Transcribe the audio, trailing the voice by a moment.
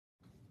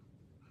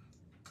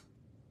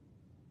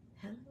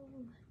Hello.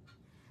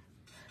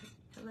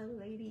 Hello,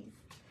 ladies.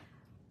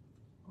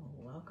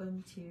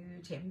 Welcome to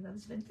Tammy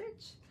Loves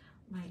Vintage.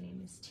 My name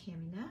is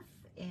Tammy Neff,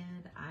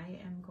 and I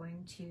am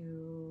going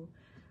to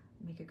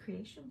make a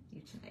creation with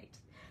you tonight.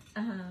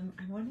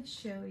 I want to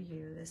show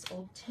you this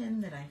old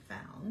tin that I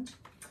found.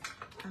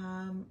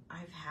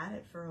 I've had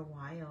it for a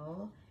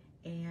while,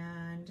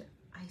 and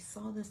I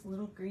saw this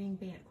little green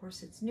band. Of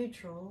course, it's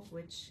neutral,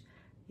 which,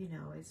 you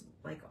know, is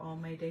like all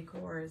my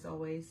decor is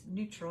always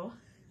neutral,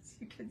 as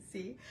you can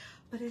see.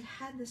 But it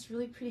had this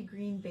really pretty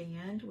green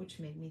band, which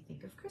made me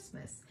think of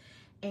Christmas.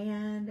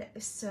 And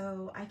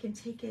so I can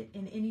take it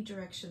in any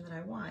direction that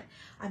I want.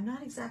 I'm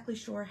not exactly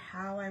sure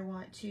how I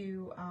want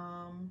to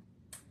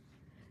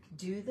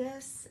do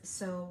this,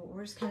 so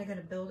we're just kind of going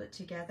to build it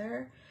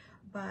together.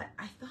 But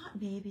I thought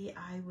maybe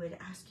I would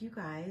ask you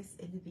guys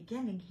in the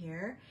beginning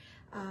here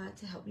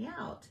to help me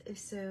out.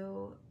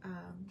 So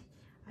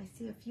I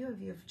see a few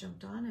of you have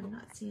jumped on. I'm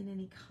not seeing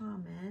any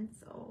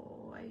comments.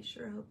 Oh, I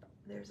sure hope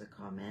there's a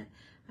comment.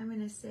 I'm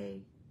going to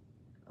say,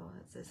 oh,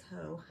 it says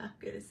ho. I'm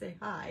going to say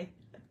hi.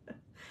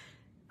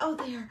 Oh,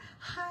 there.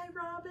 Hi,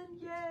 Robin.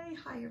 Yay.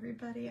 Hi,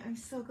 everybody. I'm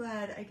so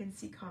glad I can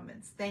see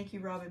comments. Thank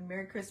you, Robin.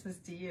 Merry Christmas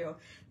to you.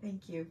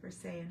 Thank you for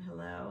saying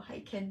hello.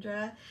 Hi,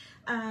 Kendra.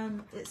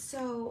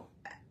 So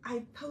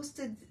I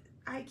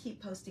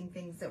keep posting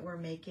things that we're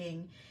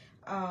making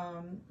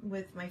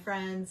with my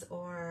friends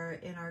or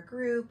in our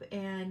group,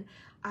 and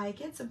I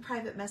get some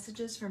private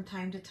messages from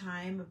time to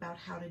time about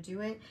how to do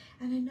it.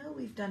 And I know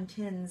we've done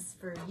tins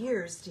for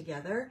years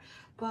together,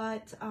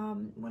 but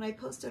when I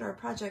posted our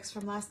projects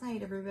from last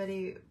night,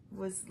 everybody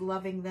was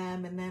loving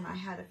them. And then I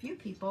had a few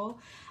people,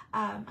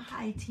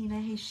 hi Tina,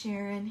 hey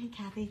Sharon, hey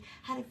Kathy,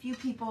 had a few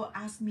people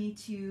ask me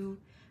to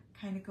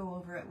kind of go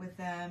over it with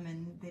them,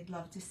 and they'd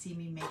love to see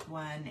me make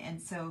one.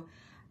 And so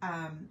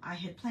I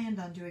had planned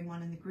on doing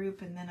one in the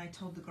group, and then I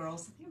told the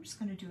girls that they were just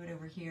going to do it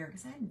over here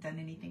because I hadn't done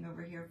anything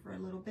over here for a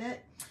little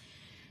bit.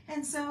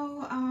 And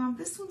so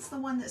this one's the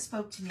one that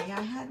spoke to me.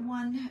 I had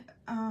one,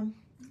 I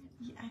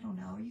don't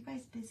know, are you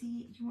guys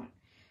busy? You want?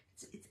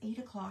 It's 8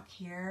 o'clock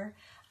here.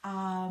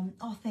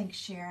 Oh, thanks,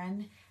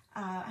 Sharon.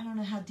 I don't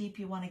know how deep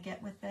you want to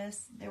get with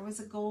this. There was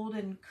a gold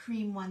and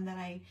cream one that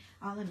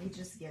let me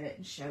just get it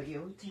and show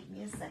you. Take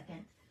me a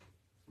second.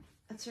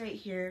 It's right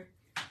here.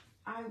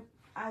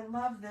 I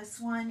love this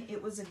one.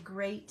 It was a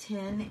great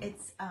tin.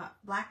 It's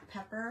black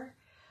pepper.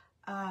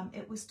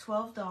 It was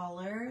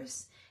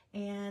 $12,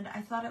 and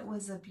I thought it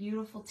was a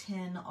beautiful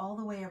tin all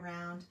the way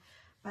around,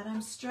 but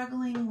I'm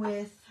struggling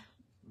with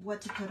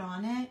what to put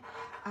on it.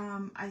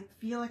 I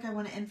feel like I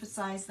want to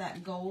emphasize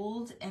that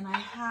gold, and I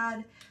had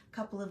a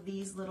couple of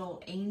these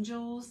little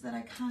angels that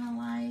I kind of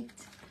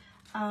liked,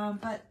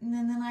 but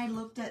then I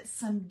looked at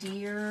some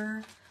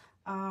deer.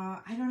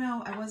 I don't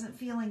know, I wasn't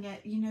feeling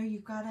it. You know,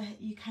 you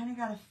kind of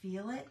gotta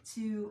feel it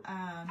to,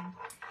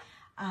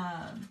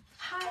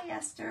 hi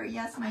Esther,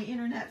 yes, my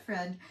internet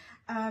friend.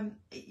 I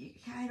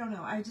don't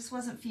know, I just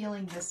wasn't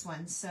feeling this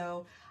one,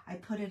 so I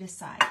put it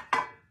aside.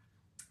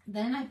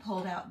 Then I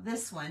pulled out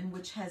this one,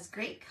 which has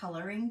great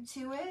coloring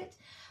to it.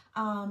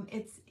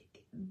 It's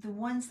the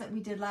ones that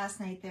we did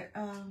last night. There,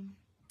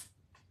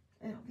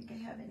 I don't think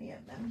I have any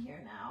of them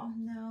here now.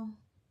 No.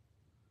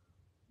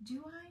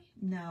 Do I?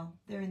 No,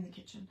 they're in the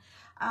kitchen.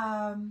 Do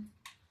I?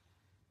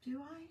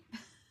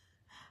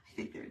 I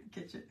think they're in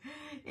the kitchen.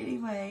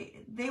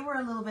 Anyway, they were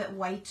a little bit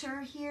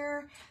whiter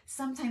here.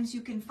 Sometimes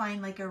you can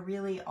find like a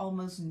really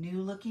almost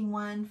new looking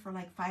one for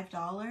like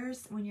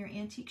 $5 when you're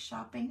antique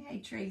shopping. Hey,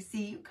 Tracy,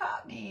 you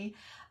caught me.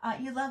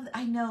 You love,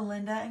 I know,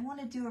 Linda. I want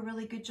to do a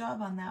really good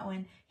job on that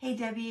one. Hey,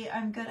 Debbie,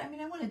 I'm good. I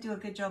mean, I want to do a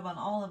good job on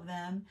all of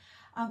them.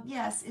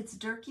 Yes, it's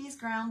Durkee's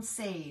Ground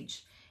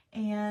Sage.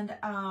 And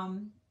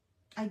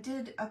I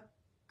did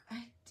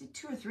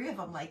 2 or 3 of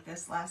them like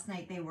this last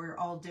night. They were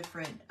all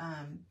different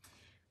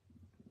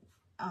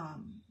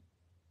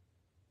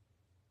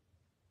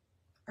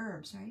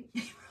herbs, right?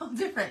 They were all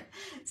different.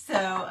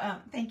 So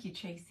thank you,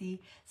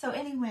 Tracy. So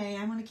anyway,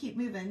 I'm going to keep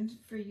moving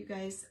for you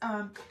guys.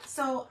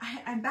 So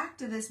I'm back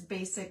to this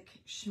basic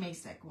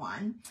schmasic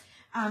one.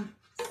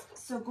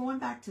 So going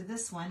back to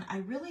this one, I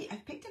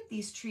picked up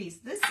these trees.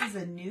 This is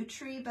a new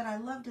tree, but I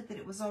loved it that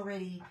it was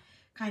already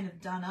kind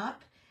of done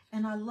up,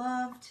 and I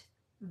loved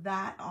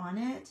that on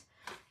it.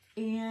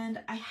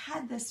 And I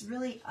had this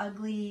really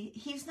ugly,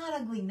 he's not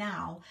ugly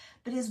now,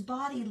 but his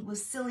body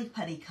was silly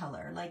putty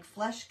color, like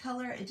flesh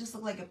color. It just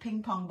looked like a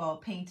ping pong ball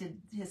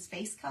painted his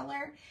face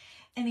color.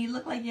 And he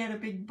looked like he had a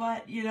big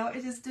butt, you know,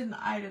 it just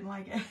I didn't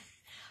like it.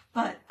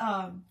 But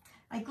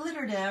I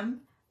glittered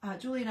him.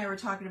 Julie and I were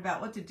talking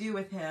about what to do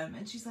with him,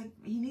 and she's like,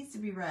 he needs to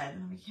be red.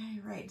 And I'm like, yeah,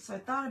 you're right. So I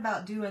thought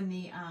about doing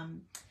the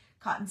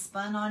cotton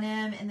spun on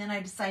him, and then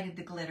I decided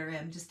to glitter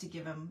him just to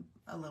give him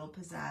a little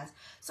pizzazz.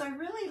 So I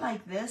really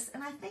like this,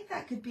 and I think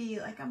that could be,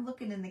 like, I'm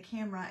looking in the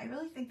camera, I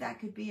really think that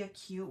could be a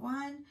cute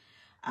one.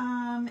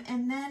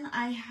 And then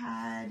I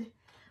had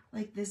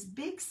like this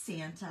big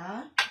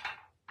Santa,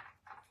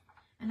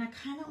 and I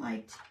kind of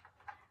like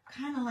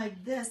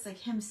this, like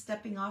him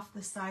stepping off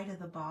the side of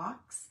the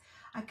box.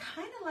 I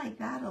kind of like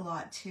that a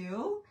lot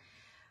too.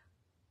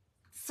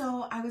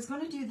 So I was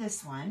going to do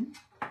this one,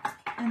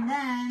 and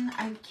then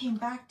I came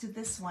back to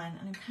this one,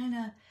 and I'm kind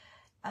of,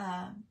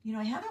 you know,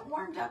 I haven't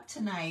warmed up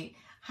tonight.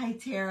 Hi,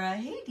 Tara.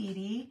 Hey, Dee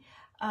Dee.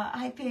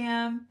 Hi,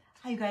 Pam.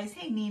 Hi, you guys.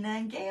 Hey, Nina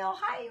and Gail.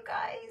 Hi, you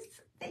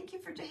guys. Thank you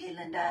for, hey,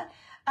 Linda.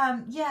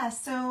 Yeah,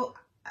 so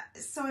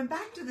I'm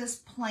back to this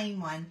plain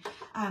one.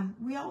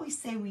 We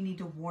always say we need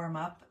to warm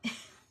up.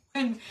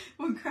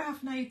 When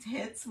craft night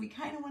hits, we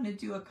kind of want to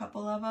do a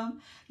couple of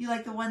them. You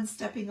like the one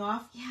stepping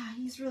off? Yeah,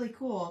 he's really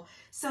cool.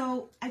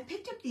 So I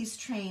picked up these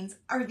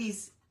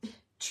these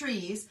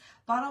trees,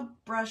 Bottle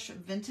Brush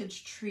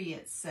Vintage Tree,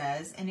 it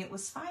says, and it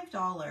was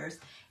 $5.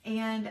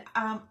 And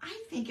I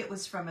think it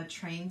was from a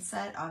train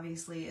set.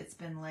 Obviously, it's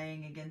been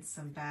laying against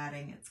some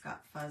batting. It's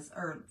got fuzz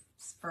or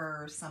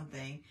fur or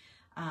something.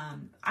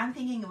 I'm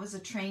thinking it was a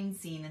train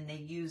scene, and they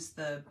used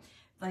the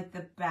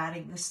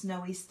batting, the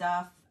snowy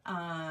stuff.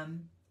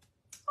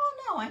 Oh,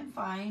 no, I'm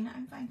fine.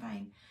 I'm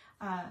fine.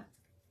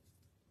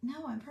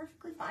 No, I'm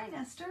perfectly fine,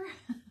 Esther.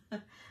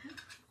 But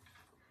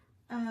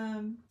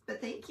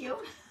thank you.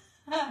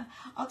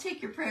 I'll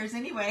take your prayers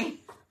anyway.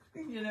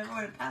 You never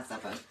want to pass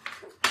up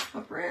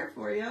a prayer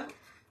for you.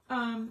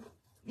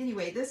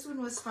 Anyway, this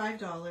one was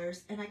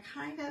 $5, and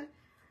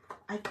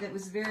it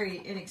was very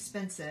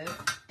inexpensive,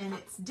 and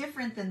it's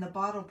different than the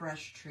Bottle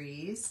Brush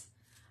trees.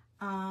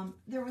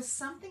 There was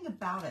something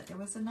about it. There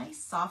was a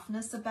nice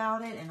softness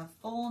about it and a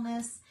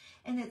fullness,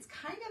 and it's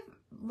kind of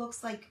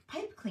looks like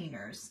pipe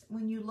cleaners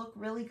when you look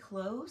really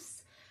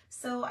close.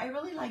 So I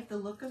really like the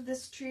look of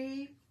this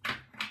tree.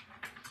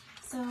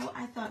 So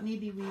I thought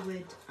maybe we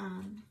would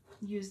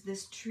use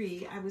this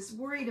tree. I was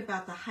worried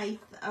about the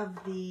height of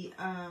the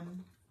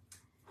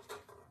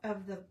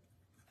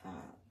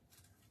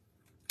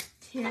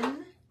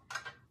tin,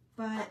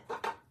 but I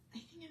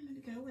think I'm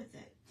going to go with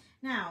it.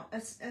 Now,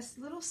 a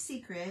little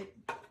secret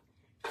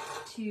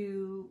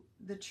to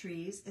the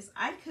trees is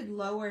I could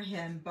lower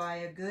him by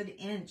a good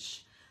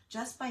inch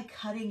just by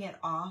cutting it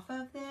off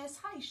of this.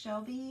 Hi,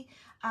 Shelby.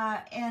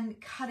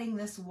 And cutting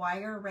this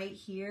wire right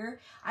here.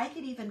 I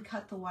could even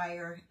cut the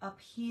wire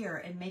up here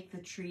and make the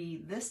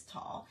tree this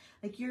tall.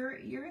 Like you're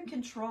in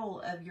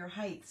control of your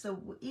height. So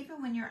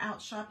even when you're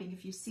out shopping,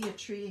 if you see a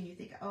tree and you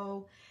think,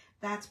 oh,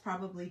 that's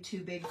probably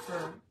too big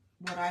for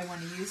what I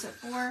want to use it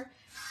for,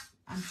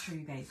 I'm sure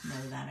you guys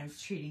know that. I'm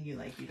treating you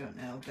like you don't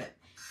know, but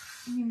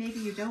I mean, maybe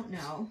you don't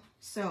know.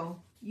 So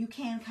you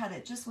can cut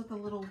it just with a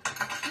little,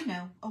 you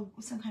know,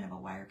 some kind of a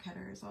wire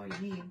cutter is all you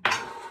need.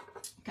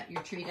 Cut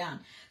your tree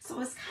down. So I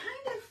was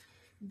kind of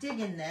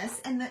digging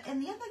this. And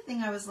the other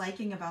thing I was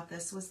liking about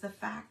this was the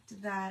fact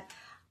that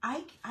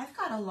I've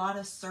got a lot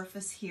of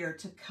surface here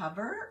to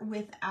cover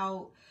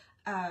without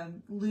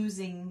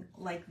losing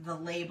like the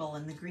label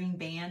and the green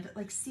band.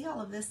 Like, see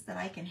all of this that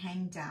I can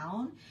hang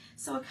down.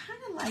 So I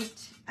kind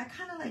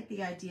of liked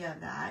the idea of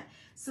that.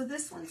 So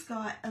this one's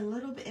got a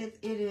little bit,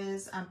 it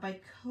is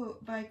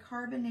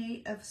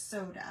bicarbonate of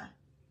soda.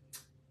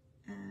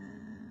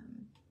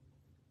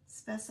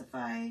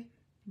 Specify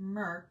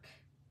Merck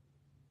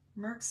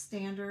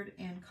standard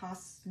and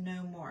costs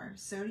no more.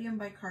 Sodium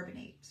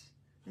bicarbonate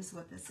is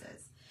what this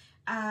is.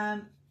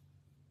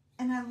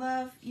 And I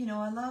love, you know,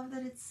 I love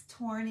that it's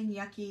torn and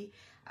yucky.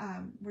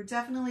 We're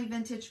definitely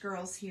vintage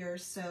girls here.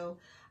 So,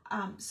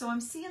 so I'm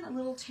seeing a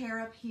little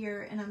tear up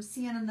here, and I'm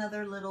seeing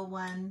another little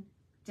one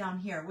down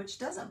here, which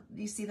doesn't,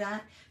 you see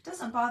that?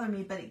 Doesn't bother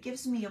me, but it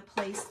gives me a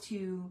place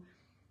to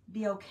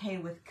be okay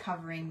with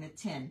covering the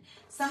tin.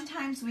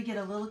 Sometimes we get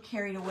a little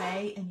carried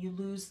away and you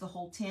lose the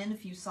whole tin,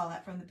 if you saw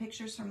that from the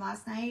pictures from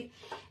last night.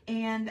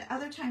 And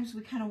other times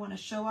we kind of want to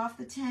show off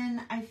the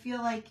tin. I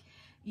feel like,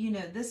 you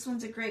know, this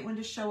one's a great one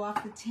to show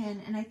off the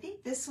tin, and I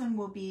think this one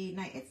will be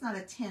nice. It's not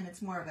a tin,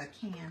 it's more of a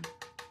can.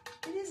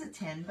 It is a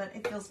tin, but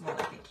it feels more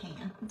like a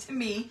can to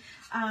me,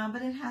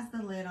 but it has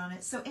the lid on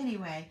it. So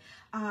anyway,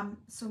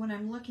 so when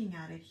I'm looking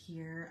at it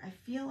here, I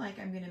feel like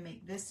I'm going to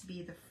make this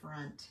be the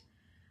front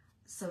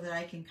so that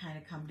I can kind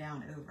of come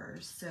down over.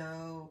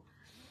 So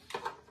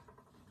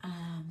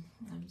I'm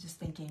just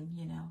thinking,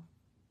 you know,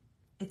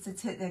 it's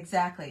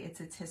exactly,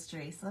 it's its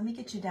history. So let me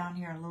get you down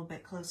here a little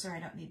bit closer. I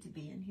don't need to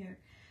be in here.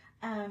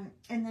 And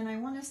then I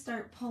want to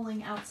start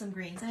pulling out some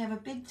greens. I have a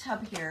big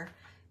tub here.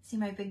 See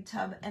my big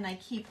tub? And I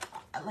keep,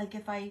 like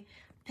if I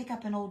pick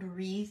up an old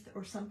wreath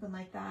or something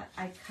like that,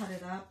 I cut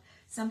it up.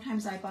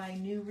 Sometimes I buy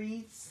new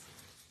wreaths,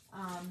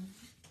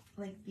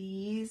 like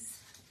these.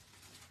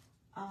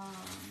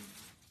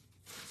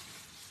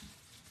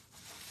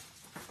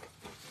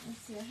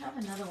 Let's see, I have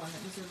another one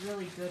that was a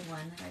really good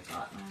one that I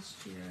got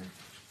last year.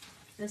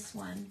 This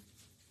one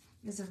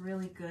is a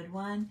really good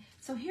one.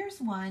 So here's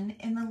one,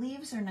 and the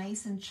leaves are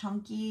nice and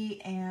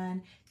chunky,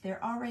 and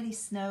they're already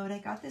snowed. I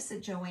got this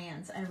at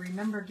Joann's. I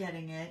remember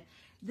getting it.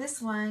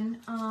 This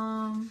one,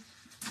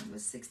 it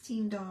was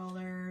 $16.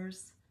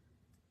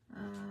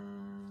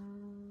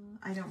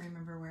 I don't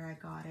remember where I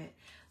got it,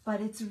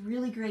 but it's a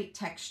really great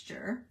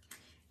texture.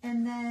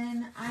 And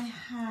then I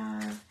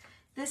have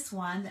this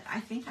one that I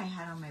think I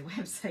had on my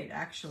website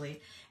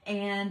actually,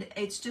 and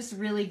it's just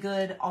really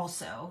good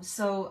also.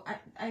 So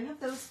I have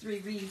those three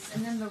wreaths,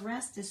 and then the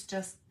rest is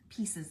just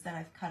pieces that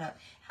I've cut up.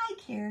 Hi,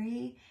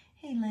 Carrie.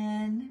 Hey,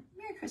 Lynn.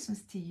 Merry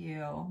Christmas to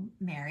you,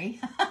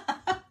 Mary.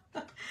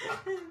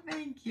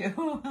 Thank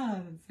you.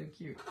 That's so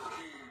cute.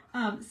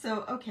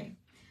 Okay.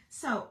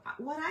 So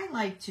what I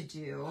like to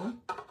do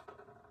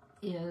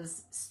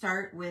is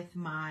start with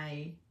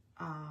my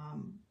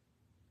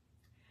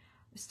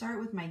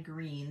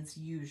greens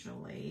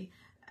usually.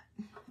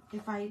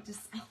 I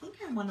think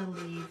I want to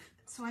leave.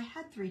 So I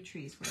had 3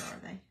 trees. Where are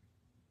they?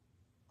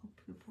 Oh,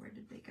 poop, where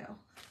did they go?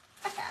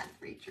 I had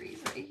 3 trees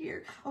right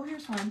here. Oh,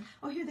 here's one.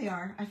 Oh, here they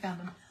are. I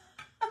found them.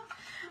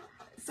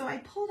 So I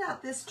pulled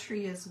out this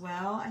tree as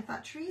well. I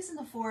thought trees in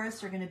the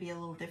forest are going to be a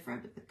little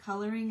different, but the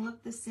coloring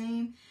looked the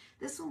same.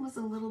 This one was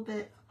a little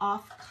bit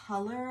off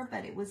color,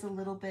 but it was a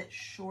little bit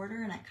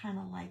shorter, and I kind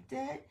of liked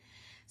it.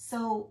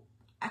 So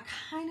I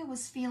kind of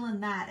was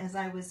feeling that as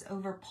I was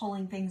over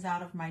pulling things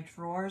out of my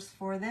drawers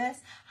for this.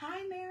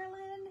 Hi,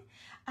 Marilyn.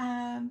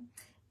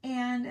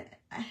 And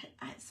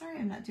sorry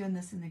I'm not doing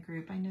this in the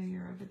group. I know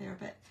you're over there,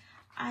 but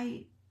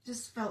I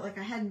just felt like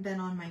I hadn't been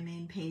on my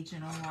main page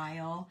in a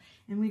while,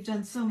 and we've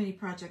done so many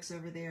projects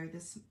over there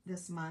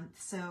this month.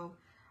 So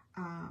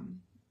I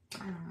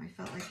don't know, I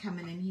felt like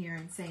coming in here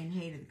and saying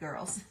hey to the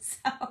girls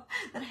so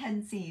that I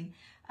hadn't seen.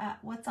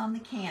 What's on the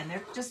can?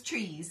 They're just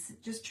trees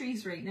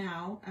right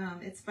now.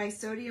 It's by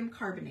sodium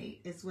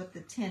carbonate is what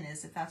the tin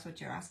is, if that's what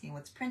you're asking,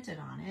 what's printed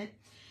on it.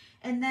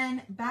 And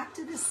then back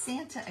to the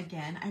Santa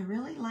again. I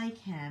really like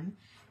him,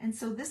 and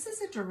so this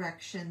is a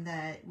direction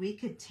that we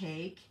could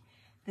take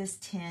this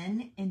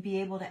tin and be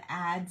able to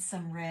add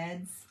some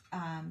reds.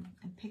 I'm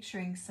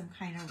picturing some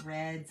kind of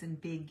reds and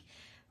big,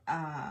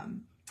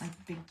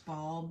 like big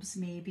bulbs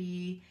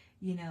maybe,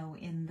 you know,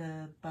 in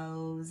the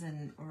bows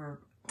and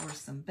or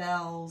some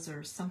bells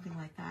or something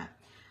like that.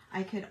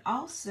 I could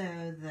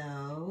also,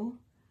 though,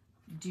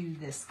 do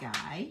this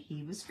guy.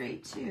 He was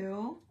great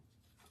too.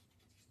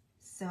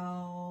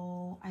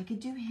 So I could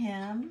do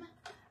him.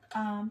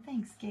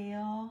 Thanks,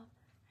 Gail.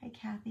 Hi,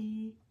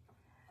 Kathy.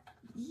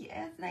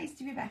 Yeah, it's nice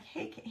to be back.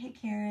 Hey,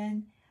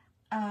 Karen.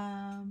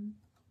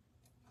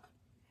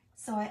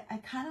 So I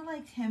kind of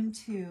liked him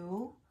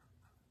too.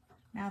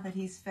 Now that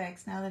he's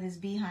fixed, now that his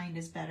behind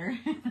is better.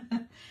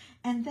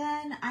 And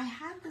then I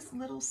had this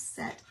little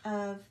set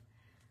of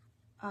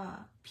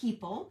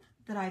people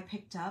that I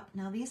picked up.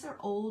 Now these are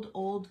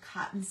old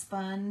cotton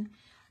spun,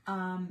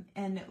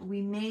 and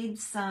we made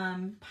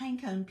some pine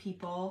cone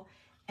people,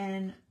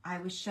 and I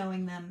was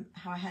showing them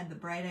how I had the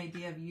bright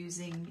idea of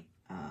using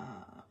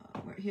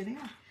here they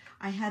are.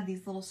 I had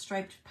these little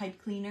striped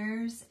pipe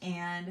cleaners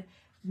and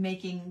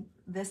making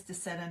this to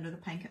set under the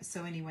pine cone.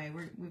 So anyway,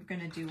 we're going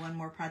to do one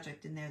more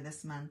project in there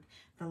this month.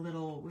 We're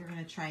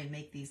going to try and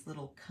make these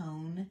little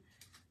cone,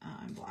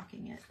 I'm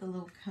blocking it, the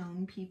little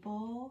cone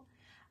people.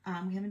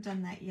 We haven't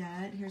done that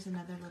yet. Here's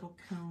another little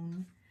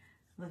cone.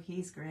 Look,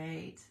 he's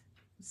great.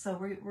 So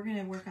we're going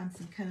to work on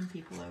some cone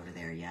people over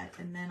there yet,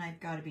 and then I've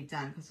got to be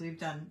done because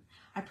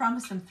I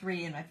promised them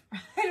 3, and I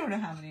don't know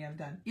how many I've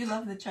done. You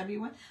love the chubby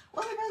one?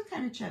 Well, they're both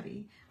kind of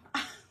chubby.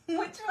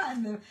 Which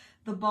one?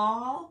 The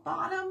ball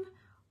bottom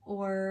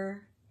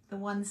or the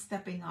one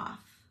stepping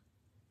off?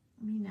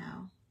 Let me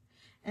know.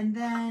 And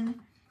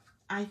then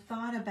I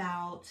thought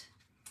about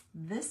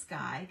this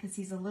guy because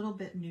he's a little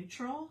bit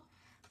neutral.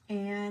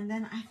 And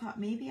then I thought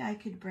maybe I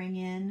could bring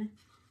in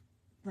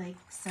like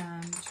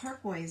some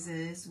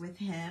turquoises with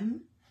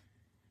him,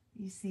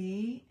 you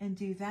see, and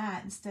do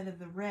that instead of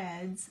the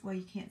reds. Well,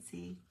 you can't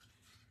see.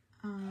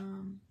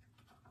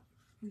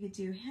 We could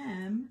do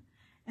him.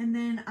 And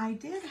then I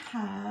did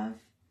have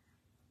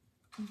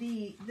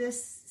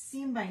this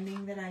seam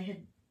binding that I had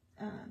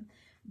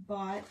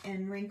bought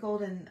and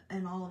wrinkled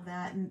and all of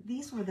that. And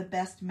these were the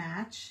best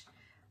match,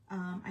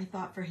 I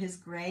thought, for his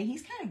gray.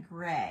 He's kind of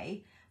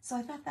gray, so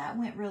I thought that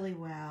went really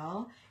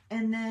well.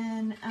 And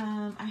then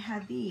I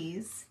had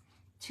these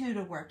 2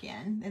 to work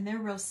in, and they're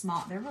real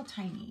small. They're real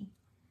tiny.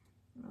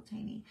 Real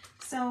tiny.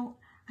 So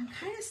I'm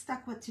kind of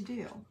stuck what to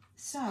do.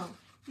 So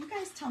you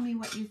guys tell me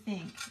what you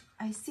think.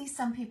 I see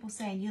some people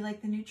saying, you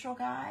like the neutral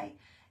guy?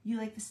 You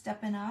like the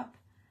steppin' up?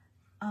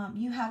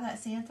 You have that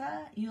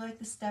Santa? You like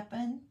the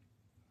steppin'?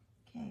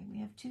 Okay, we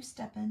have 2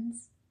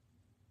 steppins.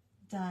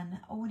 Done.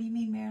 Oh, what do you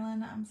mean,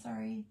 Marilyn? I'm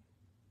sorry.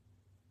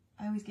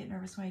 I always get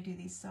nervous when I do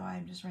these, so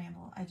I just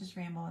ramble. I just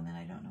ramble, and then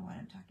I don't know what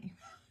I'm talking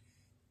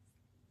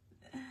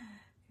about.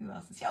 Who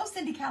else is here? Oh,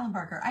 Cindy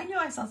Callenbarker. I knew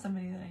I saw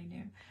somebody that I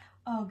knew.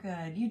 Oh,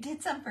 good. You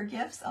did some for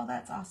gifts? Oh,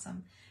 that's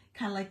awesome.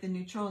 Kind of like the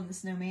neutral and the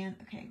snowman.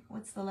 Okay,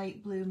 what's the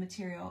light blue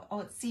material? Oh,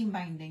 it's seam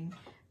binding.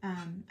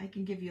 I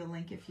can give you a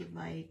link if you'd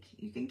like.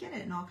 You can get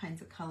it in all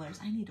kinds of colors.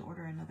 I need to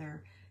order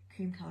another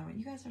cream color one.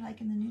 You guys are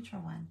liking the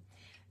neutral one.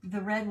 The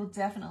red will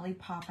definitely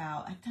pop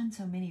out. I've done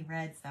so many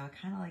reds, though. I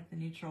kind of like the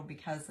neutral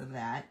because of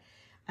that.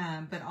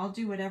 But I'll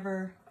do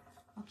whatever.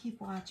 I'll keep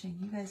watching.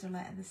 You guys are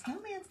like, the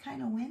snowman's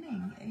kind of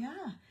winning.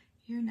 Yeah.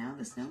 Here now,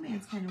 the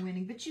snowman's kind of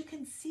winning. But you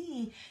can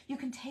see, you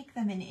can take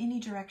them in any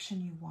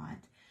direction you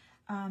want.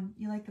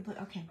 You like the blue?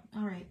 Okay.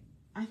 All right.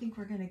 I think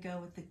we're going to go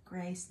with the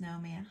gray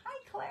snowman.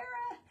 Hi, Clara.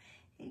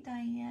 Hey,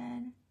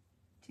 Diane.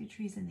 2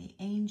 trees in the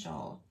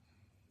angel.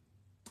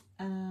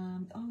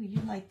 Oh, you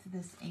liked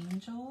this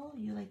angel?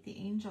 You like the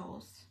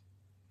angels?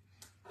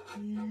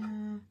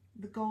 Yeah,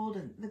 the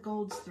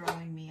gold's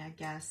throwing me, I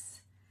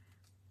guess.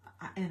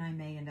 And I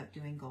may end up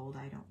doing gold,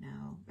 I don't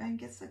know. I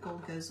guess the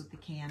gold goes with the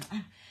can.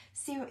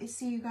 See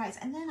you guys.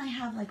 And then I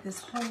have like this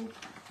whole,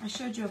 I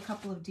showed you a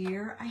couple of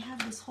deer. I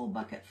have this whole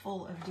bucket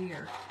full of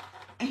deer.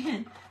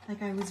 And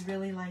like I was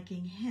really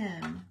liking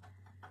him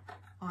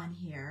on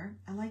here.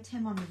 I liked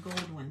him on the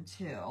gold one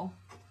too.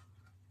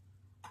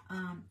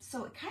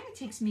 So it kind of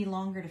takes me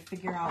longer to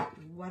figure out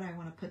what I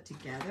want to put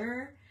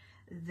together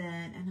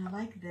than, and I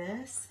like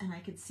this, and I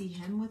could see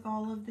him with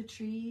all of the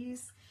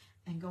trees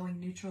and going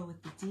neutral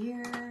with the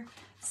deer.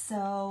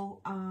 So,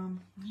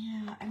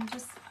 yeah, I'm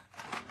just,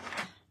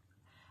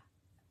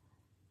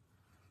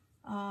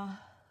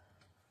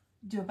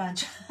 do a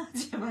bunch,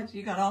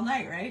 you got all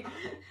night, right?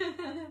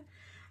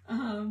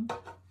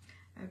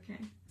 Okay,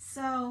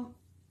 so,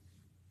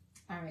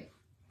 all right,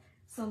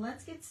 so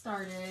let's get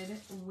started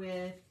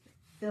with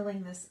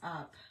filling this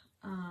up.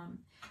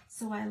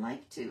 So I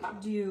like to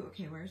do,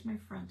 okay, where's my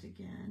front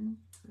again?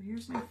 So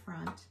here's my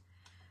front.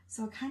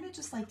 So I kind of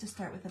just like to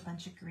start with a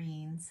bunch of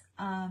greens.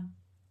 Yeah,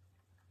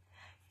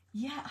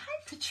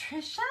 hi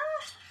Patricia,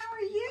 how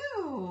are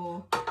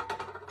you?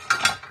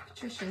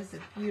 Patricia is a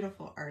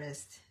beautiful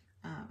artist,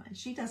 and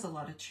she does a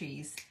lot of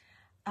trees.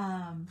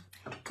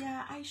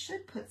 Yeah, I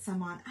should put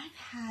some on. I've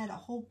had a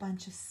whole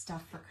bunch of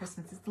stuff for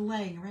Christmas. It's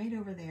laying right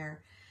over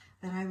there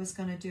that I was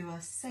gonna do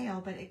a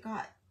sale, but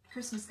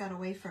Christmas got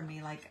away from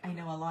me, like I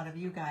know a lot of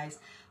you guys.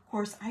 Of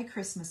course, I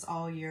Christmas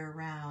all year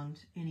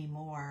round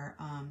anymore.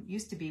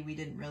 Used to be we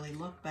didn't really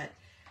look, but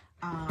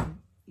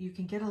you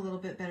can get a little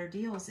bit better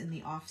deals in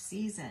the off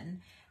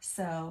season.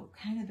 So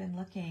kind of been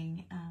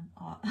looking,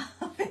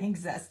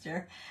 thanks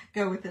Esther,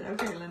 go with it.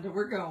 Okay, Linda,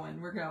 we're going.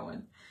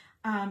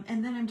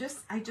 And then I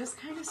just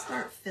kind of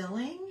start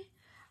filling.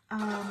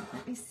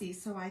 Let me see,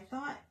 so I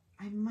thought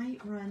I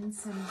might run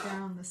some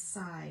down the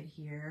side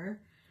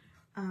here.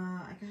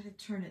 I gotta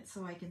turn it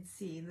so I can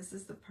see. This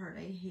is the part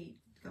I hate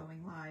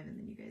going live and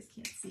then you guys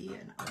can't see,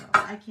 and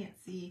I can't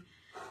see.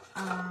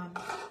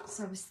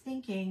 So I was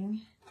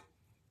thinking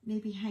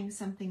maybe hang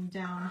something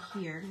down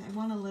here. I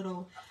want a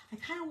little, I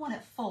kind of want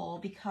it full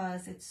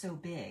because it's so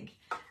big.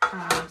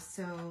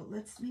 So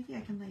maybe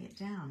I can lay it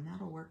down.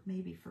 That'll work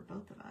maybe for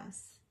both of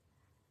us.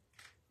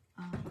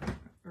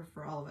 Or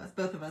for all of us,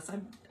 both of us.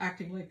 I'm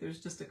acting like there's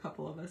just a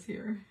couple of us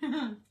here.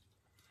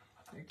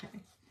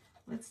 Okay.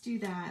 Let's do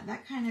that.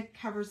 That kind of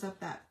covers up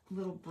that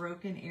little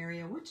broken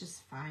area, which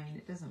is fine.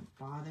 It doesn't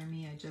bother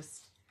me. I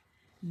just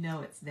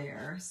know it's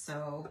there.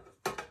 So,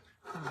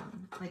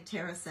 like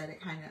Tara said, it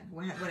kind of,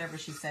 whatever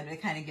she said,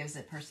 it kind of gives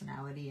it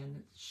personality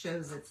and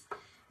shows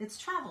its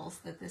travels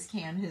that this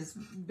can has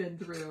been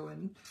through,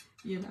 and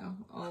you know,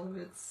 all of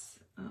its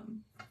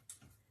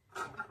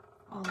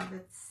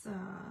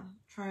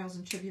trials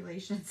and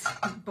tribulations,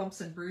 bumps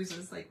and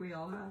bruises, like we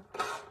all have.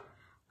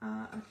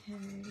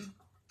 Okay.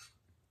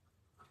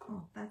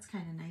 Oh, that's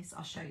kind of nice.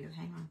 I'll show you.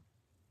 Hang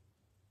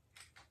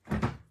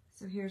on.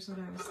 So here's what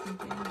I was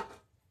thinking.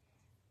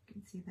 You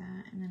can see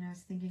that. And then I was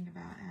thinking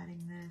about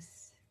adding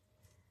this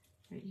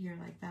right here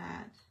like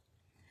that.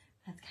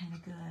 That's kind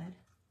of good.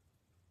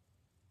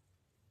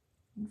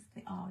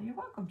 Oh, you're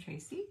welcome,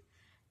 Tracy.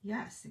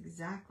 Yes,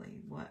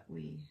 exactly what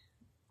we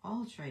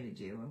all try to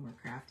do when we're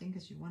crafting,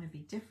 because you want to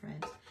be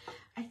different.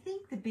 I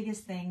think the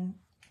biggest thing,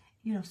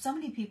 you know, so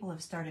many people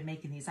have started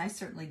making these. I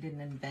certainly didn't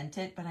invent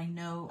it, but I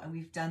know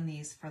we've done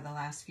these for the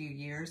last few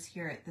years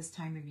here at this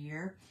time of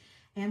year.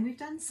 And we've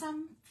done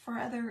some for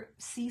other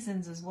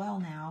seasons as well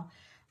now.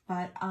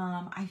 But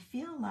I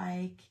feel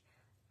like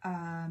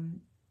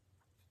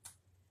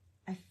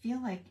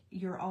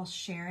you're all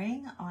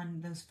sharing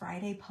on those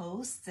Friday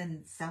posts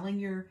and selling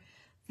your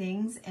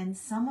things. And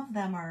some of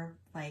them are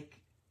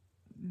like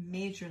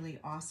majorly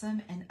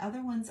awesome, and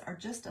other ones are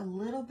just a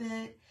little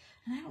bit,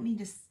 and I don't mean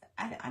to,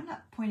 I'm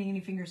not pointing any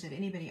fingers at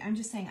anybody. I'm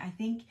just saying, I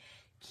think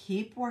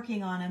keep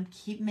working on them,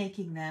 keep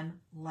making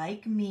them,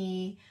 like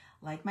me,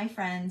 like my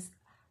friends.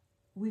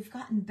 We've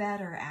gotten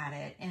better at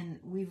it, and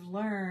we've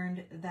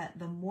learned that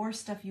the more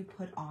stuff you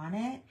put on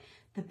it,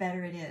 the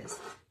better it is.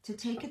 To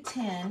take a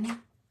tin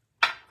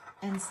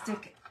and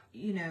stick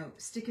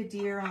a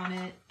deer on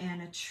it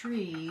and a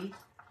tree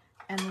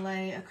and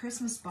lay a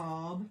Christmas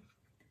bulb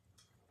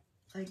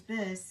like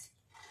this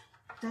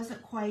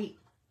doesn't quite,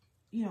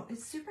 you know,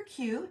 it's super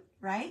cute,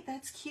 right?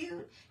 That's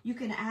cute. You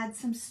can add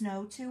some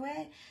snow to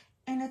it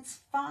and it's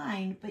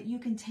fine, but you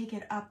can take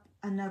it up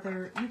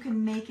you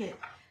can make it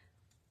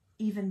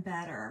even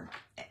better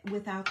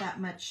without that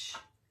much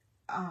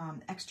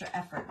extra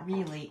effort,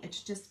 really.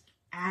 It's just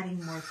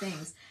adding more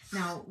things.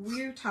 Now,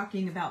 we're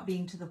talking about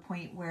being to the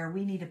point where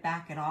we need to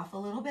back it off a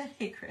little bit.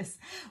 Hey, Chris,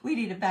 we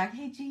need to back.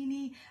 Hey,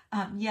 Jeannie.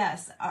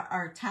 Yes,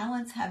 our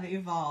talents have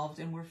evolved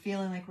and we're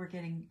feeling like we're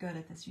getting good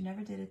at this. You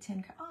never did a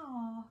tin.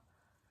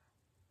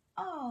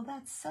 Oh,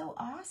 that's so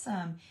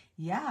awesome.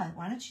 Yeah,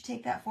 why don't you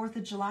take that 4th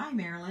of July,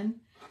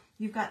 Marilyn?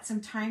 You've got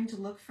some time to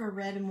look for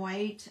red and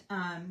white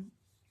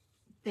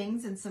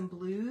things and some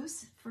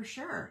blues for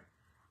sure.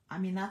 I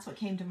mean, that's what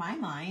came to my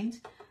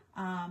mind.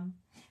 And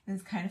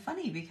it's kind of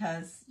funny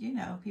because, you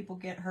know, people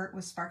get hurt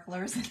with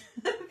sparklers and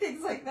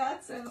things like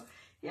that. So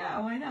yeah,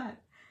 why not?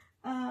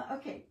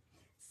 Okay,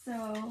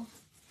 so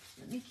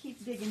let me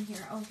keep digging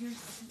here. Oh,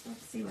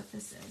 let's see what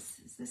this is.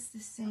 Is this the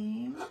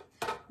same?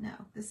 No,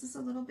 this is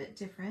a little bit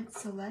different.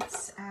 So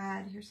let's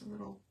add, here's a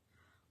little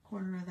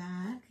corner of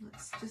that.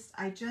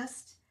 I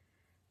just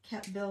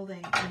kept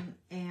building,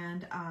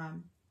 and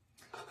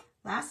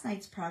last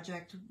night's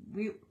project,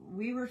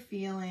 we were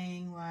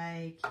feeling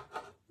like,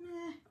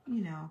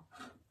 you know,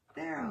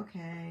 they're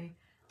okay,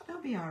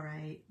 they'll be all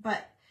right.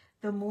 But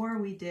the more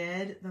we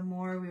did, the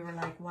more we were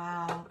like,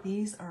 wow,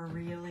 these are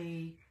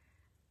really,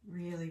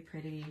 really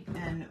pretty.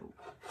 And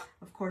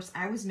of course,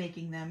 I was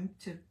making them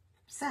to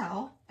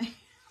sell.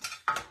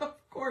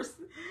 Of course,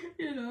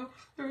 you know,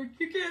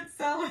 you can't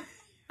sell it,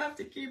 you have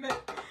to keep it.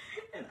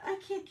 And I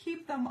can't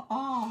keep them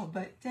all,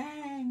 but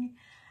dang,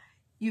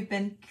 you've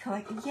been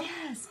collecting.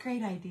 Yes,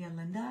 great idea,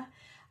 Linda.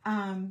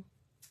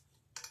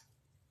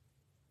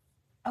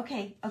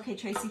 Okay,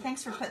 Tracy,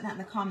 thanks for putting that in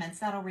the comments.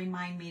 That'll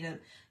remind me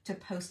to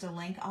post a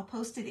link. I'll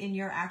post it in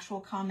your actual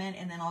comment,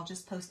 and then I'll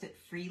just post it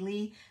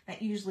freely.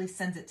 That usually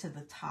sends it to the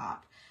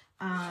top.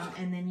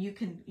 And then you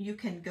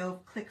can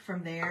go click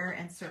from there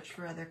and search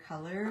for other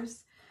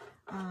colors.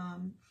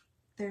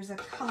 There's a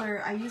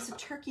color, I use a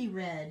turkey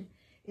red.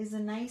 Is a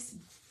nice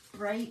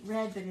bright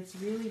red, but it's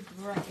really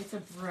bright. It's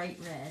a bright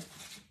red.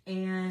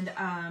 And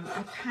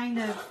I kind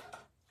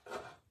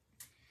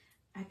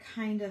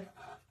of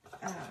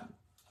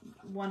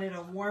wanted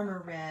a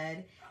warmer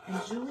red,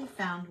 and Julie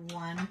found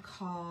one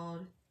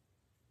called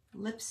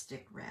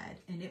Lipstick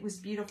Red, and it was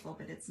beautiful,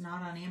 but it's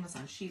not on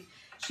Amazon. She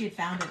had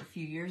found it a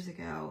few years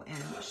ago, and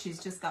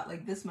she's just got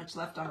like this much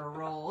left on her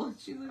roll.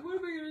 She's like, what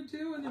am I gonna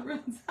do when it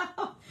runs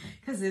out?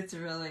 Because it's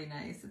really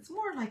nice. It's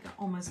more like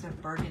almost a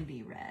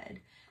burgundy red.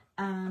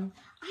 I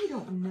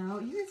don't know.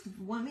 You guys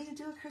want me to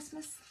do a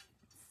Christmas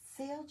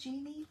sale,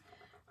 Jeannie?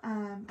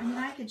 I mean,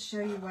 I could show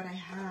you what I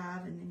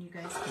have, and then you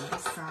guys can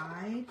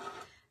decide.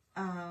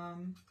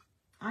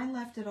 I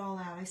left it all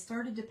out. I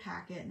started to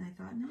pack it, and I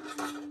thought, no,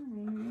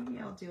 maybe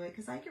I'll do it.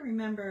 Because I can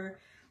remember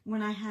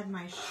when I had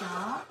my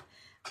shop,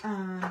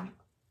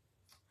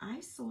 I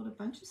sold a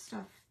bunch of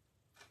stuff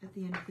at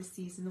the end of the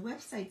season. The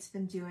website's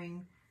been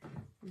doing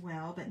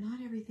well, but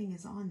not everything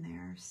is on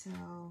there. So,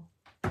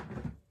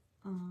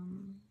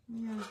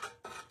 yeah.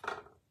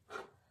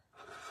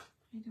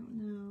 I don't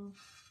know.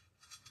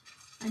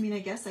 I mean, I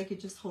guess I could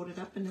just hold it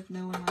up, and if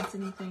no one wants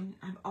anything.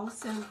 I've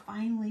also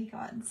finally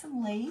gotten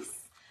some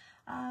lace.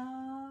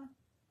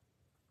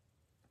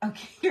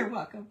 Okay, you're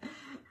welcome.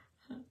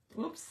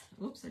 Whoops,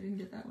 I didn't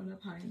get that one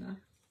up high enough,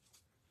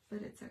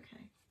 but it's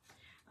okay.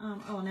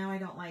 Oh, now I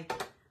don't like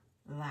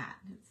that.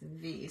 It's a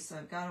V, so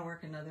I've got to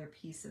work another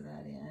piece of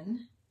that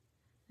in,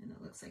 and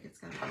it looks like it's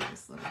got to be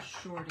this little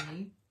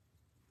shorty.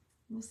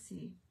 We'll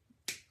see.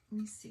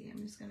 Let me see.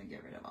 I'm just going to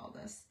get rid of all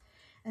this.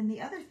 And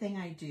the other thing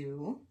I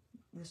do,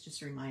 this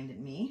just reminded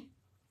me,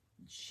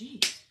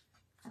 geez,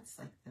 that's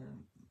like the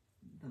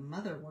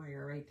mother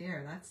wire right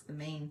there. That's the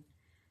main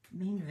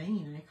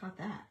vein. I caught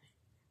that.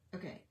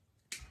 Okay.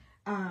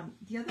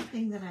 The other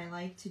thing that I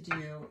like to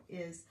do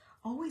is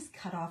always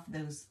cut off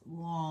those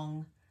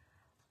long,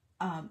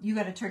 you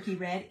got a turkey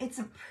red. It's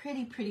a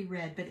pretty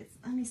red, but it's,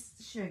 let me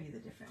show you the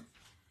difference.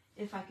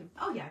 If I can,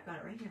 oh yeah, I've got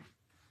it right here.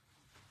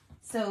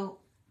 So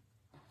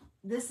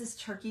this is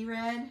turkey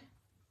red,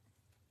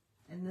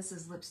 and this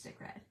is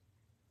lipstick red.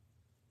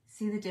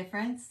 See the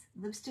difference?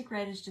 Lipstick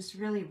red is just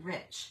really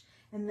rich.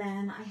 And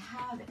then I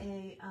have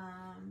a,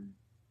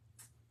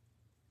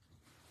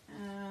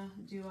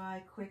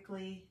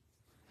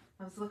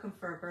 I was looking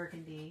for a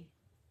burgundy.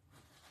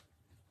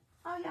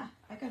 Oh yeah,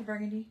 I got a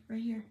burgundy right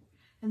here.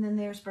 And then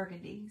there's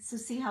burgundy. So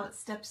see how it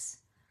steps,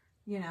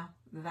 you know,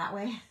 that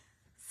way?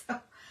 So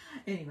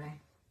anyway,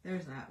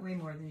 there's that. Way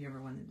more than you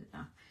ever wanted to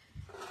know.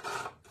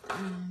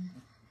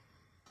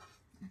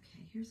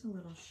 Okay, here's a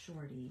little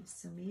shorty.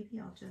 So maybe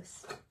I'll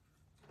just,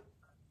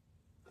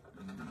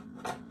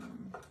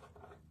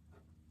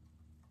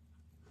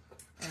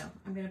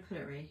 I'm going to put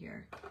it right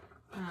here.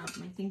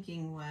 My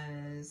thinking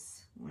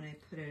was when I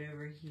put it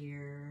over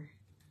here,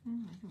 I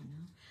don't know.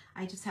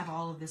 I just have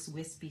all of this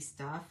wispy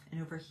stuff,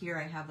 and over here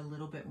I have a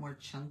little bit more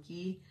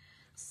chunky.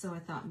 So I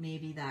thought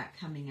maybe that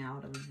coming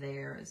out of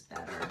there is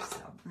better. So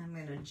I'm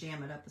going to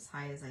jam it up as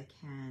high as I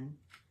can.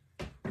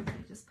 I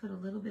just put a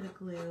little bit of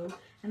glue,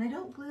 and I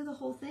don't glue the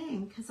whole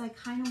thing because I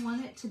kind of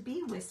want it to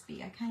be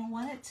wispy. I kind of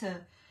want it to,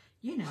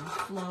 you know,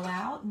 flow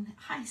out. And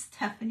hi,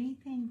 Stephanie,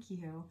 thank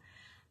you.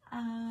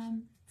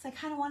 So I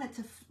kind of want it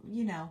to,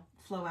 you know,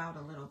 flow out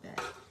a little bit.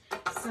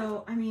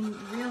 So, I mean,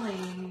 really,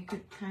 you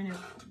could kind of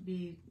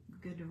be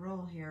good to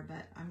roll here,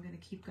 but I'm going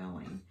to keep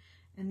going.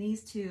 And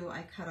these two,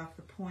 I cut off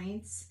the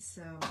points,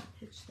 so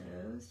pitch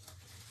those.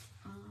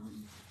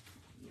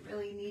 You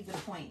really need the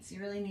points. You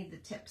really need the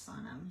tips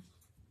on them.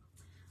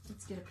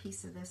 Let's get a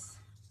piece of this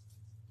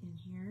in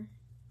here.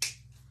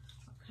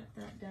 I'll cut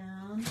that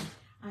down.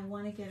 I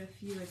want to get a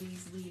few of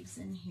these leaves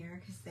in here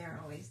because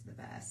they're always the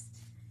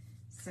best.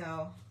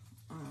 So,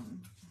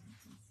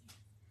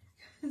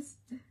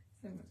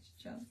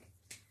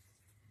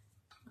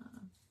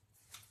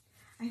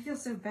 feel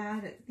so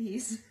bad at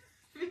these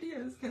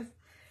videos because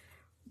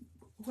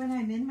when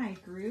I'm in my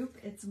group,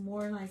 it's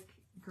more like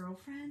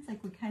girlfriends.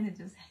 Like we kind of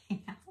just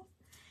hang out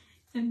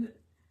and,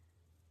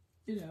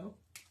 you know,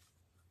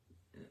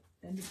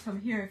 and to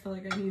come here, I feel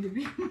like I need to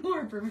be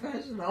more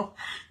professional.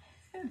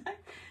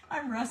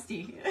 I'm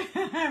rusty.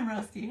 I'm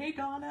rusty. Hey,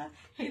 Donna.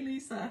 Hey,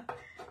 Lisa.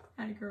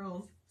 Hi,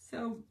 girls.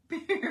 So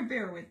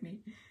bear with me.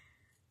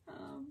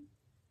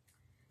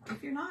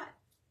 If you're not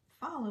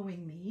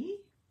following me,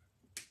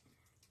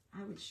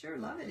 I would sure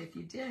love it if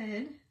you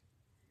did.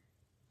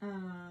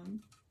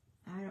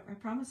 I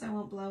promise I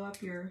won't blow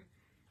up your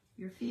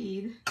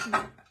feed.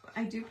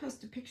 I do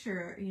post a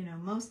picture, you know,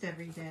 most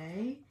every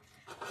day,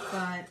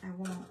 but I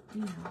won't,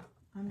 you know,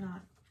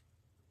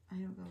 I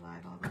don't go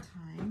live all the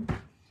time,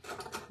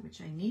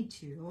 which I need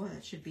to.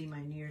 That should be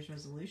my New Year's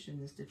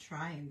resolution, is to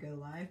try and go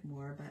live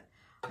more, but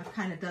I've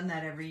kind of done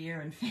that every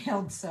year and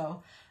failed.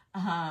 So,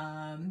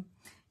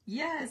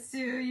 yeah,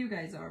 Sue, you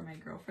guys are my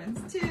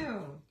girlfriends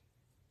too.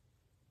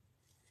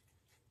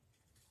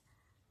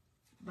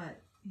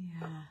 But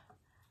yeah,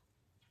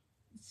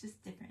 it's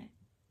just different.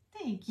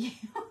 Thank you.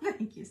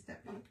 Thank you,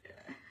 Stephanie.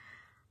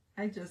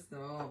 I just,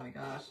 oh my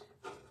gosh.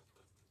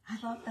 I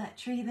love that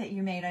tree that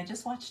you made. I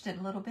just watched it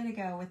a little bit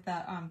ago with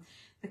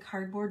the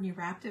cardboard, and you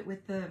wrapped it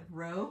with the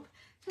rope.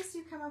 Just,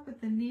 you come up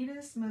with the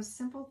neatest, most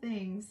simple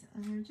things,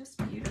 and they're just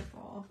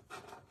beautiful.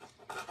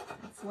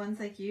 It's ones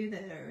like you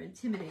that are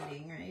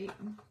intimidating, right?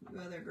 You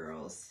other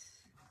girls.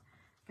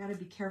 Gotta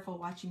be careful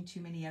watching too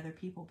many other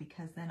people,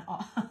 because then,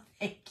 oh,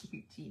 thank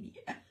you, Jeannie.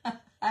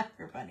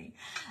 You're funny.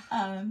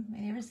 My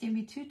neighbors gave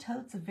me 2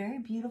 totes of very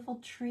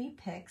beautiful tree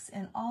picks,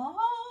 and oh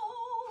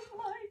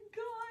my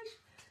gosh,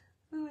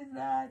 who is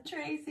that?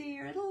 Tracy,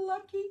 you're the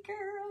lucky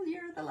girl.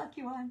 You're the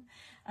lucky one.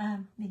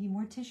 Maybe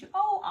more tissue.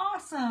 Oh,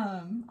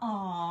 awesome.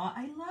 Aw,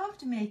 I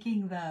loved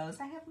making those.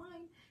 I have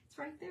mine. It's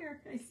right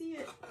there. I see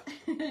it.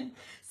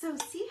 So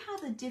see how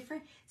the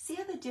different,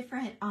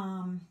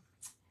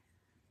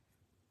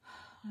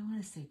 I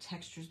want to say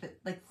textures, but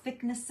like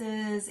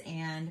thicknesses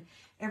and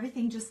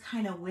everything just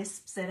kind of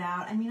wisps it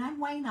out. I mean, I'm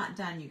way not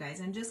done, you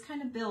guys. I'm just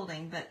kind of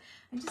building, but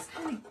I'm just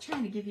kind of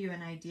trying to give you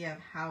an idea of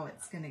how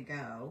it's going to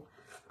go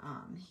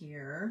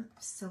here.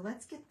 So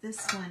let's get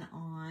this one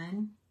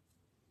on.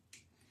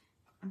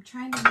 I'm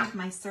trying to leave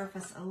my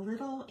surface a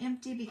little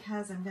empty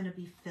because I'm going to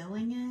be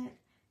filling it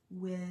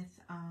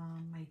with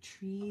my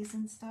trees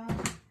and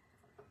stuff.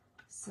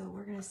 So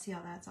we're going to see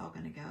how that's all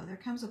going to go. There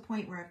comes a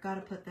point where I've got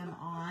to put them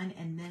on,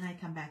 and then I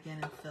come back in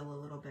and fill a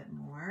little bit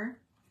more.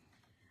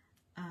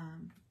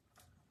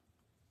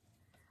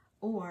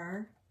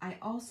 Or I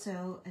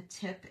also, a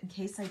tip in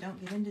case I don't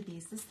get into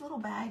these, this little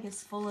bag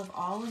is full of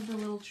all of the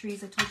little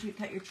trees. I told you to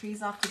cut your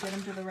trees off to get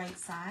them to the right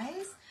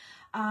size.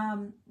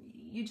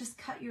 You just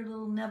cut your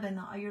little nubbin,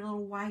 your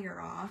little wire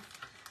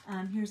off.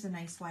 Here's a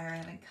nice wire I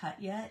haven't cut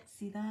yet.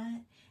 See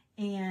that?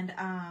 And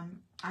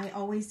I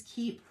always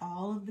keep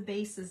all of the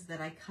bases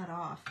that I cut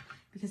off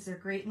because they're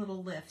great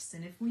little lifts.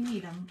 And if we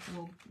need them,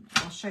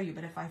 I'll show you.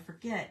 But if I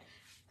forget,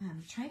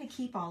 try to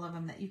keep all of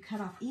them that you cut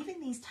off,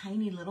 even these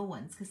tiny little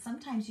ones, because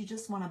sometimes you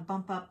just want to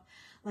bump up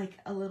like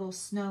a little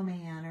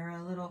snowman or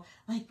a little,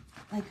 like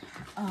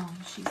oh,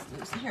 she's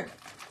loose. Here.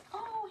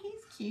 Oh,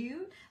 he's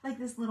cute. Like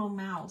this little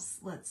mouse.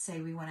 Let's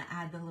say we want to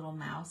add the little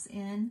mouse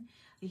in.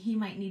 He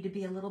might need to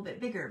be a little bit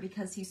bigger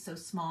because he's so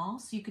small.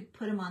 So you could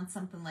put him on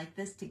something like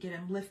this to get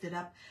him lifted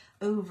up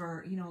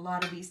over, you know, a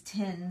lot of these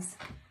tins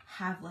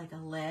have like a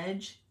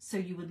ledge. So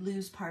you would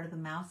lose part of the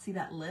mouth. See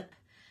that lip?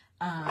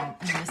 And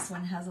this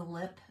one has a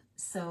lip.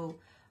 So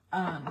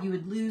you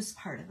would lose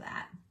part of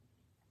that.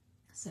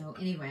 So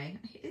anyway,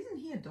 isn't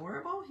he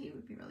adorable? He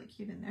would be really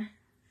cute in there.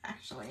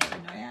 Actually, I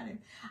didn't know I had him.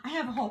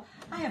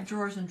 I have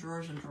drawers and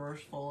drawers and drawers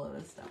full of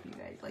this stuff, you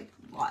guys, like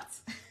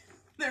lots.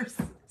 There's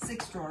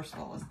 6 drawers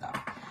full of stuff.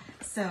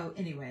 So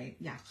anyway,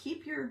 yeah,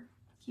 keep your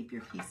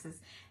pieces.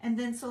 And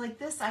then, so like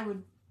this, I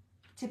would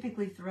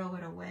typically throw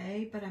it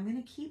away, but I'm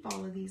going to keep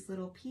all of these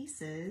little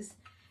pieces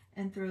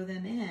and throw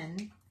them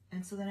in.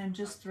 And so then I'm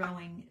just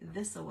throwing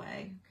this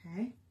away,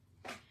 okay?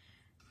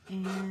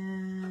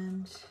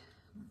 And let's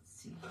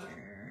see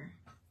here.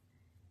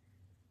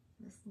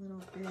 This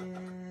little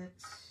bit.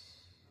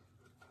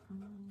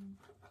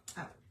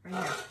 Oh,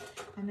 right here.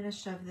 I'm going to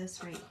shove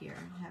this right here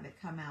and have it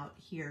come out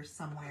here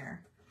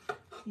somewhere.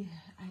 Yeah,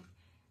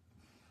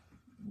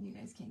 you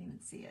guys can't even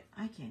see it.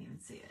 I can't even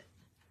see it.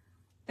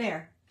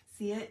 There.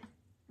 See it?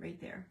 Right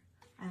there.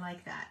 I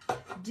like that.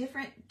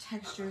 Different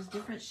textures,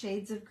 different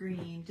shades of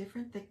green,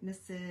 different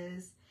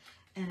thicknesses,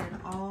 and it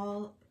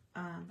all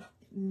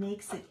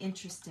makes it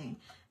interesting.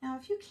 Now,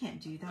 if you can't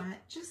do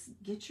that, just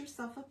get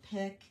yourself a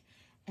pick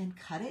and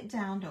cut it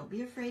down. Don't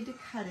be afraid to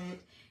cut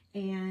it,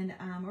 and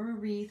or a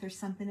wreath or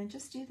something, and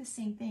just do the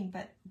same thing.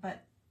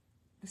 But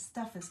the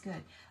stuff is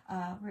good.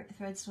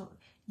 Threads,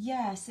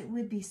 yes, it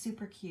would be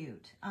super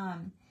cute.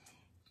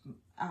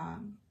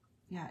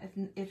 Yeah,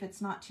 if it's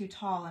not too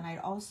tall, and I'd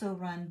also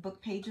run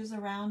book pages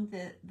around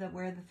the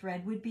where the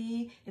thread would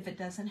be if it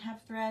doesn't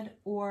have thread,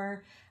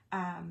 or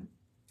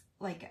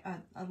like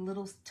a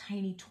little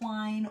tiny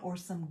twine or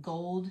some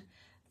gold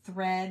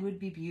thread would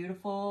be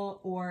beautiful,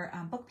 or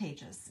book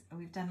pages.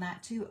 We've done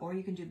that too. Or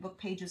you can do book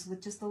pages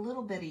with just a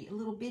little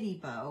bitty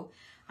bow.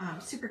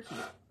 Super cute.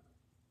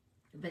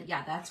 But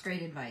yeah, that's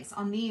great advice.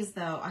 On these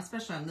though,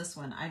 especially on this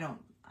one, I don't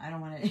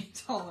want it any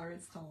taller.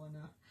 It's tall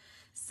enough.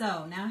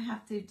 So now I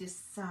have to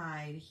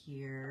decide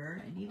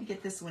here. I need to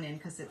get this one in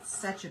because it's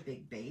such a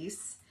big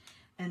base.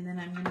 And then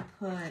I'm going to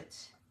put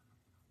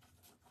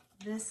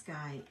this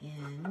guy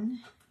in.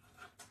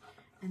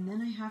 And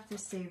then I have to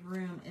save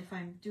room if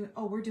I'm doing,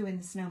 oh, we're doing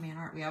the snowman,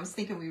 aren't we? I was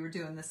thinking we were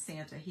doing the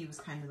Santa. He was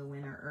kind of the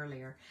winner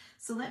earlier.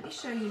 So let me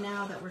show you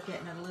now that we're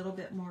getting a little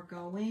bit more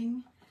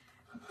going.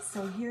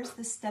 So here's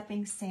the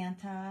stepping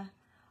Santa.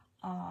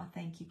 Oh,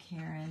 thank you,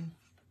 Karen.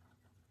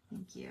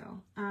 Thank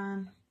you.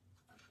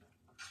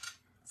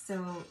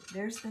 So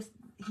there's this,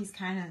 he's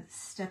kind of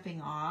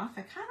stepping off.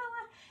 I kind of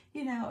like,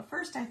 you know, at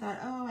first I thought,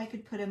 oh, I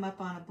could put him up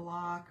on a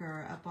block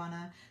or up on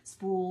a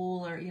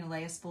spool, or, you know,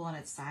 lay a spool on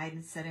its side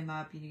and set him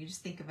up. You know, you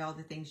just think of all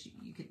the things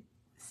you could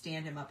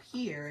stand him up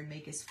here and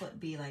make his foot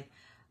be like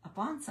up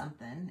on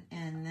something.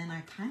 And then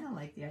I kind of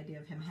like the idea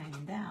of him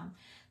hanging down.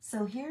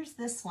 So here's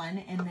this one,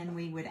 and then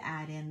we would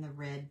add in the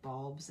red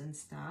bulbs and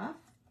stuff.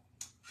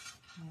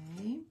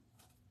 Okay.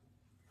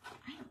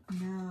 I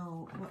don't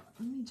know. Well,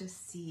 let me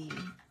just see.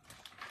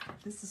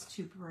 This is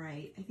too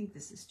bright. I think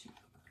this is too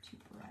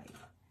bright.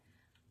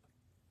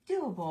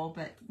 Doable,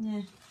 but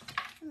meh.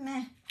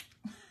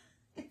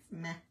 It's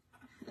meh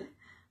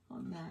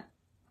on that.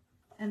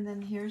 And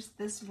then here's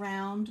this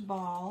round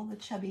ball, the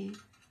chubby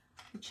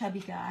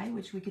guy,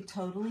 which we could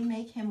totally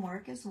make him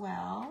work as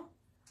well.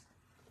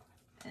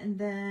 And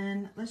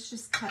then let's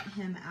just cut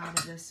him out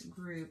of this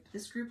group.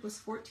 This group was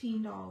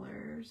 $14.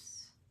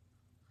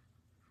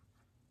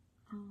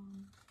 So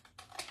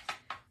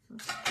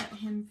let's cut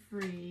him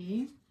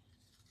free.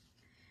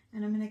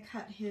 And I'm going to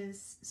cut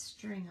his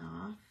string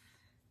off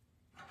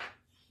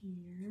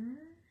here.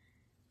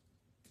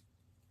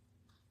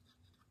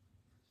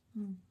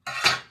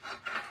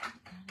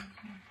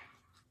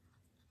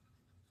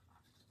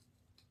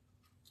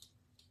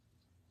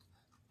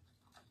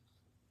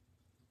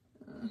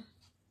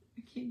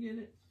 I can't get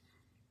it.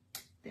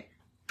 There.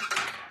 Got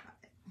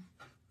it.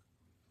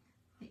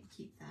 I can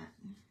keep that.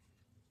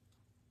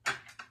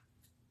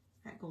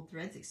 That gold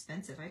thread's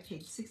expensive. I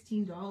paid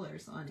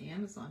 $16 on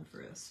Amazon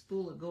for a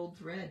spool of gold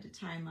thread to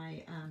tie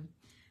my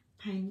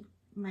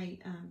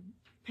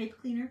pipe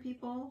cleaner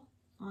people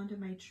onto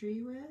my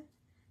tree with.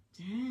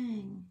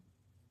 Dang.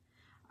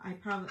 I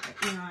probably,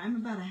 you know, I'm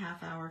about a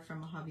half hour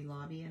from a Hobby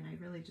Lobby, and I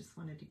really just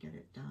wanted to get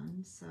it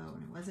done. So,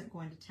 and I wasn't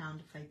going to town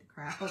to fight the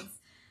crowds.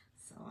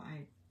 So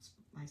I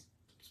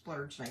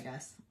splurged, I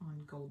guess,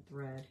 on gold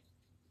thread.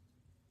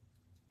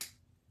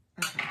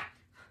 Okay,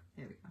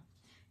 there we go.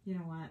 You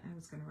know what? I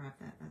was going to wrap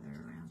that other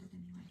around it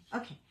anyway.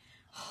 Okay.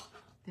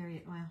 There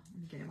you, well,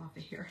 let me get him off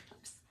of here.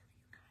 I'm sorry,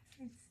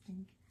 you guys. I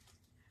stink.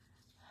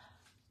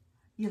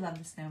 You love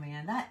the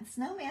snowman. That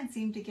snowman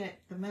seemed to get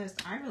the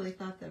most. I really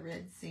thought the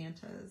red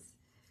Santas,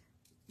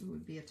 it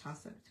would be a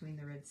toss-up between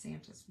the red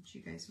Santas, which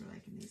you guys were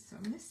liking these. So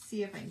I'm going to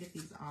see if I can get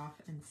these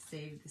off and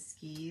save the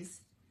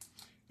skis.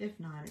 If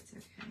not, it's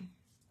okay.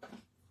 But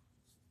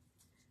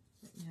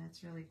yeah,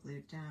 it's really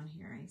glued down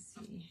here, I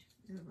see.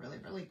 It's really,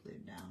 really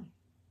glued down.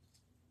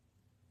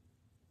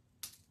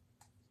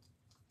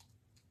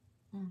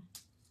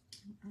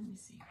 Let me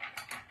see.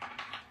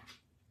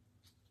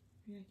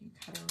 Maybe I can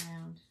cut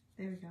around.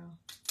 There we go.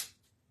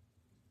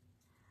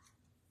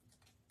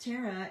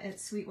 Tara at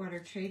Sweetwater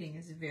Trading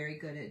is very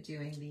good at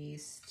doing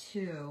these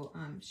too.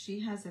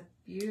 She has a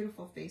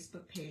beautiful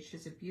Facebook page. She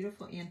has a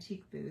beautiful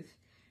antique booth.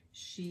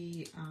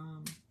 She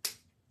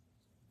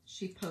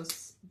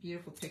posts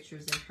beautiful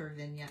pictures of her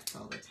vignettes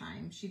all the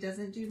time. She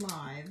doesn't do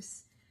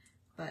lives,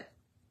 but,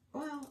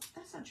 well,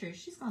 that's not true.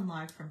 She's gone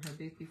live from her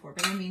booth before,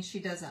 but I mean, she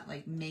doesn't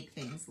like make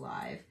things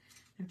live.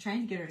 I'm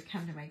trying to get her to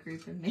come to my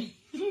group and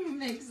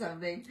make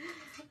something.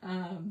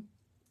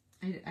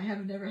 I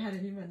have never had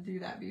anyone do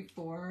that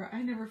before.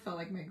 I never felt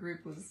like my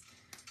group was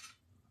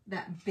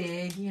that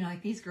big. You know,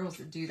 like these girls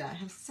that do that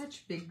have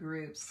such big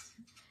groups.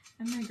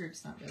 And my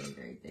group's not really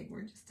very big.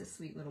 We're just a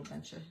sweet little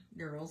bunch of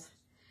girls.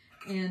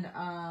 And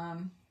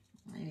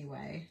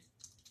anyway,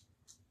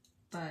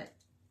 but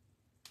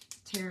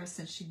Tara,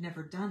 since she'd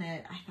never done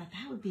it, I thought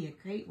that would be a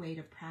great way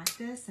to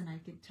practice, and I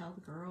could tell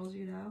the girls,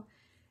 you know.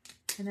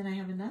 And then I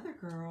have another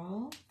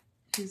girl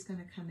who's going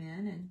to come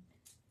in and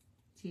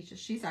teach us.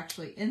 She's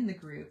actually in the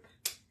group,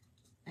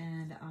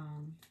 and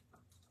I'm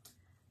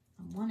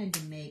wanting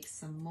to make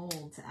some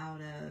molds out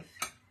of,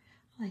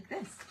 like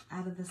this,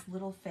 out of this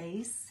little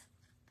face.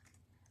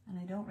 And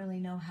I don't really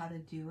know how to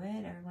do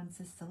it. Everyone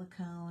says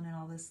silicone and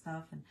all this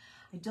stuff, and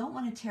I don't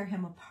want to tear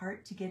him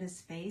apart to get his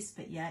face,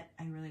 but yet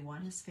I really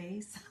want his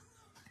face.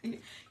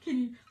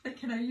 Can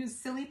I use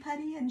silly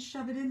putty and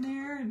shove it in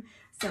there? And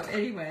so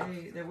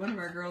anyway, one of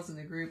our girls in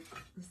the group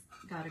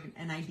got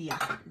an idea,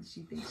 and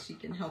she thinks she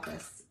can help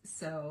us.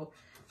 So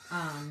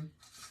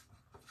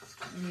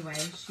anyway,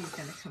 she's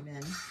gonna come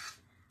in.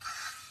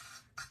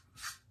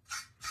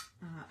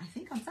 I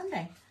think on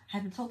Sunday. I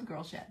haven't told the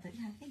girls yet, but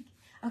yeah, I think.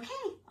 Okay,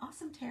 awesome.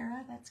 awesome,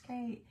 Tara. That's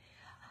great.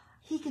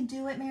 He can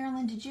do it,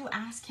 Marilyn. Did you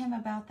ask him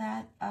about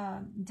that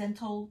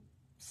dental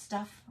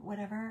stuff,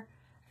 whatever?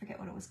 I forget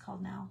what it was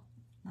called now.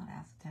 Not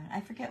acetone.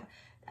 I forget.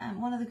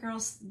 One of the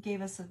girls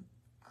gave us a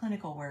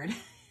clinical word.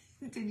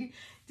 Did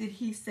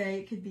he say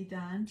it could be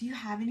done? Do you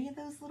have any of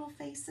those little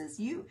faces?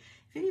 If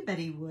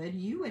anybody would,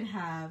 you would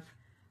have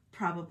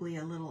probably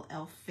a little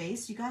elf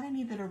face. You got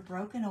any that are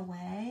broken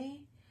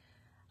away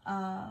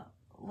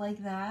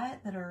like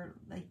that are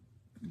like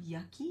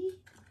yucky?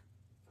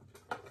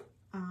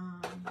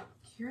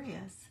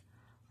 Curious.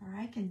 Or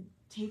I can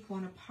take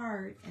one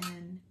apart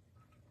and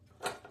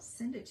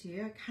send it to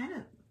you. I kind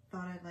of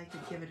thought I'd like to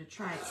give it a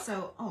try.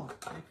 So, oh,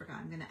 I forgot.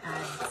 I'm going to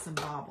add some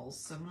baubles.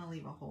 So I'm going to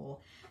leave a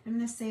hole. I'm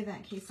going to save that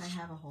in case I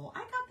have a hole. I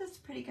got this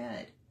pretty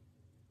good.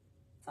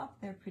 It's up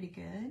there pretty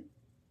good.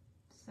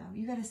 So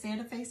you got a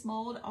Santa face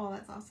mold. Oh,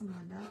 that's awesome,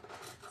 Linda.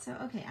 So,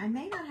 okay, I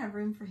may not have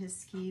room for his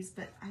skis,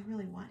 but I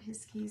really want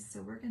his skis.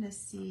 So we're going to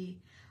see.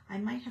 I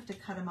might have to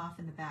cut them off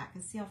in the back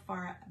and see how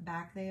far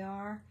back they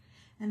are.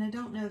 And I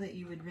don't know that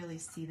you would really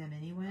see them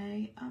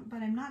anyway,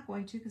 but I'm not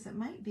going to because it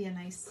might be a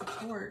nice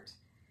support.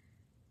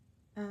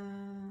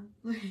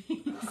 Look,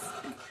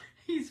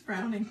 he's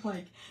frowning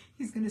like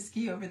he's going to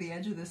ski over the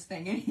edge of this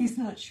thing and he's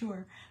not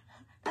sure.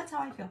 That's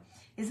how I feel.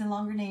 Is a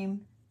longer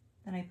name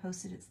than I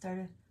posted at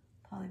Started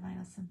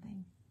Polyvinyl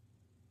something.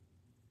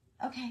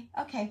 Okay.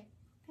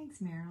 Thanks,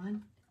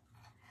 Marilyn.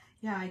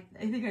 Yeah, I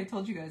think I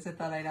told you guys I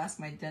thought I'd ask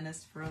my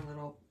dentist for a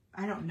little.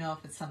 I don't know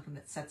if it's something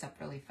that sets up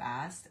really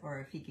fast or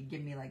if he could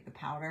give me like the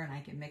powder and I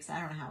can mix it. I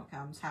don't know how it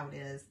comes, how it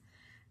is.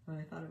 But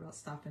I thought about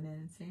stopping in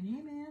and saying,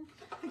 hey man,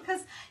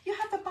 because you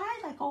have to buy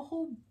like a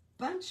whole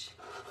bunch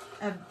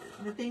of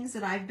the things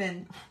that I've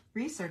been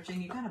researching.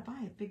 You got to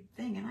buy a big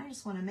thing. And I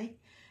just want to make,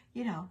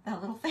 you know,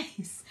 that little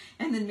face.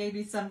 And then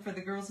maybe some for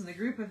the girls in the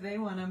group if they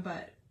want them.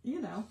 But,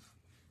 you know,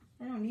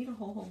 I don't need a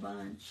whole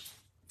bunch.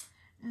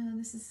 And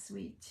this is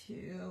sweet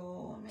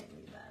too. I might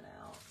leave that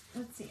out.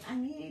 Let's see. I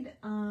need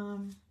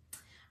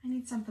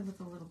something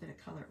with a little bit of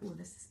color. Oh,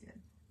 this is good.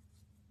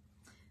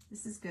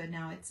 This is good.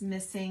 Now it's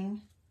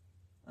missing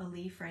a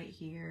leaf right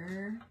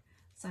here.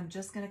 So I'm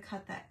just going to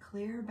cut that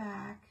clear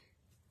back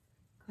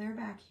here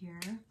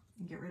and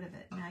get rid of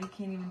it. Now you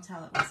can't even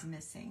tell it was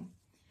missing.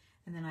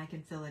 And then I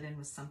can fill it in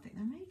with something.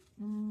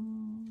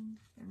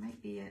 There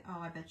might be,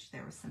 oh, I bet you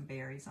there were some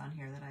berries on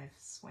here that I've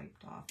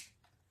swiped off.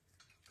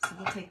 So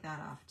we'll take that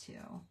off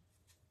too.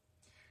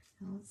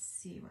 And let's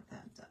see what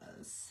that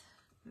does.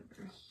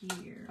 Over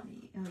here,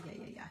 oh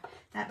yeah.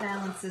 That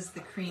balances the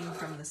cream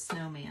from the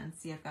snowman.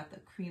 See, I've got the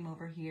cream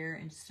over here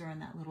and just throwing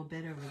that little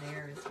bit over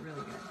there is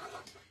really good.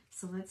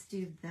 So let's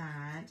do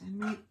that. I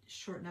might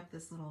shorten up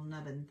this little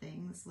nubbin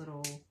thing, this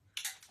little,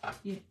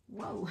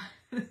 whoa,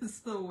 this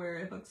is where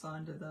it hooks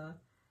onto the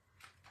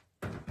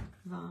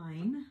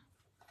vine.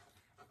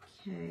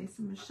 Okay, so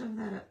I'm gonna shove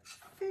that up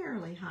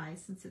fairly high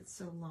since it's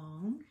so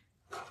long.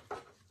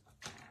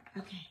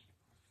 Okay.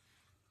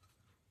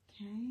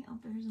 Okay, oh,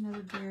 there's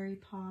another berry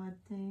pod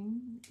thing.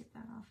 Let me get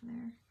that off of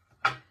there.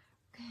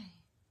 Okay.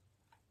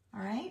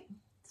 All right.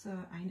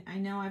 So I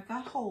know I've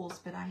got holes,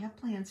 but I have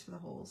plans for the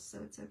holes,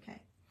 so it's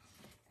okay.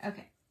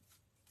 Okay.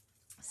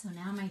 So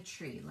now my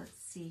tree.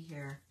 Let's see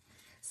here.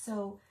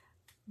 So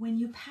when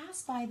you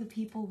pass by the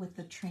people with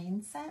the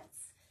train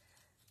sets,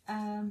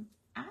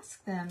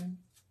 ask them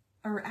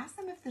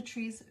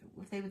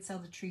if they would sell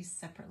the trees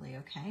separately,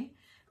 okay?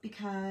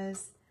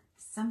 Because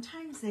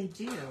sometimes they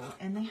do,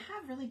 and they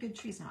have really good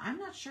trees. Now, I'm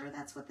not sure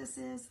that's what this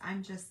is.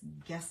 I'm just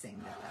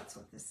guessing that that's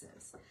what this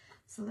is.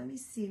 So let me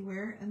see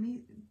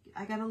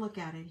I got to look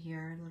at it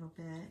here a little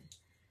bit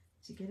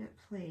to get it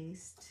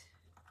placed.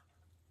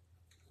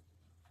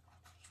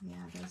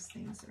 Yeah, those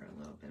things are a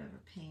little bit of a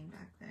pain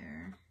back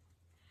there.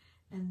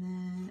 And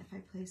then if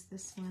I place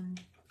this one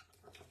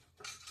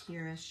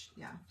here-ish,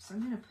 yeah. So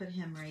I'm going to put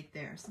him right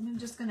there. So I'm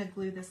just going to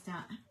glue this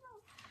down. I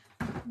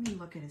don't know. Let me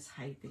look at his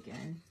height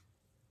again.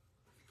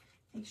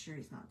 Make sure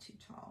he's not too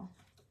tall.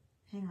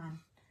 Hang on.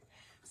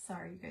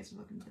 Sorry, you guys are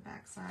looking at the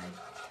back side.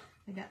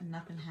 I got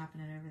nothing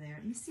happening over there.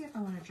 Let me see if I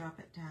want to drop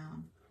it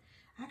down.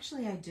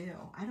 Actually, I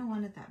do. I don't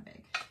want it that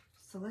big.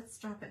 So let's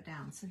drop it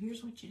down. So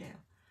here's what you do.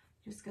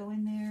 Just go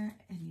in there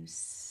and you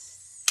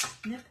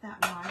snip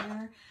that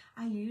wire.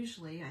 I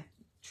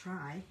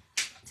try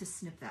to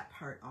snip that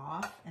part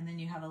off, and then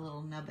you have a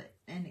little nub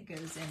and it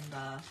goes in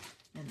the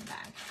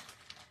bag.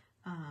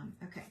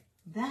 Okay.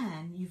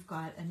 Then you've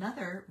got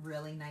another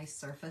really nice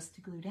surface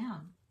to glue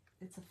down.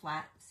 It's a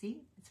flat,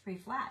 see? It's pretty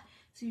flat.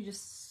 So you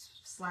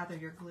just slather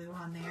your glue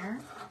on there,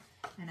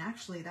 and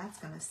actually that's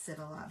going to sit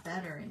a lot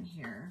better in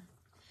here.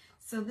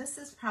 So this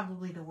is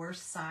probably the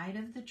worst side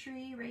of the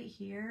tree right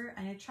here,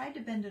 and I tried to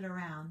bend it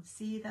around.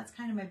 See, that's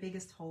kind of my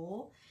biggest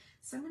hole.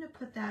 So I'm going to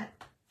put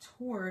that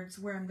towards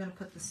where I'm going to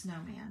put the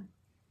snowman.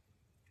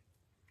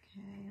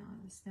 Okay, on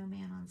the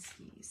snowman on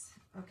skis.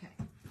 Okay.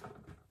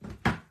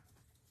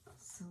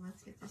 So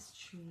let's get this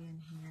tree in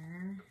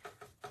here.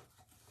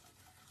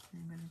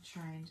 I'm going to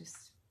try and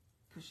just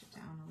push it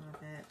down a little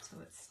bit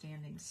so it's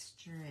standing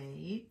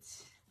straight.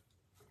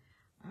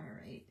 All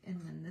right,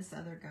 and then this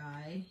other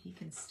guy, he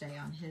can stay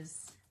on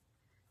his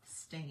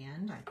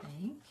stand, I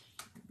think.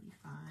 It'll be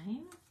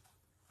fine.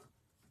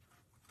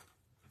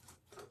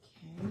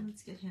 Okay,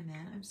 let's get him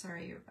in. I'm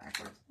sorry, you're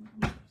backwards.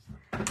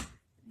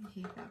 I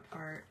hate that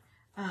part.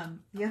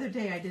 The other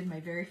day I did my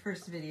very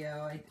first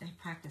video. I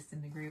practiced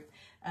in the group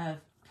of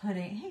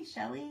putting, hey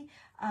Shelly,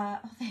 oh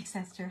thanks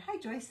Esther, hi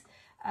Joyce,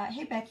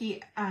 hey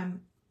Becky,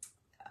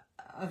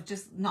 of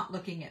just not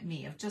looking at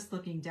me, of just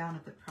looking down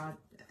at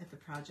the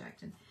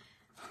project, and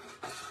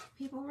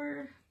people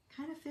were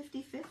kind of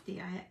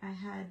 50-50. I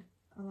had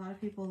a lot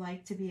of people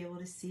like to be able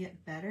to see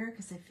it better,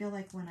 because I feel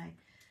like when I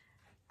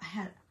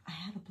had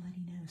a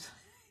bloody nose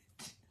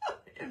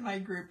in my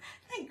group.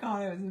 Thank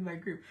God I was in my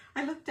group.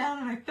 I looked down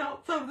and I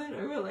felt something.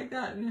 I went like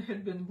that, and it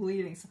had been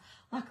bleeding. So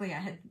luckily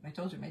I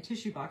told you, my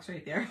tissue box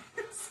right there.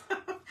 So,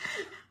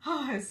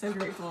 oh, I was so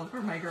grateful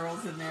for my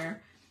girls in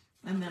there.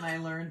 And then I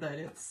learned that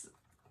it's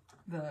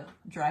the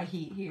dry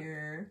heat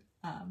here.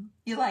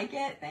 You like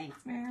it?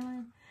 Thanks,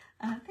 Marilyn.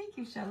 Thank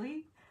you,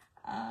 Shelly.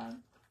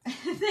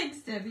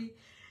 Thanks, Debbie.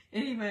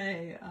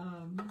 Anyway,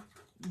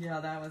 yeah,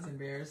 that was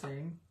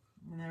embarrassing.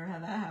 I never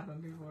had that happen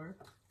before.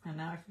 And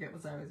now I forget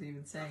what I was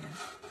even saying.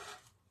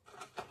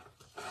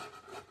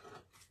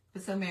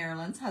 But so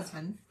Marilyn's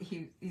husband,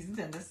 he's a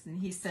dentist, and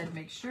he said,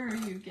 make sure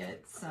you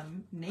get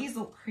some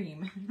nasal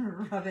cream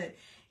and rub it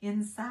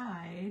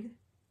inside,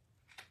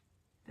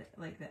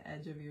 like the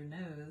edge of your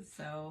nose.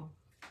 So,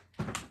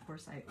 of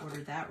course, I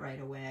ordered that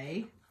right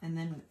away. And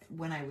then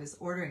when I was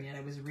ordering it,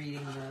 I was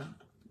reading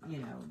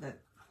the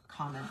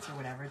comments or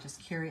whatever, just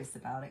curious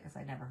about it, because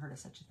I never heard of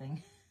such a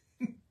thing.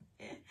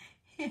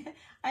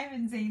 I'm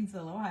in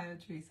Zanesville, Ohio,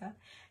 Teresa,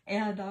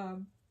 and a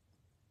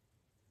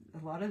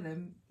lot of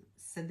them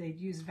said they'd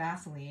use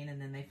Vaseline, and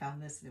then they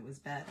found this and it was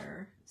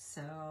better.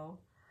 So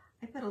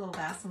I put a little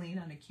Vaseline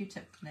on a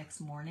Q-tip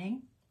next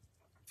morning,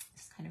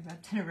 just kind of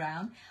rubbed it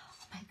around.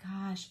 Oh my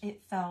gosh,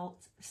 it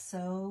felt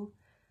so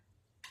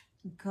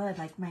good,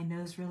 like my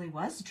nose really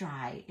was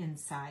dry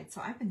inside. So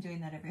I've been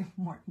doing that every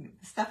morning.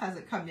 The stuff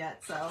hasn't come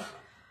yet, so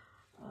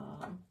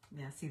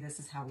yeah, see, this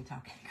is how we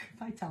talk in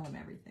group. I tell them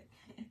everything.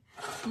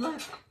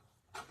 Look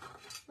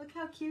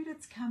how cute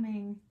it's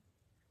coming.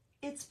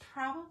 It's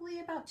probably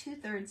about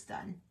 2/3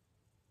 done,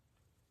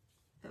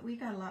 but we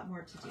got a lot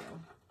more to do.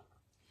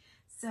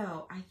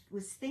 So I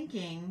was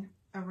thinking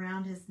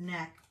around his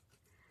neck,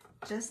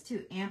 just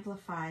to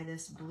amplify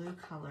this blue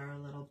color a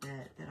little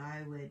bit, that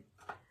I would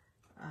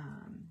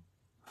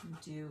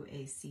do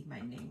a seed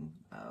binding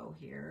bow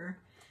here.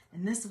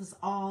 And this was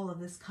all of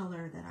this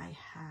color that I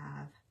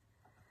have.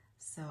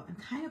 So I'm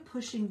kind of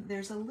pushing,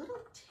 there's a little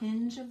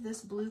tinge of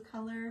this blue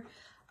color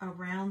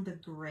around the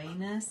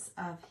grayness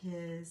of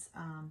his,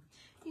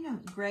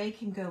 gray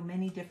can go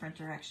many different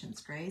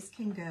directions. Grays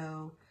can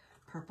go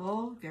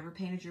purple. Have you ever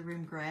painted your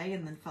room gray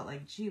and then felt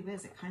like, gee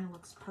whiz, it kind of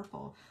looks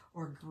purple,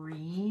 or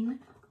green,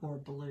 or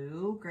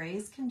blue?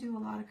 Grays can do a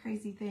lot of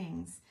crazy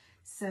things.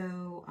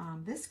 So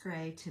this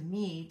gray, to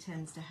me,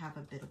 tends to have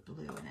a bit of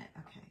blue in it.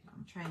 Okay,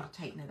 I'm trying to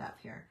tighten it up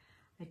here.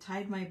 I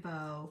tied my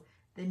bow,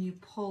 then you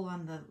pull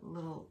on the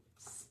little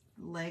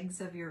legs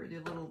of your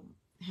little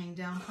hang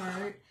down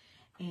part,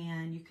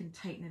 and you can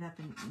tighten it up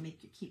and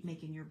keep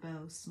making your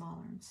bow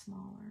smaller and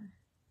smaller.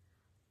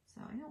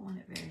 So I don't want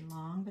it very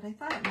long, but I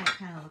thought it might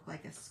kind of look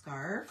like a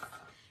scarf,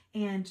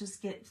 and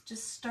just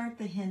start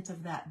the hint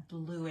of that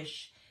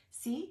bluish.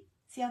 See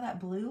how that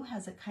blue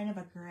has a kind of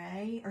a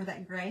gray, or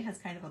that gray has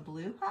kind of a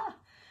blue? Huh?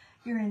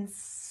 You're in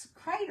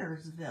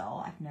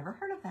Cridersville. I've never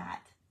heard of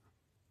that.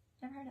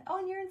 Never heard of. Oh,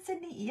 and you're in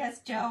Sydney.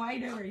 Yes, Joe, I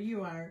know where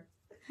you are.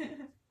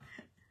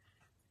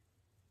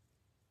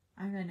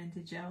 I run into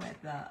Joe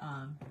at the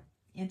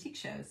antique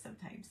shows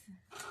sometimes.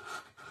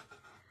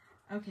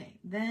 Okay,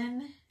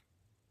 then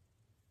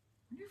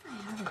I wonder if I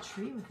have a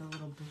tree with a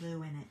little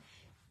blue in it.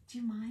 Do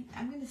you mind?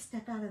 I'm going to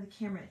step out of the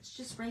camera. It's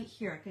just right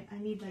here. I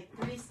need like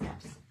 3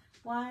 steps.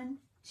 1,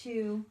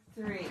 2,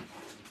 3.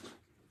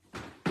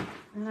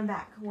 And I'm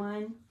back.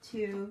 1,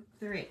 2,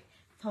 3.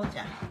 Told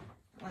ya.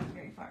 Wasn't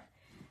very far.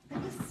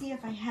 Let me see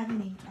if I have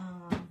any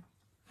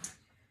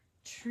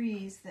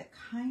trees that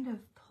kind of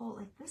pull,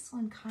 like this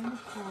one kind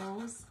of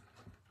pulls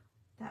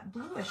that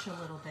bluish a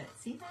little bit.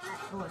 See that?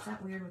 Oh, is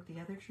that weird with the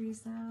other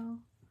trees though?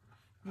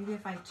 Maybe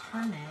if I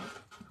tone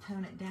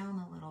it down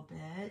a little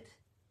bit,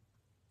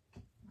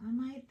 I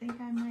might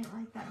think I might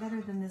like that better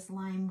than this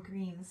lime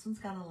green. This one's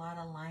got a lot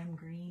of lime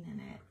green in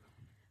it.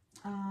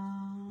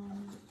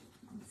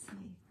 Let's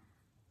see.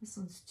 This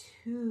one's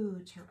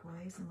too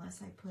turquoise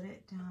unless I put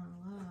it down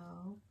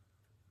low.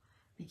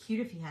 Be cute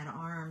if he had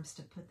arms,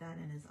 to put that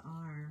in his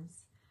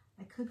arms.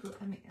 I could,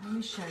 let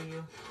me show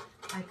you.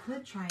 I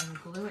could try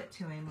and glue it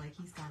to him like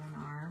he's got an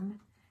arm,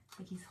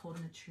 like he's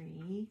holding a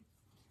tree,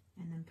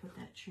 and then put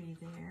that tree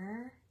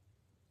there.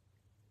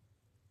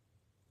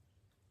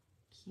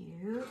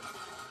 Cute.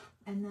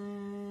 And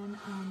then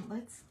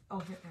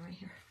here, right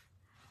here.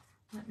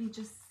 Let me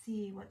just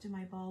see, what do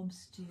my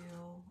bulbs do?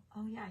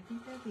 Oh yeah, I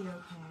think they'll be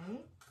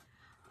okay.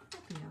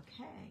 They'll be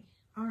okay.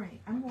 All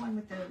right, I'm going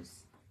with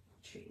those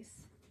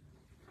trees.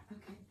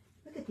 Okay,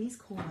 look at these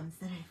cool ones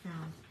that I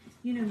found.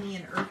 You know me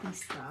and earthy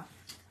stuff.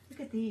 Look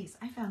at these.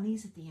 I found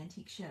these at the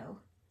antique show.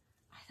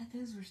 I thought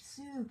those were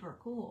super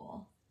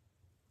cool.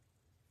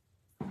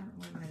 I don't know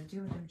what I'm going to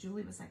do with them.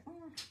 Julie was like,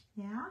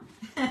 yeah.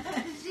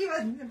 She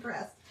wasn't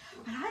impressed.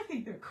 But I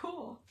think they're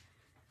cool.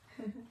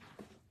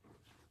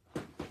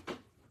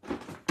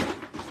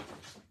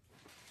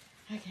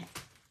 Okay.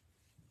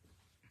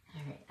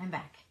 All right, I'm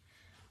back.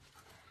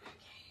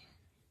 Okay.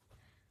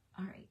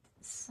 All right,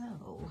 so,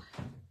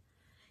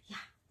 yeah,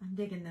 I'm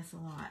digging this a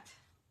lot.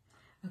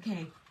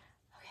 Okay.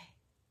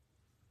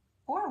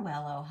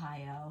 Orwell,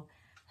 Ohio.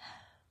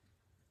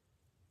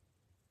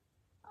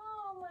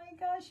 Oh my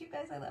gosh, you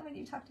guys, I love when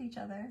you talk to each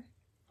other.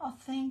 Oh,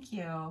 thank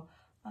you.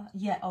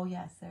 Yeah, oh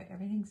yes,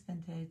 everything's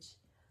vintage.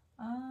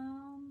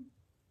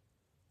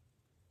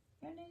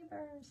 Your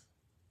neighbors.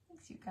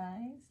 Thanks, you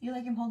guys. You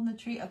like him holding the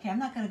tree? Okay, I'm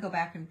not going to go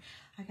back and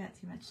I got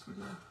too much to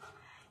do.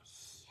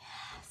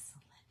 Yes,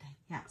 Linda,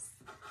 yes.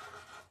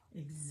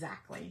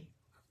 Exactly.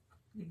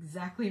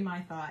 Exactly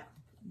my thought.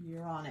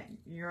 You're on it.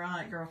 You're on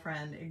it,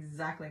 girlfriend.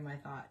 Exactly my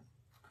thought.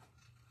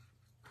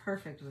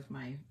 Perfect with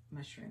my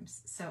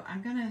mushrooms. So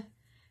I'm going to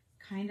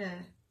kind of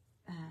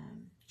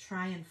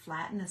try and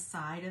flatten the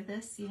side of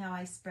this. See how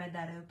I spread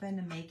that open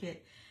and make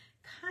it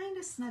kind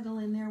of snuggle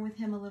in there with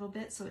him a little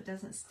bit so it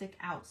doesn't stick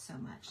out so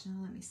much.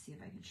 Now let me see if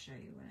I can show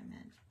you what I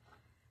meant.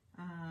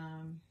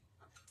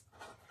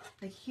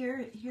 Like here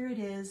it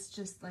is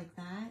just like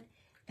that,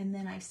 and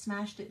then I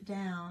smashed it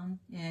down,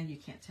 and you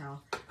can't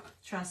tell.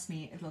 Trust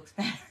me, it looks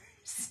better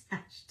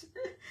smashed.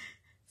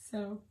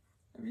 So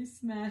let me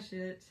smash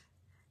it.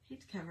 I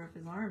hate to cover up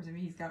his arms. I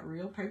mean, he's got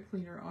real pipe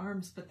cleaner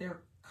arms, but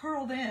they're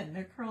curled in.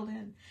 They're curled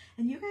in.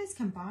 And you guys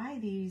can buy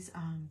these.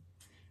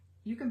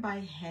 You can buy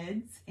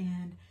heads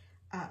and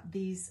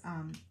these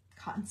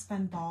cotton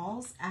spun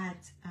balls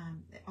at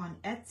on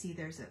Etsy.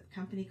 There's a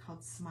company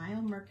called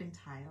Smile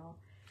Mercantile,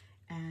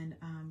 and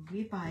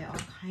we buy all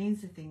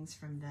kinds of things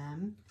from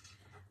them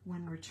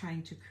when we're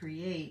trying to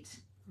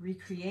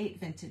recreate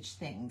vintage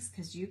things,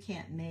 because you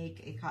can't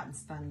make a cotton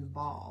spun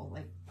ball,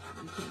 like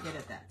you can't get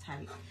it that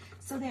tight.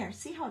 So there,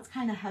 see how it's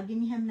kind of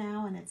hugging him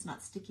now and it's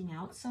not sticking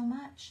out so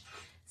much?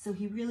 So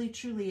he really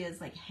truly is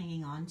like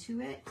hanging on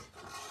to it.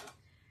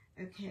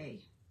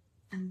 Okay,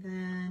 and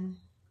then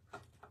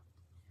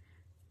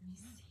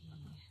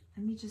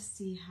let me just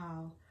see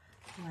how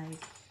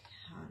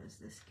does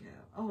this go?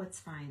 Oh, it's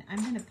fine.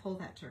 I'm going to pull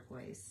that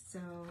turquoise. So,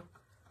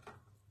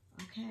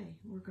 okay,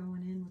 we're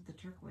going in with the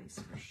turquoise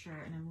for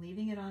sure. And I'm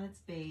leaving it on its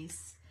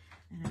base.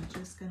 And I'm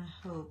just going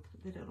to hope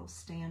that it'll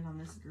stand on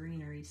this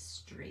greenery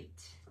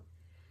straight.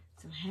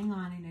 So hang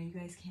on. I know you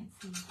guys can't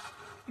see.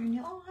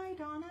 Oh, hi,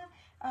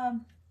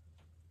 Donna.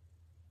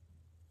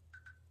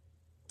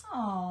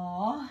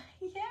 Oh,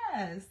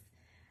 yes.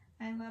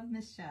 I love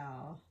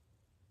Michelle.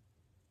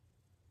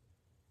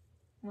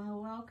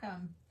 Well,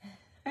 welcome.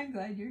 I'm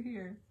glad you're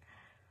here.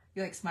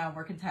 You like Smile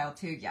Mercantile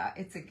too? Yeah,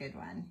 it's a good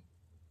one.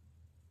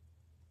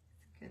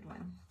 It's a good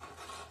one.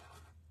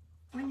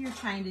 When you're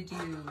trying to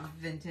do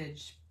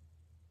vintage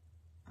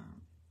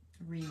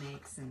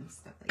remakes and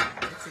stuff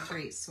like that, it's a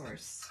great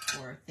source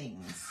for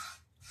things.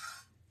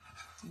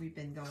 We've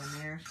been going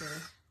there for,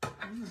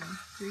 I don't know,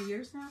 3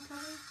 years now,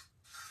 probably.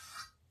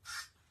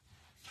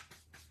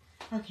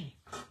 Okay.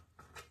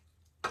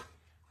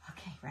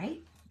 Okay,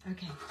 right?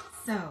 Okay,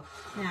 so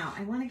now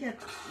I want to get,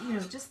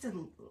 just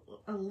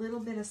a little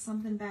bit of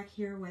something back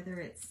here, whether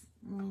it's,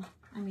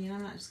 I mean,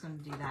 I'm not just going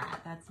to do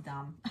that. That's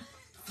dumb.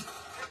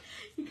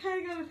 You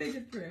kind of got to think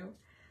it through.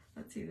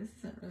 Let's see, this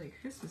isn't really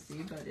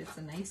Christmassy, but it's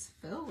a nice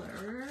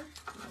filler.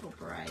 A little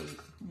bright.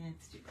 Yeah,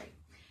 it's too bright.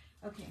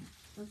 Okay,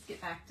 let's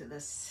get back to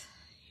this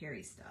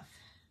hairy stuff.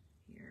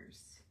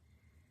 Here's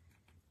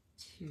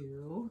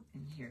 2,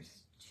 and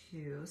here's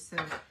 2. So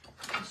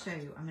I'll show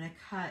you. I'm going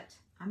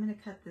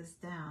to cut this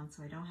down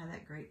so I don't have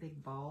that great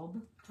big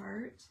bulb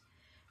part.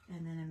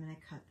 And then I'm going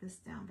to cut this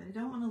down. But I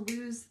don't want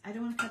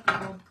to cut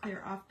the bulb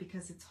clear off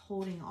because it's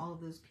holding all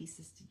of those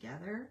pieces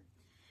together.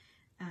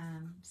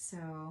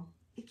 So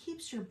it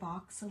keeps your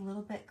box a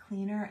little bit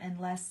cleaner and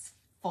less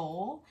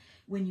full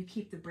when you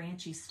keep the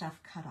branchy stuff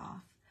cut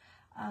off.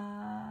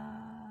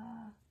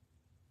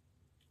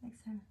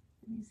 Thanks, sir.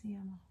 The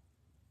museum.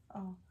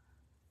 Oh,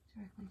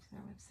 directly to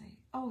their website.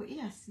 Oh,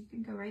 yes, you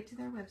can go right to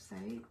their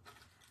website.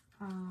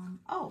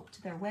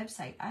 To their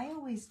website. I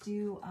always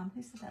do,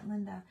 who said that,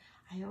 Linda?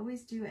 I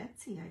always do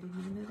Etsy. I didn't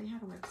even know they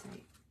had a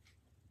website.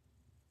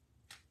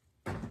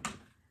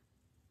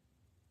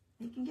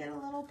 They can get a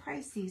little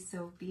pricey,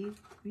 so be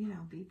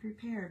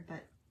prepared,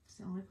 but it's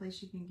the only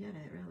place you can get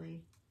it,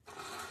 really.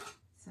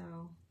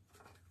 So,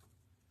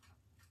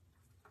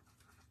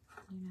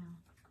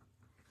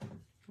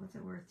 what's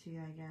it worth to you,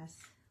 I guess?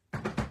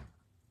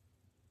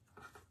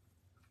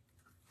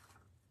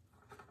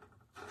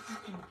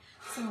 Okay,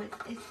 so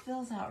it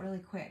fills out really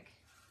quick,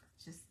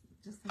 just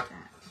like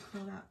that. It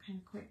filled out kind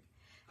of quick.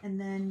 And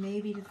then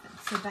maybe,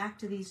 so back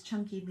to these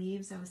chunky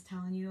leaves, I was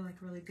telling you,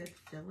 like really good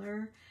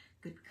filler,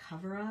 good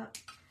cover up.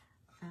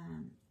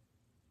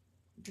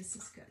 This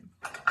is good.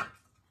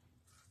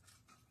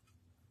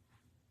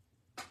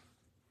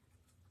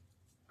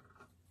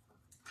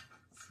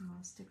 So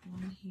I'll stick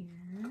one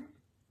here.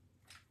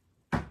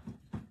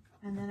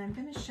 And then I'm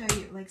going to show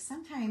you, like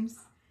sometimes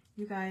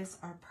you guys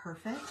are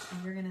perfect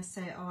and you're going to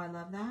say, oh, I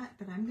love that.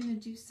 But I'm going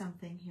to do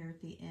something here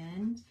at the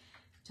end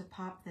to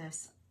pop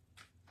this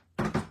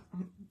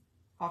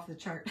off the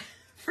chart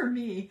for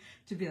me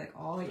to be like,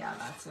 oh yeah,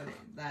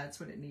 that's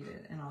what it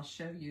needed. And I'll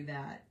show you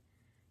that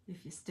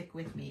if you stick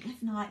with me.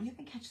 If not, you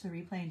can catch the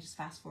replay and just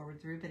fast forward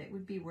through, but it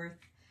would be worth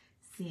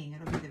seeing.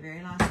 It'll be the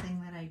very last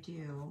thing that I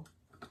do.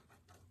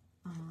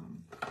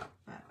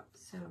 But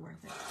so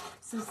worth it.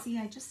 So see,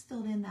 I just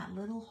filled in that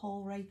little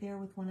hole right there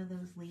with one of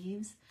those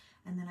leaves,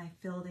 and then I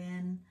filled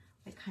in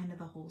like kind of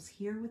the holes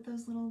here with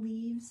those little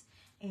leaves,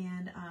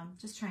 and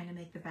just trying to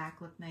make the back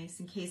look nice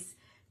in case,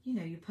 you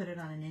know, you put it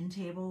on an end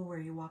table where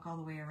you walk all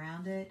the way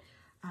around it.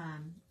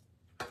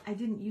 I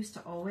didn't used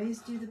to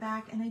always do the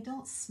back, and I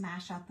don't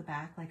smash out the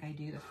back like I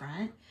do the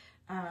front,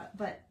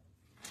 but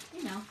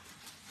you know,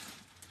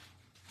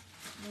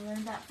 I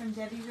learned that from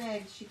Debbie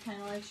Riggs. She kind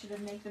of like should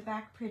have made the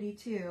back pretty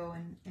too,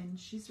 and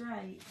she's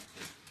right.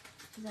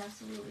 She's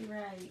absolutely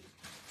right.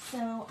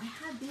 So I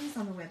had these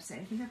on the website.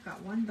 I think I've got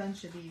one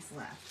bunch of these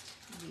left.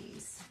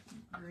 These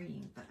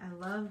green, but I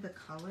love the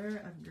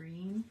color of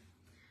green.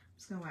 I'm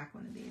just gonna whack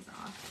one of these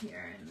off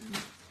here, and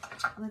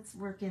let's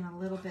work in a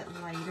little bit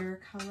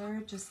lighter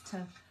color just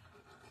to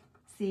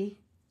see.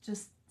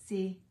 Just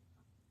see.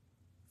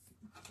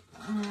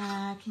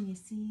 Can you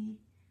see?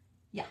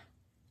 Yeah.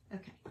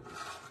 Okay.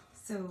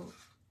 So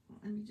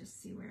let me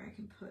just see where I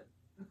can put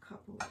a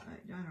couple, I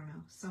don't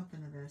know,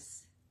 something of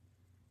this.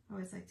 I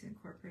always like to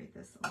incorporate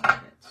this a little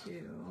bit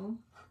too.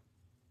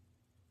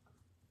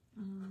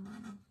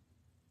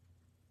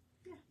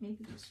 Yeah,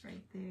 maybe just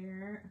right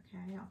there.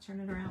 Okay, I'll turn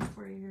it around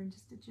for you here in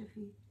just a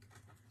jiffy.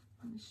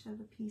 I'm going to shove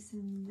a piece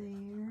in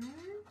there.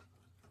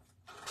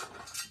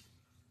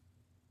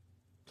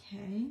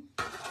 Okay.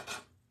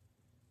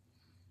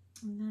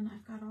 And then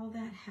I've got all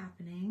that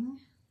happening.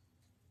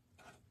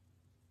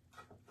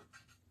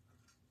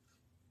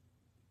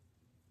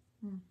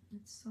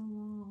 It's so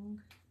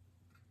long.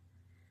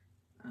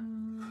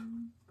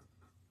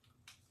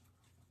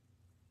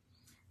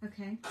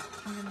 Okay,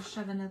 I'm going to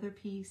shove another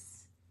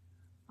piece.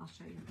 I'll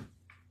show you.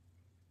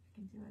 I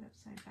can do it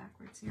upside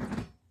backwards here. I'm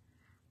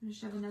going to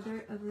shove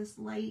another of this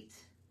light,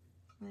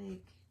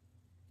 like,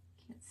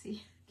 can't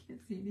see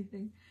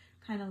anything,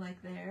 kind of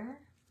like there,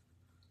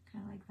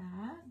 kind of like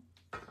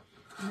that.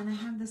 And then I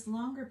have this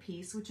longer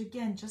piece, which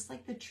again, just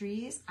like the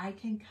trees, I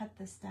can cut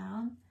this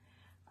down.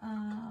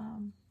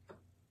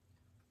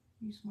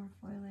 Use more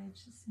foliage,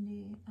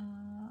 Cindy.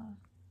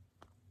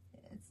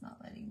 It's not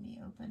letting me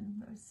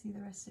open. Let's see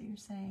the rest of your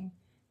saying.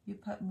 You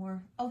put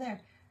more, oh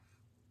there.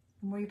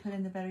 The more you put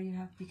in, the better you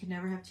have. You can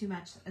never have too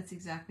much. That's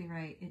exactly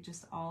right. It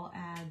just all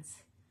adds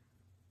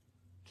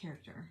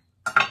character.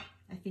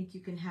 I think you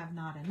can have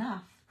not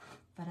enough,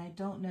 but I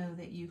don't know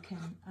that you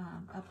can,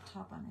 up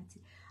top on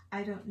Etsy.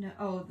 I don't know,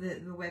 oh, the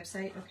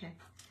website, okay.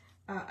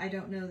 I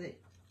don't know that,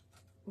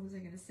 what was I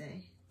gonna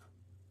say?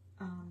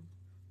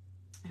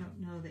 I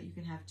don't know that you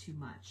can have too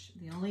much.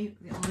 The only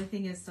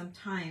thing is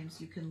sometimes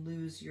you can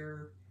lose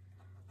your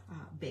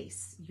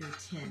base, your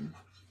tin.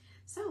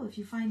 So if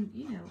you find,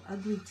 you know,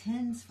 ugly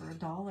tins for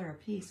 $1 a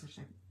piece, which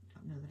I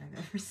don't know that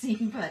I've ever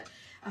seen, but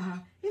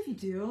if you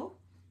do,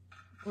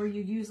 or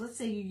you use, let's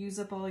say you use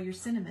up all your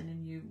cinnamon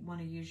and you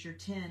want to use your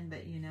tin,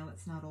 but you know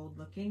it's not old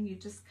looking, you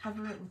just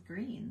cover it with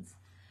greens.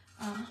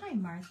 Hi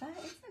Martha,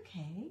 it's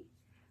okay.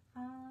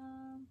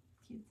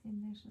 Cute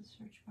thing, there's a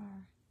search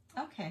bar.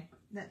 Okay,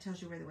 that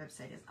tells you where the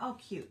website is. Oh,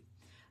 cute.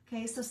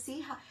 Okay, so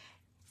see how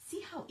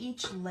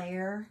each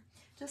layer,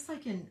 just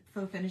like in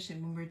faux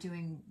finishing when we're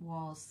doing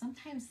walls,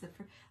 sometimes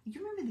you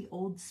remember the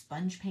old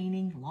sponge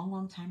painting a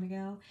long time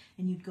ago,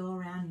 and you'd go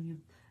around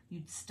and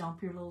you'd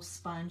stomp your little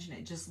sponge and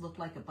it just looked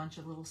like a bunch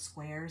of little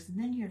squares, and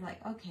then you're like,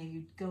 okay,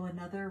 you'd go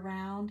another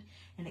round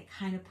and it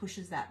kind of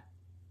pushes that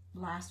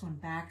last one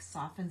back,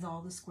 softens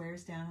all the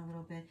squares down a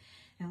little bit.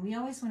 And we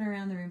always went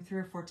around the room 3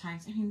 or 4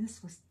 times. I mean,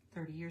 this was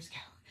 30 years ago.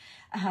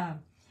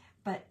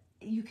 But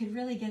you could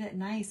really get it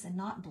nice and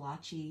not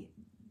blotchy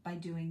by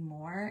doing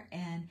more.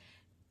 And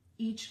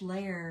each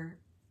layer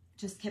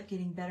just kept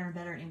getting better and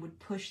better, and it would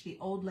push the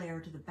old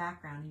layer to the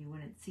background and you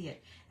wouldn't see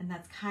it. And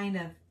that's kind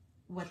of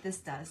what this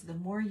does. The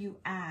more you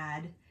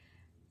add,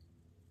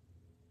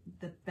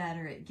 the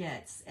better it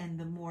gets, and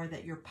the more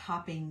that you're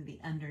popping the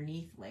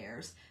underneath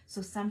layers.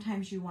 So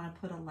sometimes you want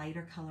to put a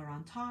lighter color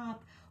on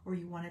top, or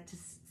you want it to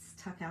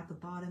tuck out the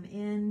bottom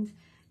end.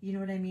 You know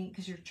what I mean?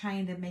 Because you're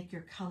trying to make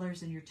your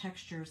colors and your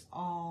textures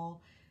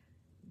all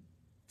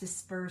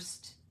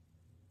dispersed.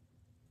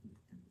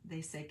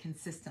 They say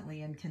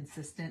consistently and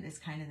consistent is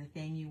kind of the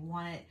thing. You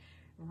want it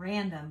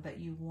random, but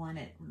you want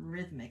it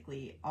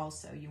rhythmically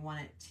also. You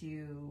want it to,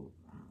 you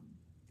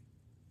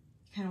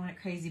kind of want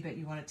it crazy, but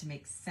you want it to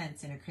make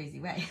sense in a crazy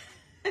way.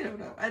 I don't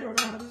know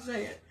how to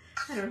say it.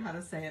 I don't know how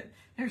to say it.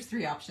 There's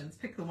 3 options.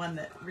 Pick the one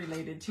that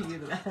related to you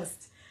the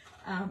best.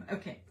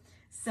 Okay,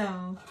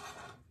 so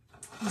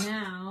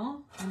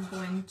now I'm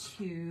going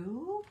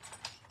to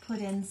put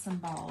in some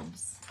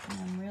bulbs. And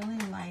I'm really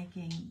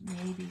liking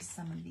maybe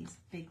some of these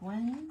big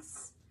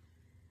ones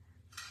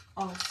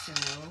also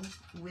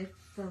with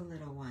the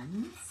little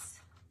ones.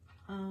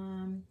 I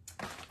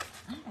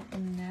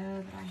don't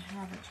know that I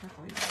have a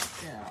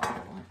turquoise bell.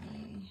 Let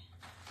me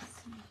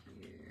see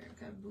here. I've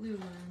got a blue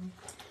one.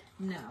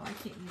 No, I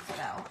can't use a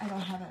bell. I don't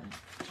have a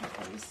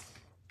turquoise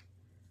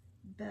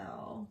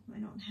bell. I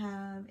don't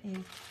have a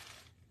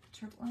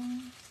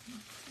turquoise.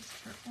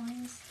 It's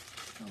turquoise.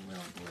 It's a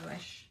little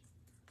bluish.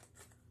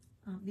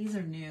 These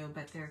are new,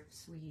 but they're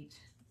sweet.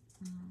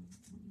 Let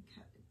me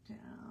cut it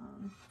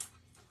down.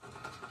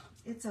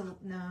 It's a,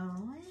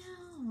 no,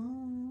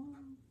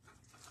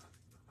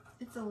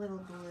 it's a little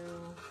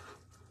blue.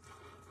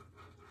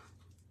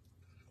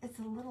 It's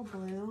a little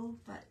blue,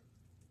 but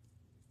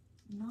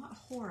not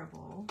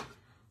horrible.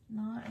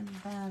 Not as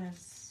bad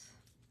as,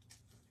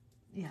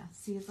 yeah,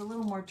 see, it's a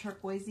little more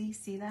turquoisey.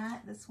 See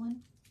that, this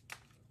one?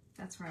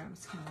 That's where I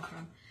was coming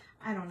from.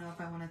 I don't know if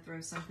I want to throw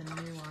something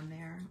new on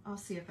there. I'll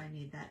see if I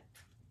need that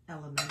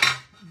element.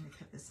 I'm going to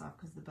cut this off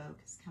because the bow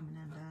is coming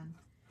undone.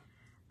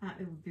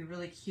 It would be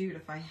really cute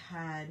if I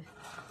had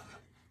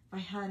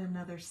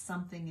another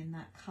something in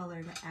that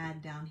color to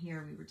add down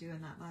here. We were doing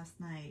that last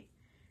night.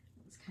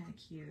 It was kind of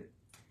cute.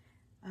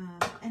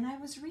 And I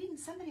was reading,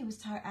 somebody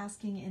was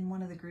asking in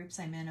one of the groups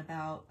I'm in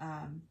about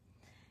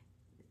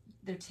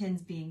their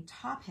tins being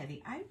top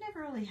heavy. I've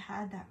never really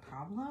had that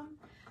problem,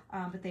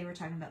 but they were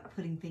talking about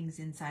putting things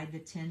inside the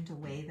tin to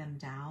weigh them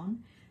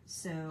down.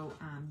 So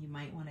you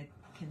might want to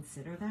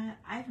consider that.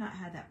 I've not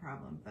had that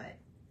problem, but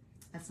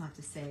that's not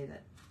to say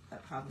that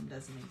that problem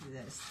doesn't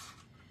exist.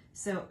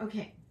 So,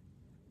 okay.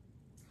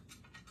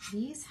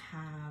 These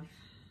have,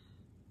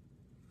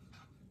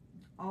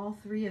 all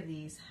three of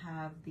these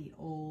have the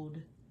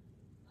old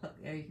hook.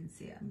 There you can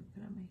see it. I'm gonna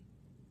put on my,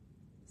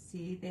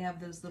 see, they have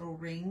those little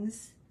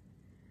rings.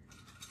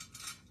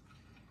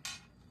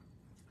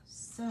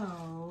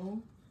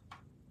 So,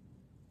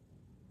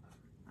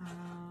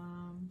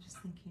 just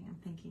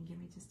thinking, give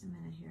me just a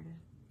minute here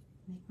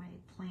to make my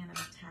plan of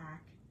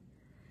attack.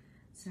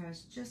 So I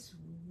was just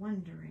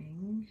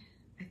wondering,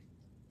 I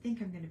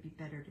think I'm going to be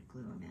better to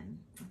glue them in.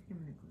 I think I'm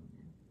going to glue them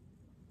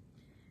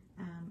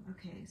in.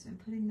 Okay, so I'm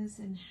putting this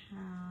in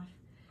half.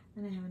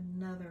 Then I have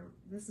another,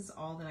 this is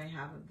all that I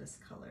have of this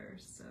color,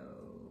 so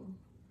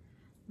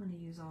I'm going to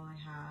use all I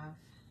have.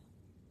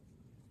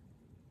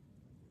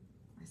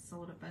 I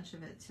sold a bunch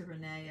of it to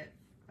Renee at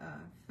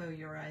Faux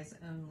Your Eyes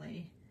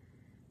Only.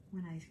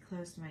 When I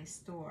closed my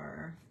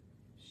store,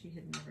 she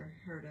had never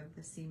heard of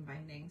the seam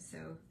binding, so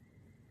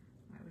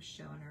I was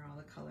showing her all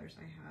the colors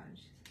I had.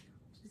 She's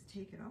like, just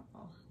take it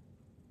all.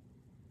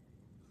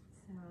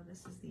 So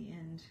this is the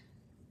end,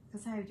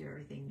 because I do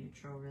everything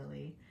neutral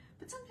really,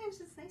 but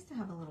sometimes it's nice to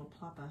have a little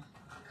plop of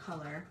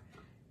color.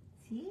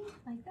 See,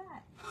 like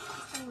that,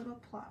 just a little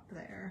plop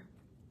there.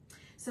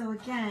 So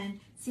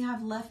again, see how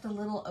I've left a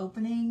little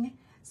opening,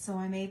 so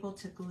I'm able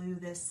to glue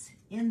this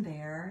in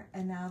there,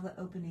 and now the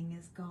opening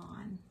is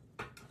gone.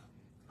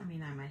 I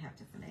mean, I might have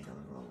to finagle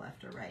a little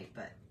left or right,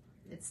 but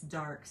it's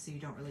dark, so you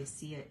don't really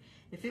see it.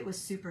 If it was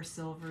super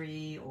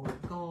silvery or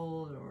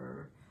gold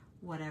or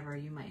whatever,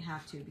 you might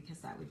have to, because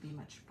that would be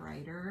much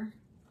brighter.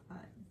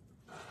 But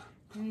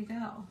there you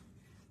go.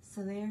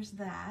 So there's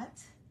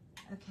that.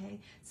 Okay,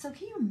 so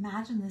can you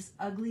imagine this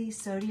ugly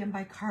sodium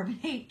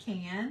bicarbonate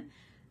can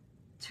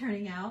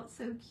turning out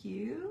so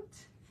cute?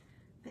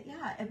 But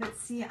yeah, but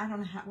see, I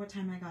don't know what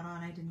time I got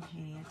on. I didn't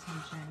pay any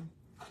attention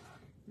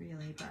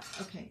really, but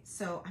okay.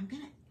 So I'm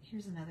gonna,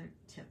 here's another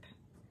tip.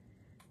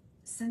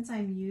 Since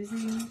I'm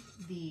using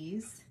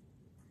these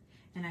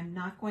and I'm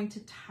not going to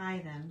tie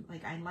them,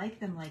 like I like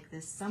them like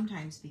this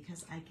sometimes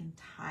because I can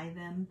tie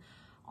them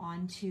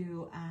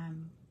onto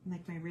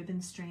like my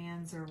ribbon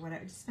strands or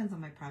whatever. It just depends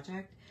on my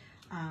project.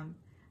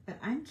 But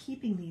I'm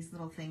keeping these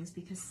little things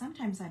because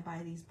sometimes I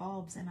buy these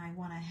bulbs and I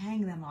want to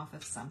hang them off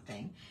of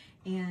something.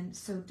 And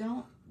so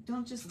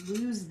don't just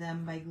lose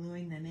them by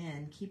gluing them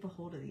in. Keep a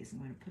hold of these. I'm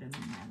going to put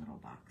them in my little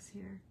box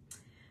here.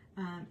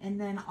 And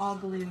then I'll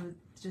glue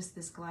just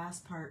this glass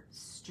part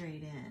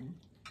straight in.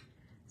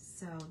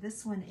 So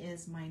this one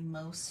is my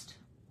most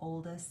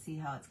oldest. See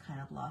how it's kind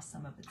of lost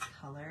some of its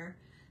color.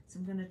 So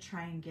I'm going to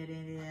try and get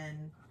it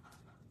in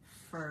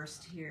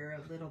first here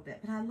a little bit.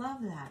 But I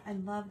love that. I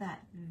love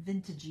that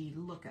vintagey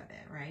look of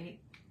it, right?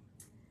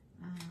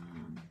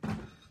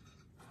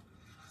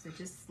 So I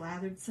just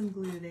slathered some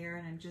glue there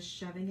and I'm just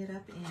shoving it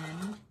up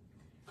in.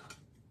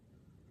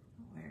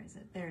 Where is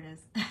it? There it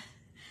is.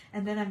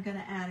 And then I'm going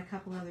to add a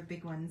couple other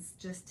big ones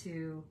just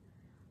to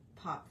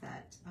pop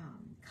that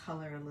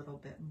color a little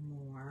bit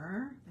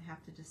more. I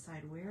have to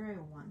decide where I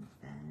want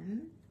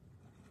them.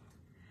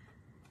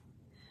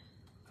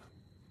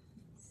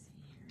 Let's see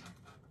here.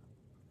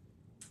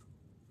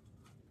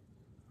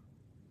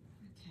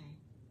 Okay.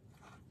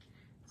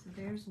 So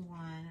there's one.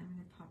 I'm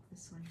going to pop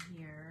this one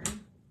here.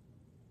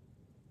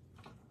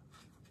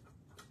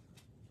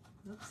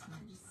 Oops, and I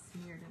just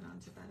smeared it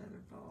onto that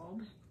other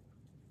bulb.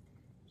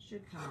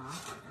 Should come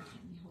off. Okay,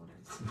 let me hold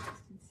it so you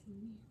guys can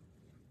see.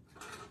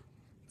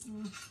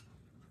 Oh,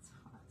 it's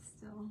hot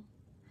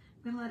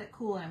I'm gonna let it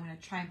cool and I'm gonna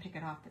try and pick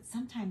it off, but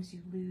sometimes you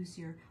lose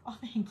your, oh,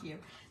 thank you.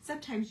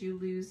 Sometimes you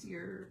lose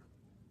your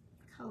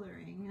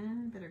coloring.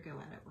 I better go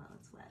at it while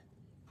it's wet.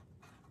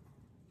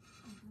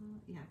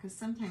 Yeah, because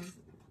sometimes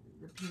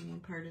the painting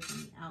part is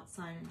on the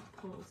outside and it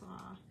pulls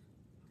off.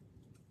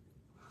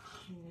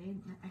 Okay,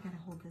 I gotta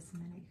hold this a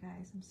minute, you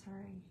guys. I'm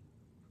sorry.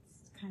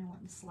 It's kind of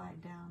wanting to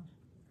slide down.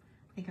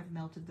 I think I've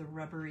melted the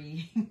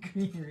rubbery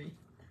greenery.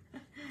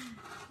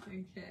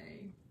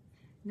 Okay.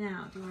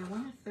 Now, do I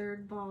want a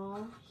third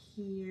ball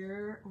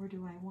here or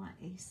do I want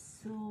a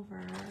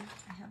silver?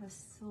 I have a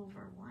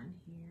silver one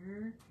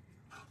here.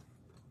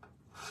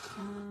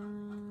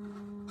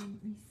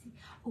 Let me see.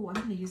 Oh, I'm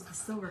going to use the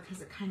silver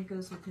because it kind of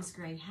goes with his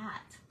gray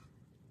hat.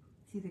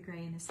 See the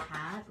gray in his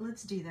hat?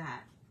 Let's do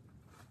that.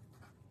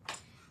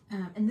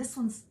 And this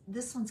one's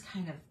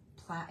kind of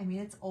I mean,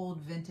 it's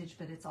old vintage,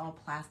 but it's all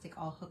plastic,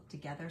 all hooked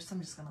together. So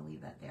I'm just going to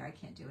leave that there. I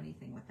can't do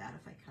anything with that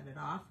if I cut it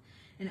off,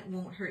 and it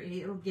won't hurt.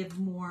 It'll give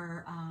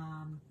more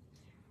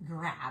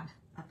grab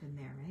up in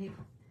there, right?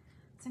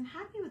 So I'm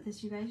happy with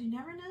this, you guys. You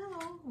never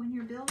know when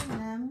you're building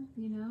them.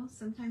 You know,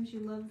 sometimes you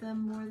love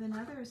them more than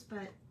others,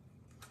 but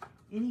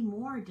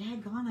anymore,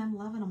 daggone, I'm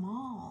loving them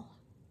all.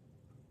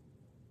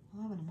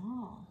 Loving them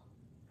all.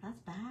 That's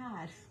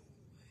bad.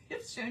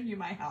 It's showing you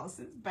my house.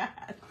 It's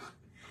bad.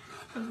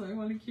 Because I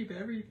want to keep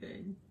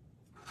everything.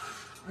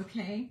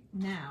 Okay,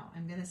 now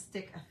I'm going to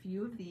stick a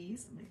few of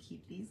these. I'm going to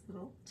keep these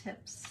little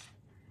tips.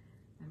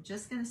 I'm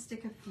just going to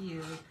stick a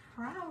few,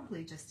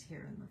 probably just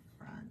here in the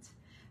front.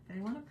 But I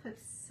want to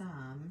put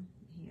some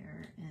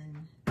here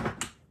in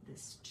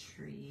this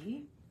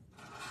tree.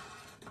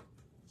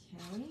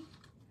 Okay.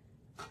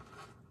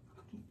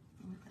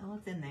 Well,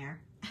 it's in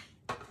there.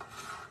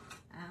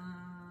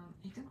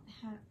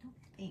 I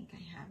don't think I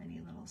have any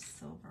little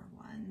silver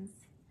ones.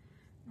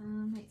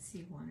 Might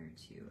see one or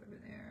two over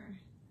there,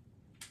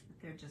 but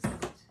they're just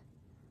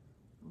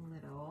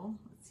little.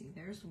 Let's see,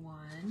 there's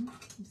one.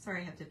 I'm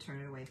sorry I have to turn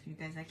it away from you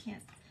guys. I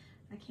can't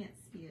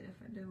see it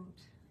if I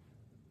don't.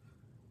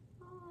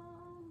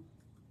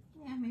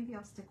 Yeah, maybe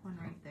I'll stick one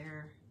right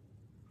there.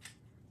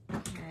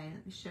 Okay,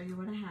 let me show you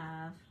what I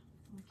have.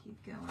 I'll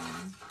keep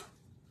going.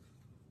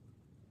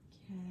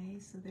 Okay,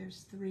 so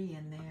there's 3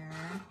 in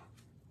there.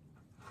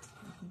 I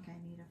think I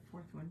need a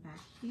 4th one back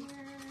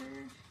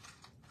here.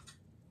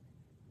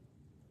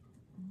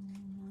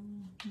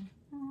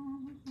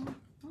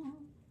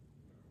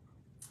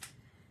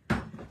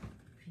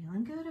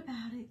 Feeling good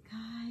about it,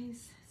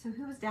 guys. So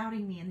who was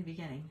doubting me in the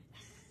beginning?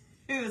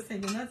 Who was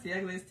thinking that's the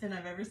ugliest tin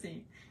I've ever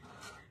seen?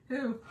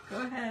 Who?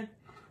 Go ahead.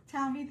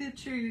 Tell me the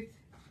truth.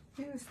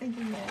 Who was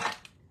thinking it?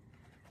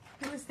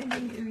 Who was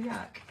thinking, ooh,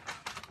 yuck?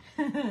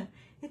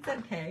 It's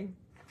okay.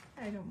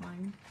 I don't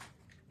mind.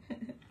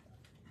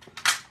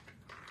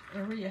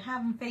 Or were you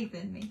having faith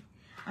in me?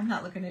 I'm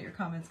not looking at your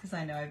comments because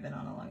I know I've been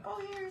on a long. Oh,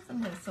 here's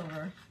some little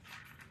silver.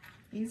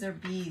 These are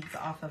beads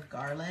off of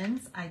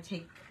garlands. I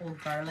take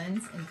old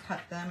garlands and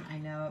cut them. I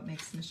know it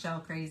makes Michelle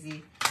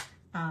crazy.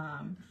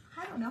 I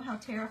don't know how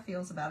Tara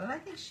feels about it. I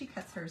think she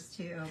cuts hers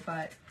too,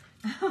 but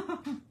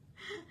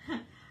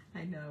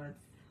I know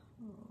it's.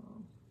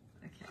 Oh,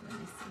 okay, let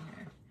me see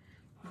here.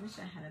 I wish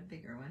I had a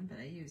bigger one, but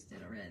I used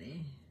it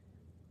already.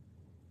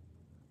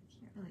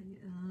 Really,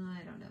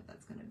 I don't know if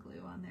that's going to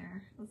glue on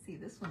there. Let's see,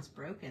 this one's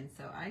broken,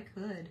 so I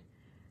could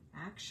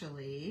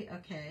actually,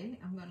 okay,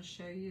 I'm going to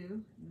show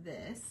you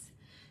this.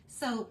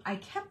 So I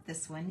kept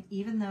this one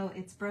even though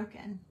it's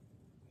broken.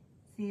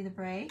 See the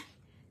break?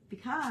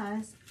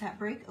 Because that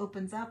break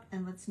opens up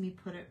and lets me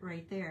put it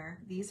right there.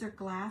 These are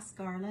glass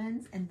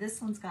garlands, and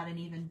this one's got an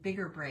even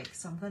bigger break,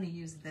 so I'm going to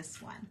use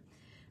this one.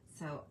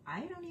 So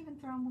I don't even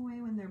throw them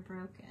away when they're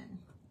broken.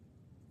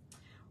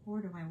 Or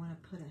do I want to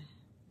put a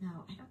no,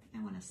 I don't think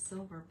I want a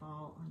silver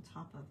ball on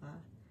top of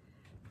a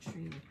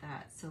tree with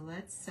that. So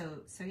let's,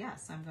 so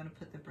yes, I'm going to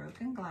put the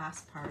broken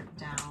glass part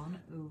down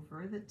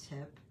over the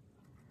tip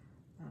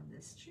of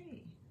this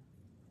tree.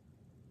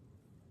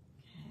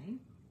 Okay.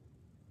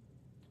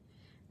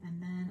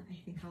 And then I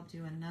think I'll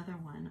do another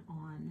one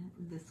on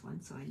this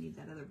one. So I need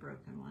that other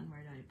broken one.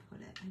 Where did I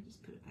put it? I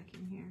just put it back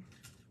in here.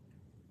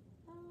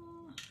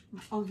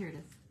 Oh, here it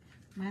is.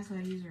 Might as well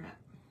use her up.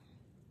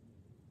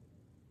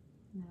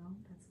 No,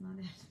 that's not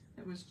it.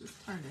 It was just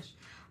tarnish.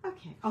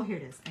 Okay. Oh, here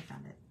it is. I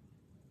found it.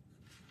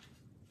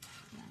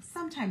 Yeah,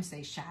 sometimes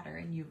they shatter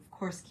and you, of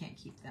course, can't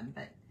keep them,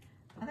 but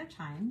other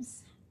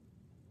times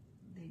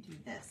they do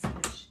this,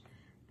 which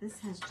this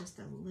has just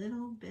a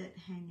little bit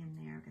hanging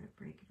there. I'm going to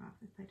break it off.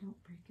 If I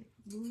don't break it,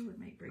 ooh, it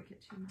might break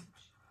it too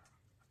much.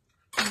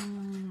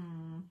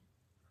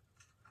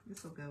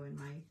 This will go in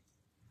my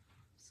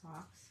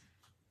socks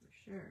for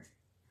sure.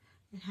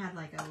 It had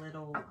like a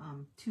little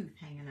tooth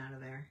hanging out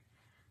of there.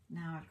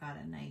 Now I've got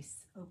a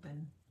nice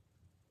open,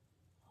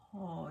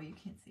 oh, you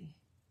can't see,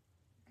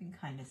 you can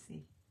kind of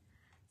see.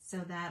 So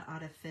that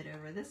ought to fit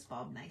over this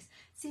bulb nice.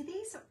 See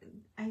these,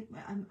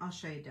 I'll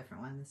show you a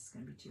different one. This is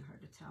going to be too hard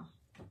to tell.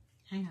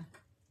 Hang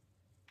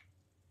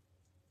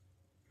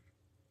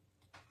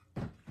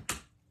on.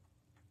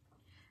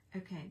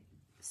 Okay,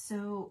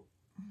 so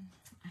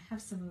I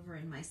have some over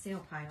in my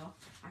sale pile.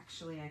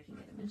 Actually, I can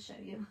get them and show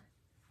you.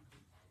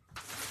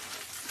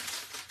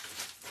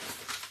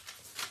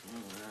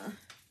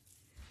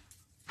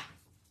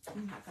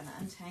 I'm not going to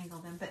untangle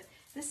them, but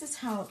this is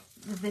how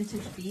the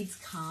vintage beads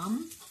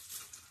come.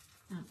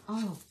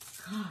 Oh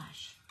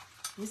gosh,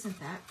 isn't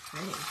that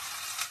pretty?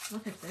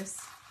 Look at this.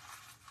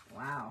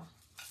 Wow.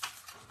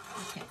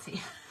 I can't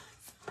see.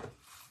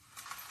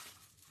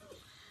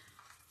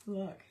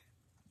 Look.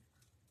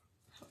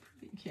 How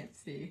pretty. You can't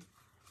see.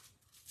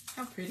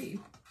 How pretty.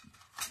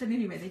 But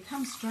anyway, they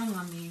come strung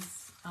on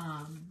these,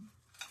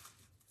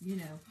 you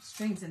know,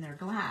 strings, and they're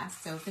glass.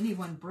 So if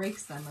anyone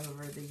breaks them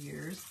over the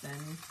years,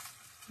 then,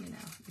 you know,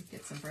 you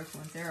get some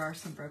broken ones. There are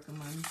some broken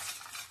ones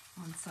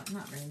on some,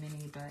 not very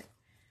many, but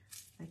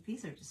like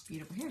these are just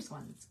beautiful. Here's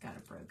one that's got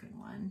a broken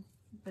one,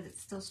 but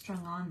it's still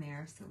strung on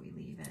there, so we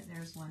leave it.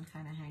 There's one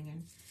kind of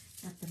hanging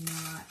at the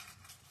knot.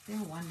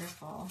 They're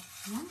wonderful.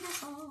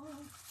 Wonderful.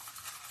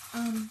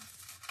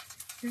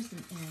 Here's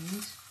an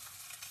end.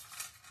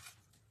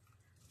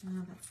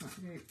 Oh, that's not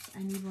very,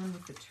 I need one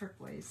with the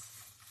turquoise.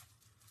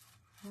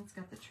 That's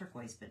got the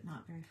turquoise, but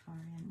not very far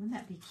in. Wouldn't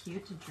that be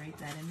cute to drape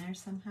that in there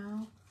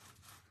somehow?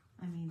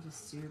 I mean,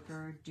 just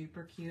super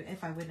duper cute.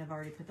 If I wouldn't have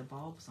already put the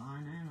bulbs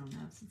on, I don't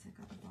know, since I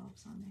got the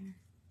bulbs on there.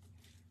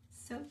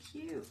 So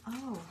cute.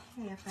 Oh,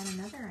 hey, I've got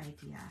another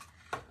idea.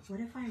 What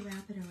if I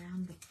wrap it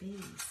around the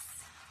base?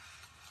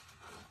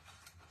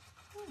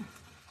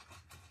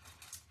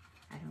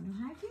 I don't know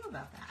how I feel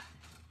about that.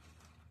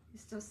 You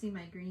still see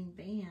my green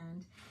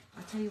band.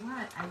 I'll tell you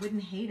what, I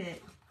wouldn't hate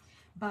it,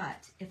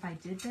 but if I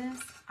did this,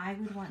 I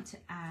would want to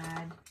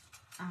add,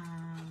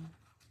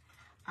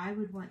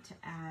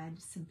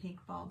 some pink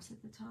bulbs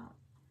at the top.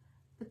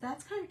 But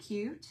that's kind of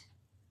cute.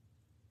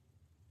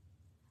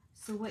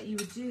 So what you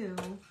would do,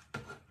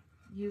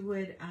 you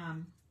would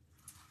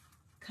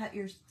cut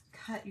your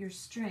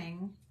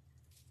string.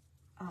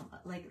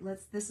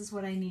 This is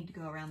what I need to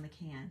go around the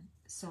can.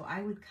 So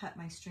I would cut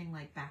my string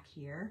like back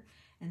here,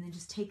 and then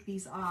just take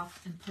these off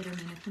and put them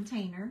in a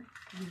container.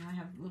 You know, I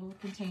have little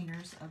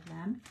containers of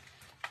them.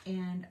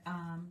 And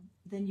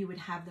then you would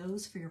have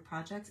those for your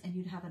projects, and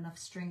you'd have enough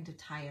string to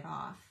tie it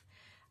off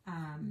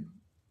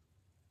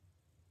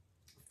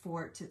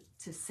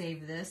to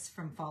save this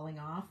from falling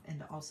off, and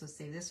to also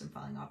save this from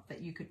falling off.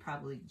 But you could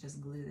probably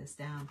just glue this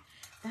down.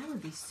 That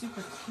would be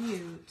super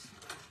cute,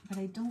 but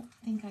I don't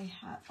think I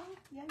have, oh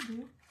yeah, I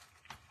do.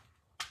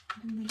 I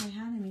don't think I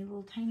had any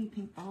little tiny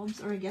pink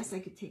bulbs, or I guess I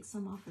could take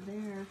some off of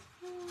there.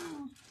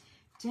 Oh,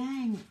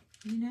 dang,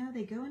 you know,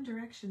 they go in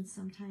directions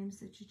sometimes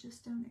that you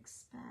just don't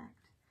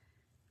expect.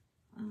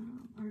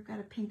 Or I've got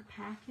a pink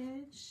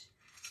package.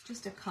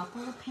 Just a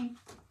couple of pink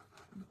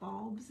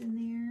bulbs in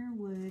there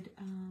would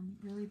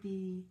really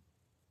be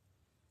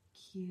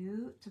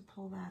cute to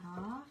pull that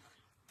off.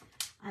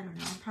 I don't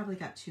know, I probably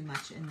got too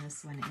much in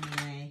this one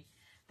anyway.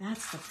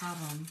 That's the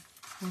problem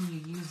when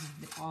you use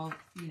all,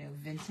 you know,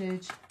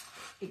 vintage.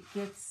 They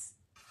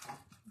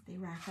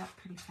rack up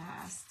pretty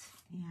fast.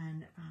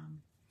 And,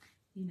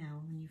 you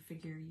know, when you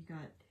figure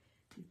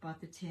you've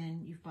bought the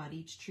tin, you've bought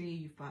each tree,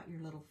 you've bought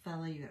your little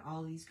fella, you got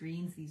all these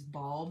greens, these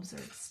bulbs are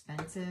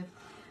expensive.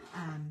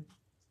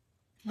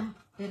 Yeah,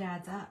 it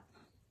adds up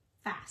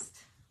fast.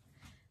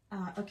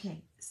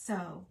 Okay,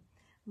 so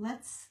I'm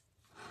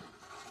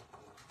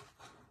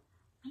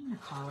gonna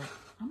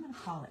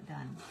call it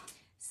done.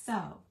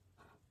 So,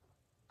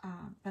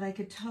 but I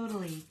could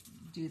totally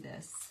do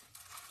this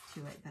to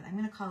it, but I'm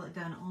gonna call it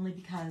done only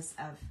because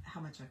of how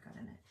much I've got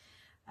in it.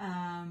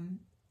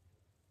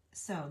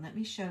 So let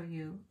me show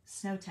you.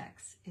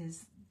 Snow-Tex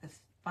is the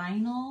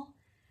final,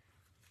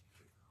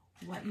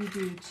 what you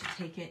do to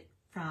take it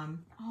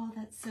from, oh,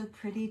 that's so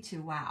pretty,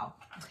 to wow,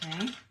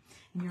 okay?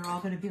 And you're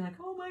all gonna be like,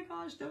 oh my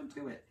gosh, don't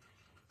do it.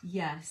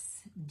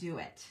 Yes, do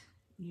it.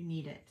 You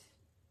need it.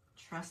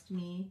 Trust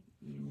me,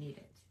 you need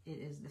it. It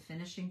is the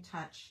finishing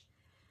touch.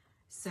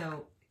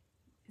 So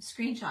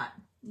screenshot,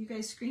 you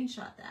guys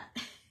screenshot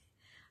that.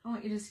 I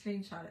want you to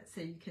screenshot it so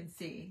you can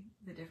see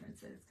the difference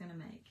that it's gonna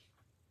make,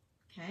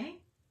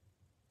 okay?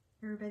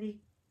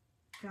 Everybody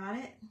got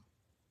it?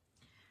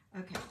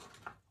 Okay.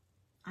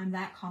 I'm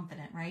that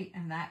confident, right?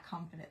 I'm that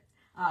confident.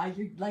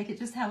 You like it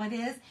just how it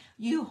is?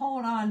 You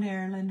hold on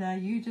there, Linda.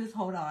 You just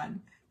hold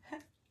on.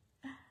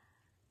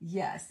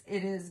 Yes,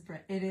 it is.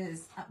 It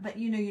is. But,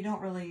 you know, you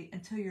don't really,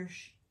 until you're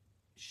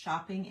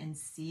shopping and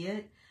see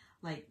it.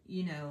 Like,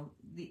 you know,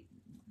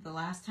 the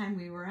last time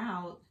we were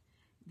out,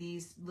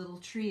 these little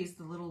trees,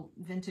 the little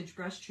vintage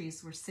brush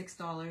trees, were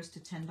 $6 to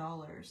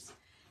 $10.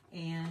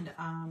 And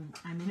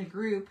I'm in a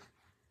group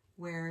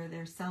where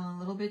they're selling a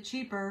little bit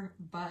cheaper,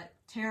 but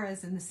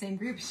Tara's in the same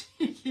group.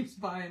 She keeps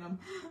buying them.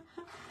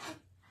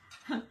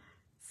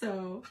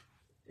 So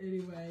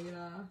anyway,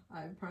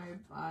 I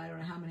don't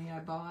know how many I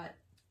bought.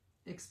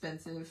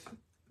 Expensive,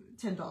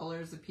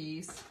 $10 a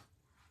piece.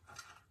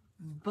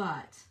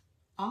 But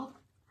I'll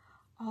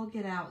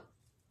get out.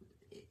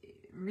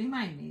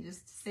 Remind me,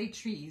 just say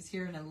trees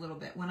here in a little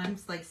bit. When I'm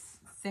like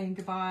saying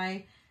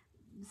goodbye,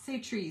 say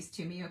trees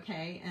to me,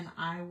 okay? And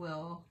I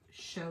will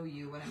show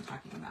you what I'm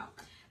talking about.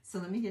 So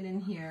let me get in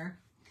here.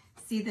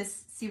 See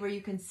this, see where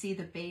you can see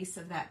the base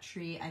of that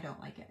tree? I don't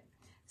like it.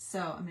 So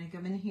I'm gonna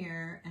come in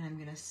here and I'm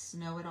gonna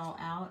snow it all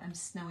out. I'm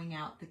snowing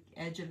out the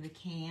edge of the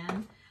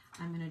can.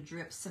 I'm gonna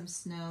drip some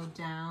snow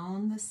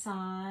down the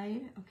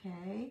side,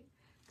 okay?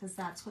 Because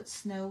that's what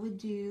snow would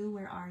do.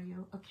 Where are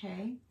you?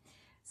 Okay.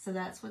 So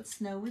that's what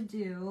snow would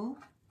do.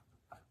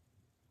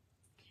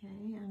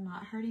 Okay, I'm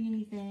not hurting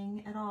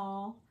anything at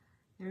all.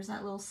 There's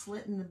that little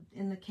slit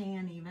in the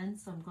can even,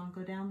 so I'm gonna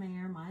go down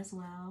there, might as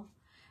well.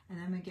 And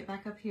I'm gonna get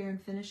back up here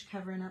and finish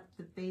covering up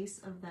the base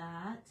of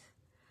that.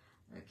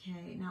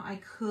 Okay, now I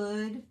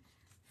could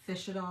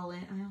fish it all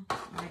in.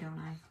 Oh, why don't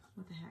I?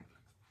 What the heck?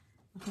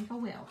 I think I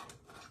will.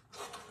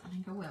 I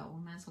think I will.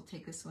 We might as well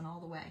take this one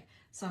all the way.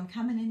 So I'm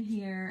coming in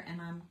here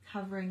and I'm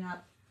covering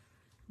up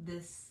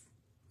this.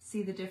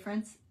 See the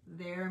difference?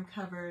 There I'm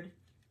covered,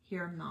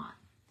 here I'm not.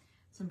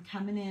 So I'm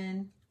coming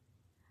in.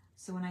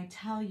 So when I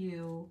tell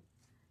you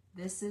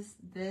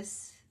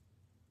this,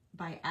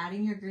 by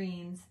adding your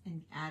greens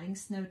and adding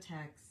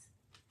Snow-Tex,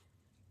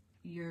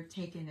 you're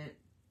taking it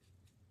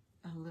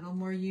a little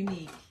more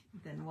unique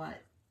than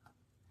what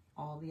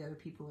all the other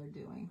people are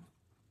doing.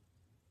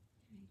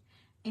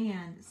 Okay.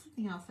 And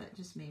something else that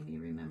just made me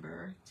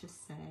remember to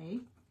say,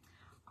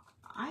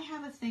 I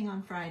have a thing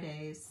on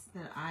Fridays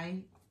that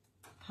I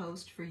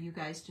post for you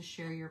guys to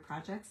share your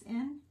projects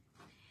in,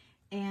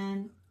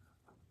 and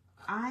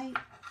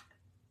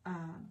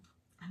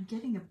I'm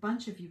getting a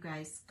bunch of you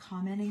guys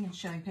commenting and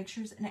showing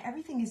pictures, and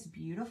everything is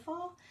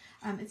beautiful.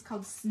 It's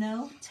called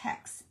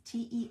Snow-Tex,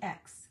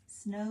 T-E-X,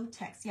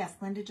 Snow-Tex. Yes,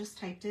 Linda just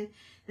typed it.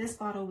 This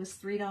bottle was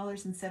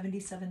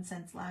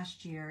 $3.77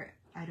 last year.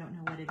 I don't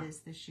know what it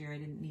is this year. I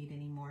didn't need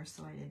any more,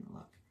 so I didn't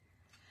look.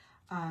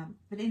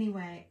 But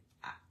anyway,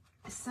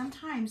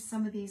 sometimes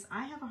some of these,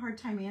 I have a hard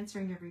time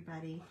answering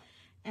everybody,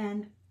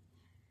 and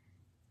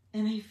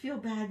I feel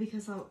bad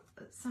because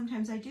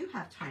sometimes I do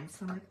have time.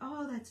 So I'm like,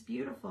 oh, that's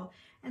beautiful.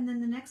 And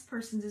then the next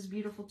person's is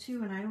beautiful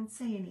too, and I don't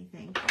say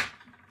anything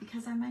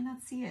because I might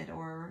not see it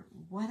or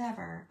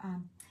whatever.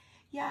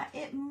 Yeah,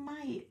 it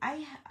might.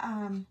 I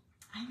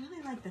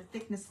really like the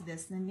thickness of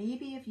this. And then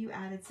maybe if you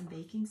added some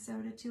baking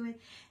soda to it.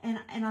 And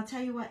I'll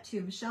tell you what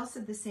too, Michelle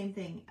said the same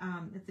thing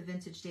at the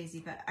Vintage Daisy,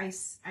 but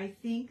I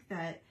think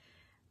that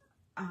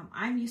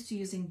I'm used to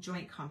using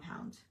joint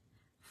compound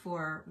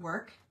for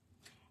work.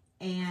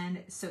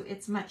 And so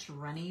it's much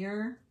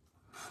runnier.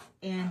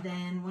 And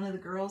then one of the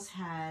girls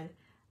had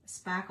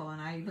spackle, and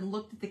I even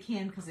looked at the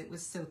can because it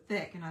was so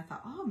thick, and I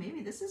thought, oh,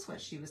 maybe this is what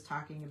she was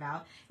talking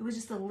about. It was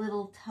just a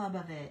little tub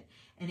of it,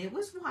 and it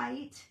was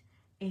white,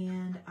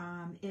 and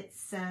it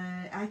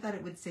said, I thought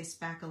it would say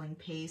spackling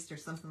paste or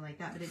something like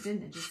that, but it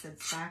didn't. It just said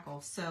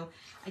spackle. So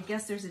I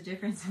guess there's a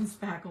difference in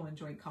spackle and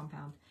joint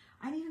compound.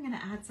 I'm even going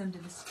to add some to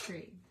this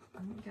tree. I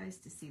want you guys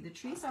to see. The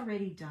tree's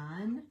already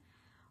done,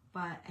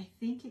 but I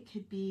think it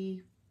could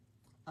be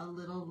a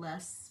little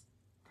less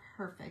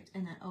perfect.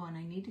 And then, oh, and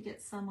I need to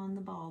get some on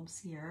the bulbs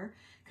here,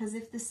 because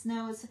if the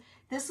snow is,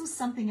 this was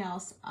something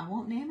else. I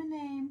won't name a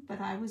name,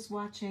 but I was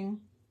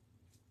watching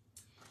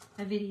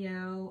a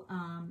video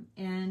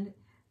and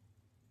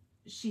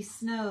she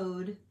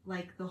snowed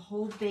like the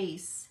whole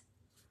base,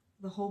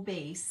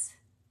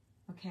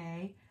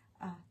 okay?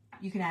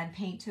 You can add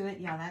paint to it.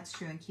 Yeah, that's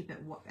true, and keep it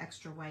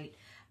extra white.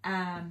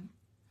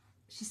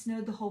 She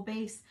snowed the whole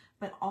base,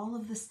 but all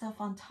of the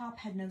stuff on top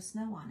had no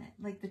snow on it.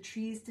 Like the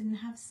trees didn't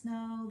have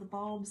snow, the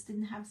bulbs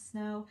didn't have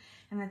snow.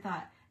 And I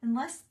thought,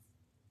 unless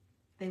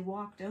they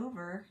walked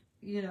over,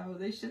 you know,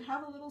 they should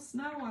have a little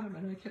snow on them.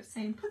 And I kept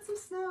saying, put some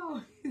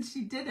snow. And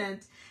she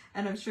didn't.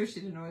 And I'm sure she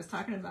didn't know what I was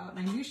talking about.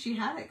 And I knew she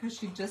had it because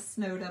she just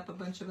snowed up a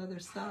bunch of other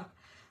stuff.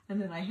 And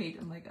then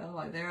I'm like,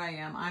 oh, there I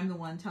am. I'm the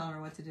one telling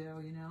her what to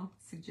do, you know,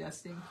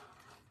 suggesting.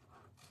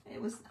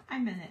 I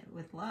meant it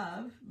with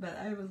love, but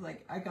I was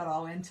like, I got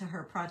all into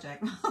her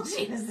project while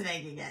she was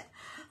making it.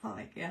 I'm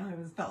like, yeah,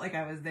 felt like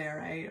I was there,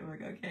 right? I'm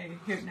like, okay,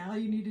 here, now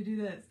you need to do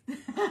this.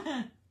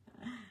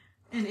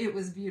 And it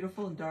was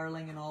beautiful and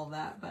darling and all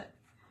that, but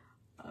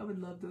I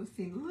would love to have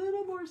seen a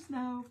little more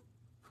snow.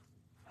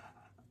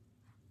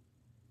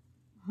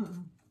 Okay,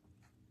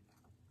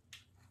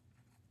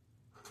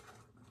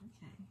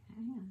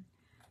 hang on.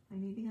 I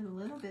need to get a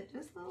little bit,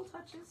 just little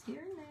touches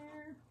here and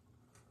there.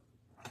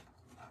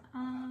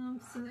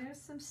 So there's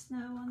some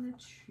snow on the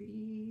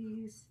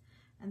trees.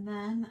 And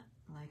then,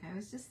 like I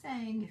was just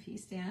saying, if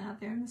he's standing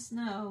out there in the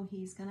snow,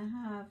 he's gonna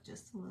have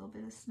just a little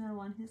bit of snow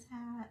on his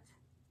hat.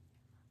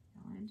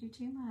 Don't want to do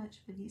too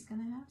much, but he's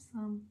gonna have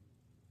some.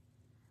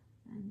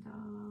 And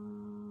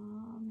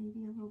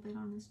maybe a little bit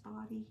on his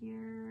body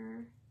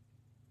here.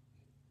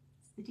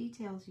 It's the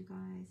details, you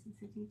guys, it's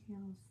the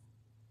details.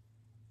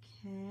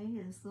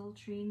 Okay, this little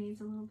tree needs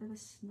a little bit of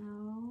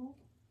snow.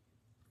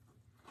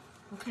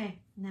 Okay,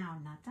 now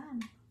I'm not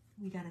done.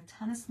 We got a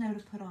ton of snow to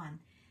put on.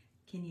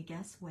 Can you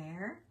guess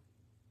where?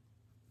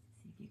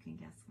 See if you can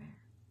guess where.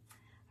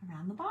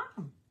 Around the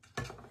bottom.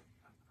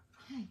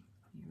 Okay,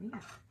 here we go.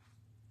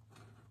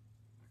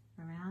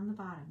 Around the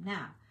bottom.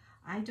 Now,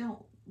 I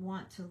don't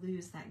want to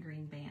lose that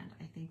green band.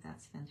 I think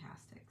that's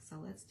fantastic. So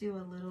let's do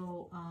a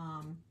little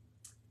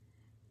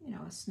you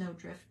know, a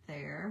snowdrift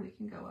there. We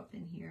can go up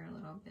in here a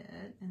little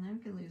bit, and then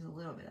we can lose a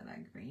little bit of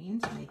that green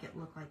to make it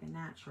look like a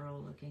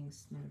natural looking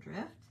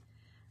snowdrift.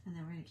 And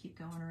then we're going to keep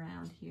going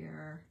around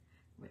here.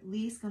 We're at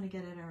least going to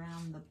get it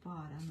around the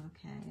bottom,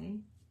 okay?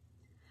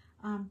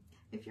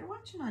 If you're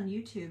watching on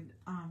YouTube,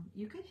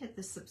 you can hit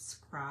the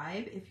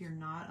subscribe if you're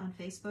not on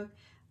Facebook.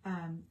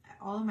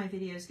 All of my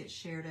videos get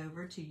shared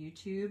over to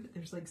YouTube.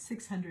 There's like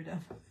 600 of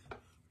them.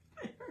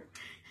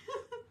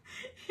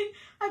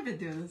 I've been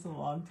doing this a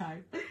long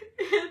time.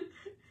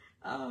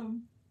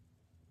 And,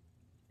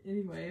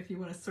 anyway, if you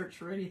want to search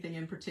for anything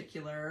in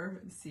particular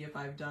and see if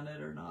I've done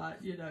it or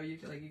not, you know, you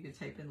could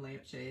type in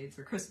lampshades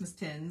or Christmas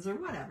tins or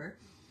whatever.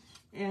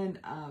 And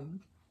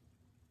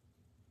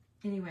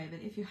anyway,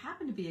 but if you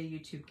happen to be a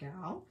YouTube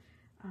gal,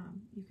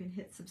 you can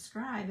hit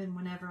subscribe, and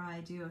whenever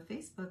I do a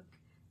Facebook,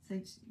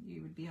 since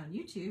you would be on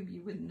YouTube,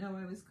 you wouldn't know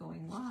I was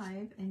going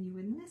live and you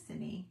wouldn't miss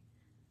any.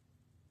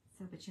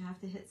 So, but you have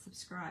to hit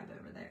subscribe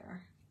over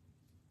there.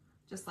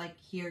 Just like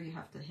here, you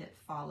have to hit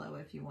follow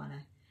if you want to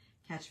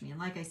catch me. And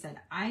like I said,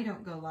 I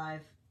don't go live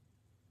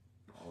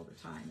all the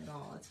time at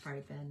all. It's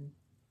probably been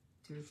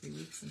 2 or 3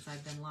 weeks since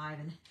I've been live.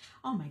 And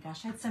oh my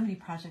gosh, I had so many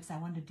projects I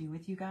wanted to do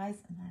with you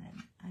guys, and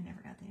I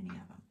never got to any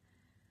of them.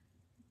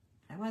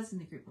 I was in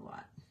the group a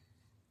lot,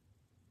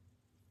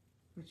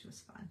 which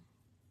was fun.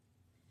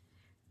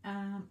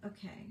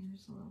 Okay,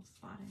 there's a little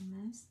spot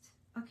I missed.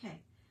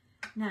 Okay,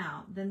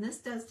 now, then this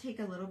does take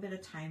a little bit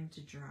of time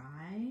to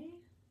dry.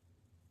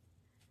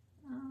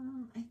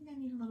 I think I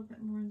need a little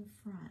bit more in the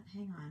front.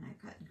 Hang on,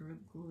 I've got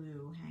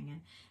glue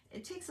hanging.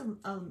 It takes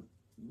a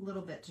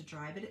little bit to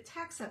dry, but it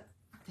tacks up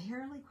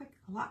fairly quick,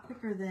 a lot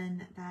quicker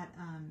than that,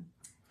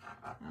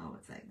 oh,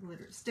 what's that,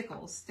 glitter?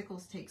 Stickles.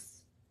 Stickles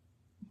takes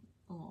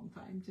a long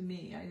time. To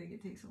me, I think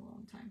it takes a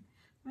long time.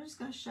 I'm just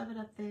going to shove it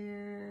up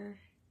there.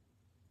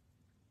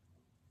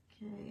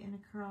 Okay, and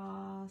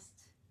across,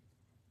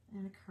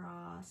 and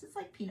across. It's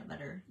like peanut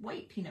butter,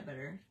 white peanut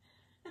butter.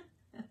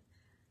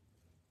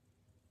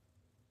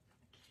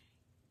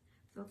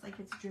 So it's like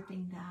it's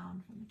dripping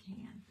down from the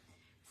can.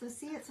 So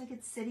see, it's like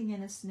it's sitting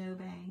in a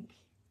snowbank.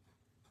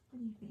 What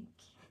do you think?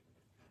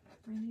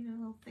 Do I need a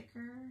little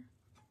thicker?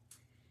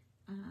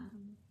 There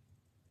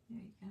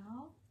you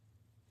go.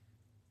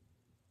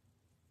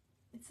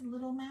 It's a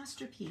little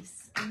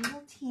masterpiece, a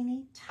little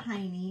teeny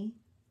tiny,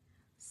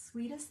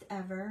 sweetest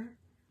ever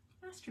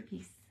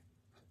masterpiece,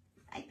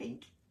 I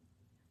think.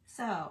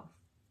 So,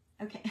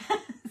 okay,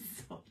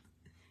 so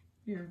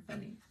you're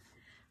funny.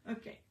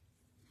 Okay.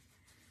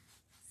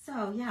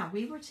 So yeah,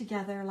 we were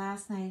together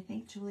last night. I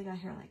think Julie got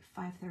here like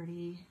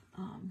 5:30,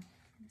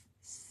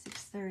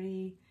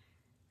 6:30,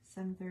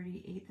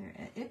 7:30,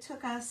 8:30. It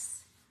took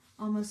us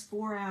almost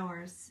 4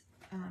 hours.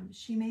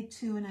 She made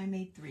 2 and I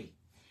made 3.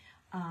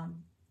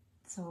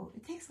 So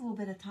it takes a little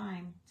bit of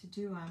time to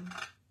do them.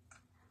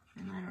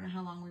 And I don't know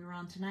how long we were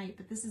on tonight,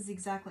 but this is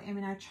exactly, I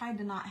mean, I tried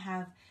to not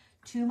have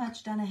too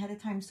much done ahead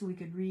of time so we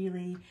could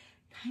really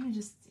kind of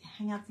just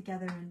hang out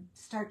together and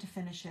start to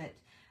finish it.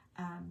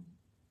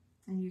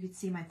 And you could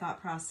see my thought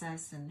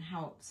process and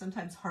how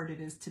sometimes hard it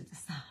is to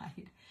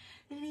decide.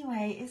 But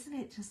anyway, isn't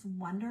it just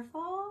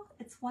wonderful?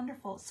 It's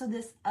wonderful. So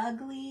this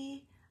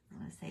ugly, I'm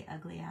going to say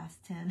ugly ass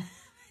tin,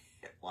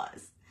 it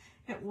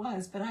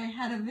was, but I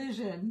had a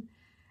vision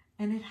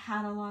and it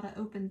had a lot of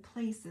open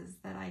places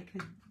that I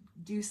could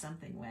do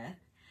something with.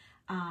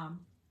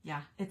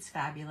 Yeah, it's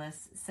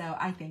fabulous. So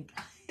I think,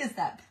 is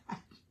that bad?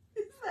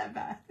 Is that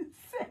bad?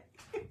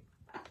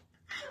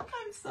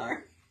 I'm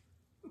sorry.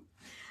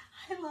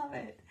 I love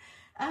it.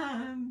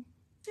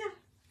 Yeah,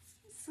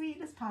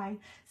 sweet as pie.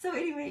 So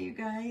anyway, you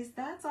guys,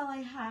 that's all I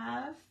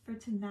have for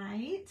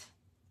tonight.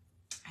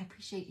 I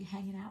appreciate you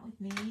hanging out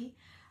with me.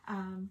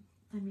 I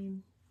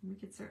mean, we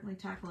could certainly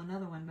tackle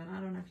another one, but I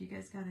don't know if you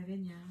guys got it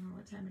in yet. I don't know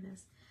what time it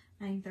is.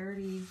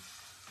 9:30.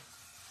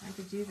 I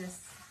could do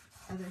this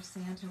other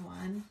Santa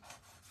one.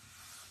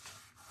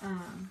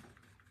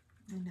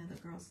 I know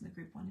the girls in the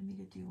group wanted me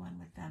to do one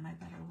with them. I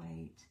better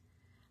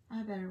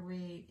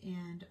wait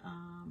and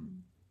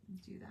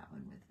do that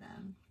one with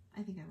them.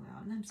 I think I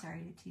will. And I'm sorry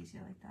to tease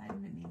you like that. I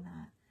didn't mean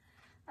that.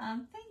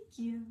 Thank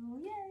you.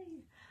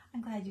 Yay.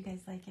 I'm glad you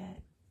guys like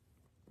it.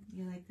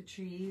 You like the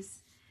trees?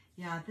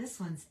 Yeah, this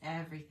one's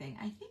everything.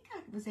 I think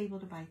I was able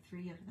to buy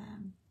 3 of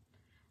them.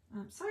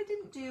 So I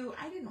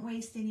didn't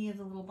waste any of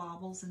the little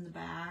baubles in the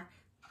back.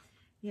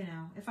 You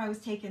know, if I was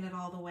taking it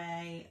all the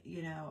way,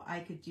 you know, I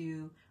could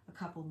do a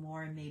couple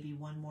more and maybe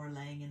one more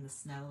laying in the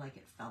snow like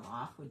it fell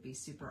off would be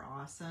super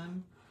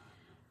awesome.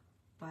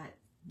 But,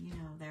 you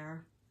know,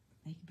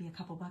 they could be a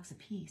couple bucks a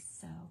piece.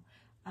 So,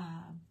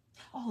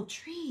 oh,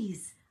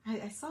 trees.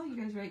 I saw you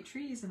guys write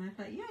trees and I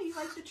thought, yeah, you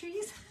like the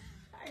trees?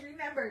 I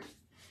remembered.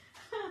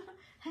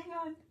 Hang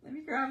on, let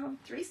me grab them.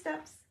 3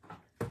 steps.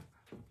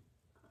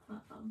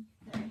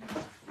 There you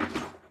go.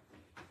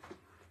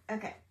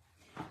 Okay,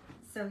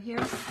 so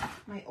here's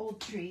my old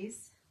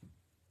trees.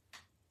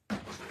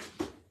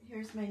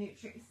 Here's my new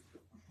trees.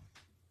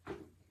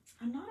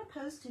 I'm not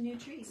opposed to new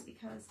trees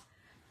because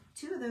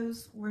 2 of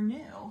those were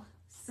new.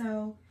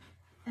 So,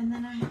 and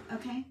then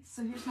okay,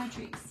 so here's my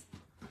trees.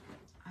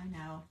 I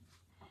know.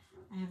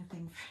 I have a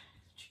thing for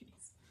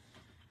trees.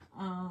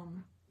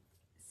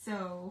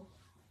 So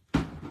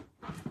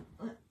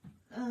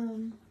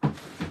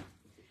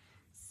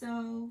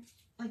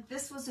like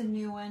this was a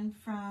new one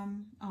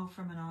from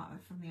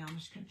the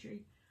Amish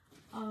country.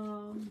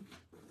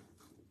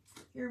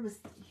 Here was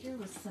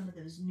some of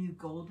those new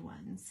gold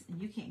ones,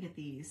 and you can't get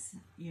these,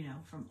 you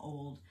know, from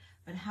old.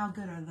 But how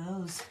good are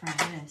those for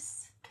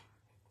this?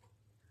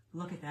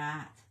 Look at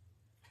that.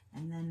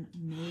 And then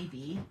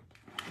maybe,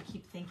 I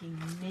keep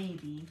thinking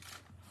maybe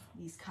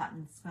these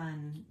cotton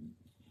spun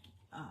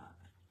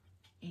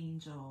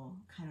angel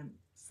kind of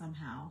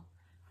somehow,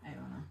 I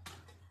don't know.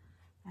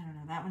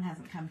 That one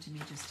hasn't come to me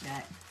just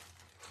yet.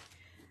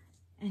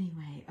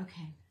 Anyway,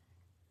 okay.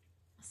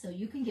 So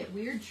you can get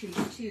weird trees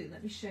too.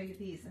 Let me show you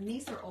these. And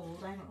these are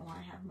old. I don't know why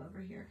I have them over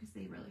here because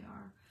they really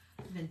are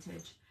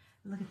vintage.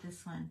 Look at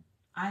this one.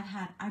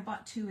 I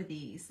bought 2 of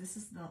these. This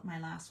is my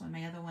last one.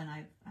 My other one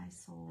I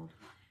sold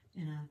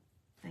in a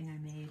thing I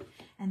made.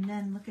 And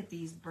then look at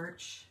these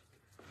birch.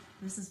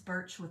 This is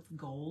birch with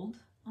gold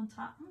on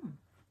top. What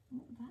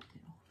would that do?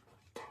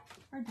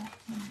 Where'd that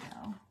thing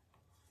go?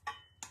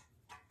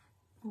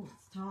 Oh,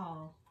 it's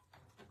tall.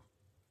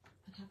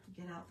 I'd have to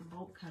get out the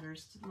bolt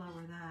cutters to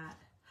lower that.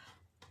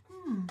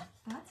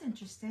 That's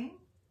interesting.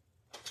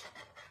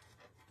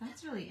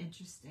 That's really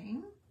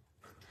interesting.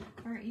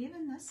 Or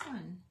even this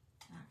one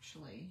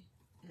actually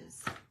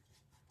is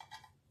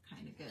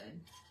kind of good.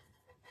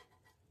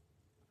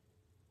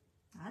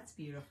 That's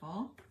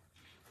beautiful.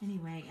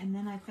 Anyway, and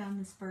then I found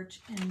this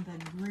birch in the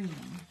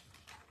green.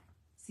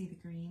 See the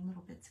green,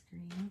 little bits of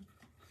green?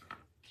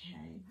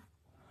 Okay.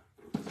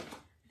 I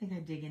think I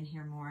dig in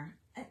here more.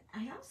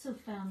 I also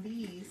found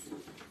these.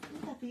 I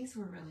thought these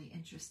were really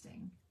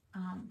interesting.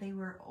 They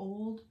were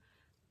old.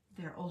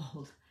 They're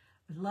old.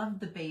 I loved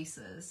the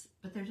bases,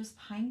 but they're just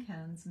pine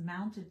cones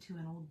mounted to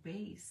an old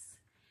base.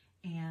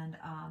 And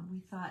we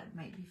thought it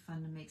might be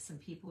fun to make some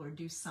people or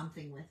do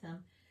something with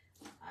them.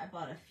 I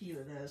bought a few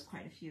of those,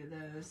 quite a few of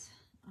those.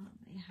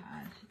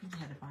 I think I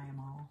had to buy them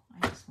all.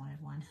 I just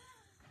wanted one.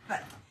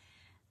 But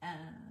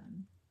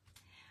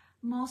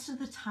most of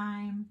the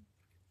time,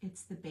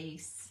 it's the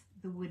base.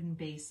 The wooden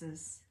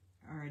bases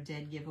are a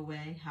dead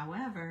giveaway.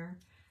 However,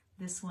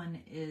 this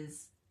one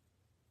is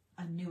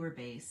a newer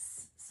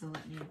base. So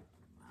let me,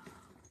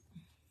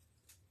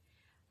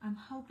 I'm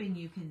hoping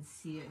you can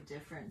see a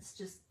difference.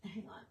 Just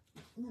hang on.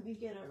 Let me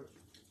get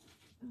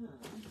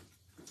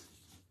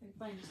I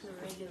find just a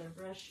regular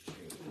brush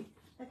tree.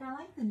 Like I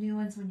like the new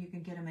ones when you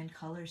can get them in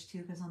colors too,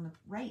 because on the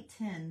right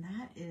tin,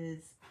 that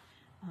is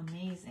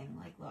amazing.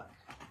 Like look.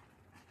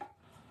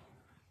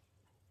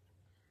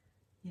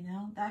 You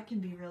know, that can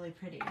be really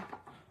pretty.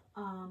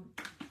 I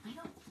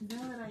don't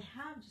know that I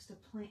have just a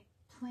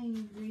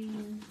plain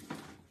green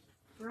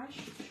brush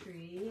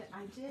tree.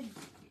 I did,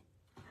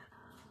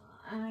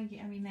 I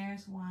mean,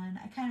 there's one.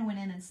 I kind of went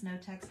in and snow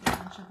texted a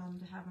bunch of them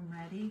to have them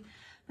ready.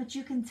 But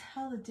you can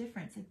tell the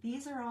difference. Like,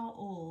 these are all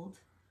old,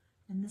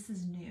 and this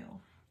is new.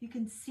 You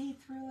can see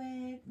through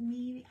it,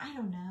 maybe. I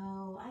don't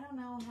know. I don't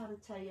know how to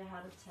tell you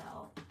how to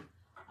tell.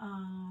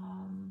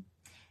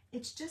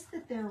 It's just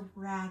that they're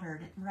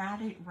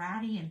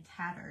ratty and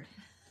tattered.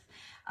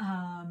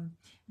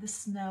 The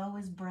snow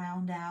is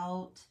browned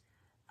out.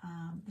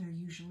 They're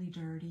usually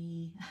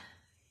dirty.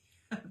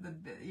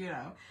 You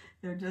know,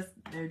 they're just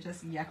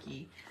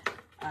yucky.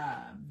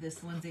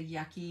 This one's a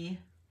yucky.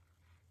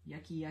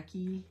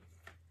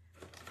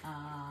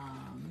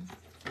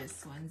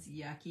 This one's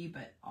yucky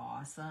but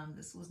awesome.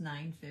 This was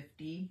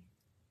 $9.50.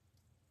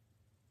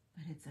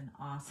 But it's an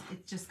awesome,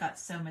 it's just got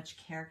so much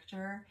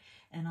character.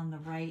 And on the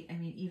right, I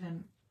mean,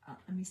 even,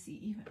 let me see,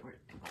 even, where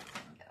did the gold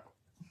one go?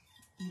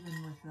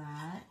 Even with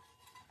that,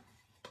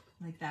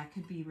 like that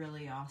could be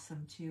really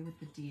awesome too with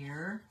the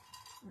deer.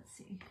 Let's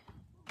see,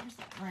 where's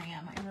that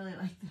ram? I really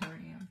like the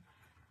ram.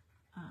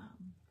 I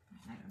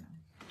don't know.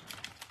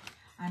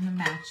 I'm a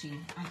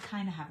matchy. I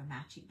kind of have a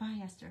matchy. Bye,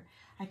 Esther.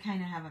 I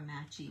kind of have a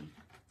matchy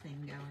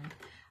thing going.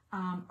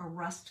 A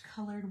rust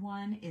colored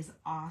one is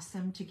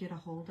awesome to get a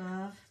hold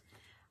of.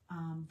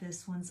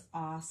 This one's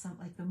awesome.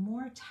 Like the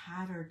more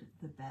tattered,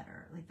 the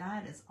better. Like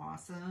that is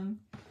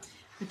awesome.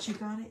 But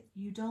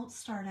you don't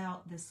start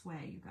out this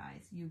way, you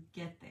guys. You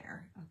get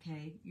there,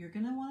 okay? You're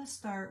gonna wanna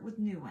start with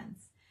new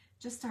ones.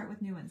 Just start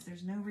with new ones.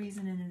 There's no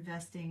reason in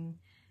investing,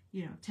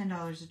 you know,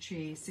 $10 a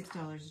tree,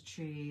 $6 a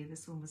tree.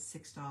 This one was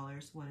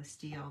 $6. What a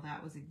steal.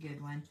 That was a good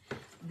one.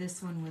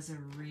 This one was a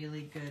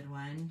really good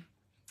one.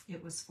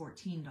 It was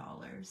 $14.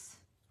 Oops,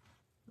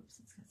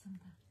 it's got some of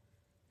that.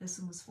 This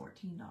one was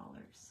 $14.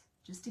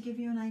 Just to give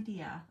you an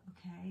idea,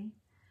 okay?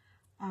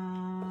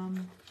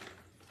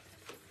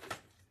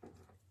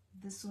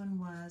 This one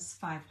was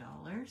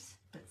 $5,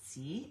 but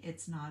see,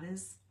 it's not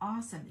as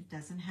awesome. It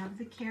doesn't have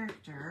the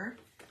character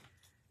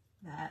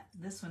that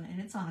this one, and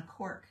it's on a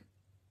cork.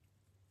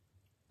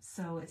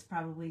 So it's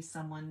probably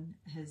someone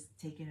has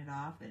taken it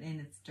off,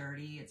 and it's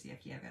dirty, it's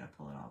yucky, I've got to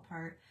pull it all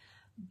apart.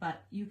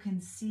 but you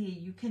can see,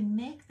 you can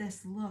make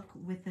this look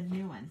with the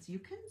new ones. You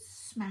can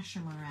smash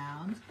them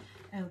around.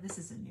 Oh, this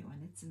is a new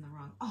one. It's in the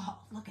wrong. Oh,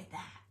 look at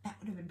that. That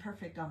would have been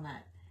perfect on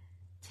that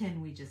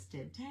tin we just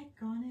did.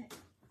 Daggone it.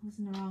 It was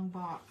in the wrong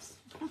box.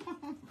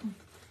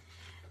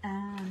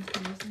 And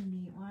here's a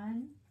neat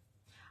one.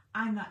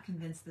 I'm not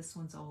convinced this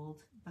one's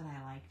old, but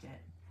I liked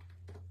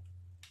it.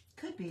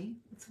 Could be.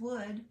 It's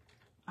wood.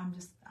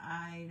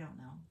 I don't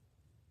know.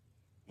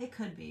 It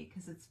could be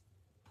because it's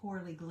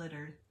poorly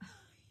glittered.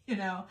 You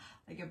know,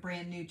 like a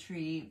brand new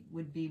tree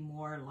would be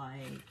more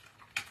like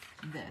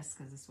this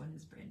because this one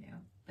is brand new.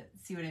 But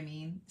see what I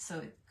mean? So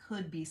it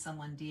could be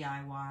someone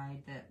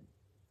DIY that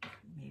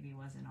maybe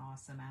wasn't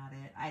awesome at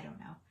it. I don't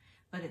know.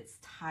 But it's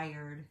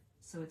tired,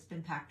 so it's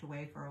been packed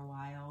away for a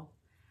while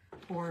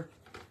or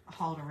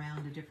hauled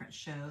around to different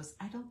shows.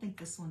 I don't think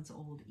this one's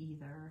old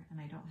either,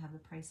 and I don't have the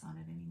price on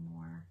it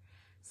anymore.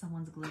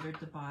 Someone's glittered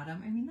the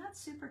bottom. I mean, that's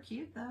super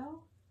cute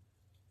though.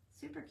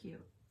 Super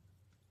cute.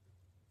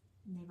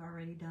 And they've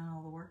already done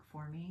all the work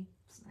for me.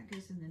 So that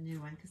goes in the new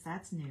one because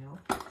that's new.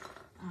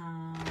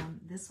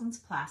 This one's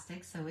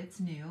plastic, so it's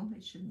new.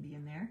 It shouldn't be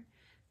in there.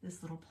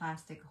 This little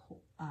plastic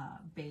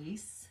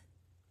base,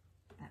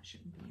 that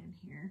shouldn't be in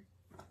here.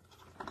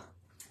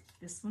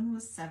 This one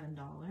was $7.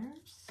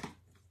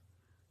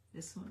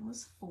 This one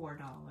was $4.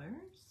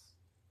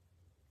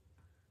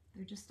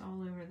 They're just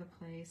all over the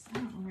place. I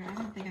don't know where, I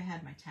don't think I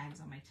had my tags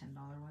on my $10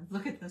 ones.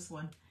 Look at this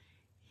one.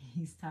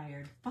 He's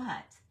tired.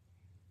 But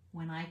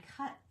when I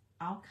cut,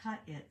 I'll cut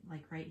it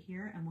like right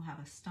here and we'll have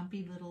a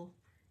stumpy little,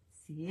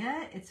 see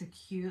it? It's a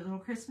cute little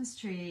Christmas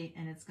tree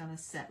and it's gonna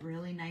set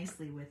really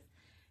nicely with,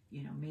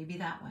 you know, maybe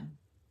that one.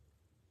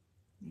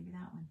 Maybe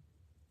that one.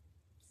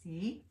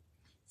 See?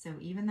 So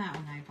even that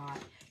one I bought.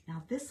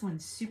 Now this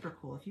one's super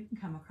cool. If you can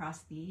come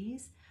across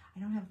these, I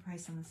don't have a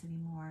price on this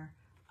anymore,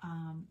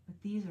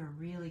 but these are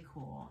really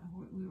cool.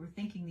 We were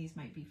thinking these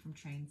might be from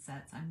train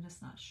sets. I'm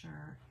just not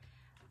sure,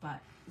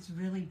 but it's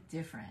really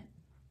different.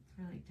 It's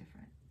really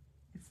different.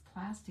 It's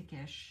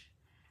plastic-ish.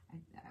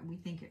 We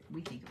think it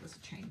was a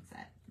train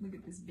set. Look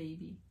at this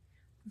baby,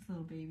 this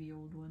little baby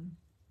old one.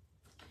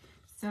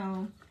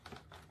 So,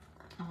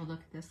 oh look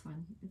at this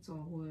one. It's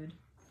all wood.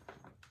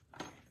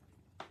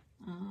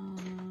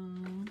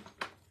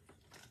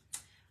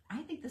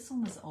 I think this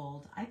one was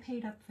old. I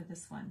paid up for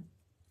this one.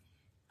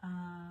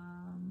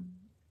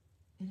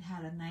 It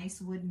had a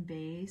nice wooden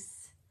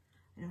base.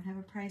 I don't have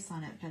a price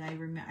on it, but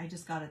I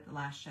just got it at the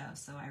last show,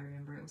 so I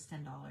remember it was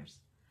 $10.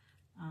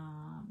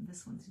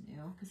 This one's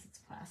new because it's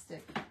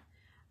plastic.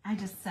 I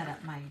just set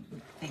up my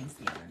things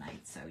the other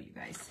night, so you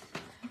guys,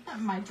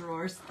 my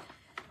drawers.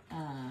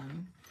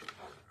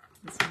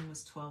 This one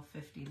was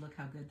 $12.50. Look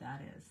how good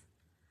that is.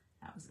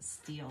 That was a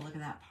steal. Look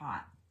at that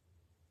pot.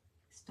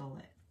 Stole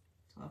it.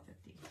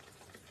 $12.50.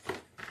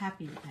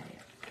 Happy to pay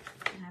it.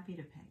 Happy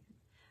to pay it.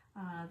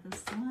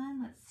 This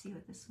one, let's see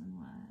what this one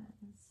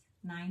was.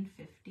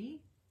 $9.50.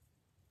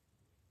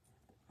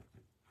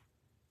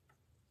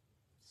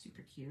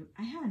 Super cute.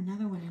 I have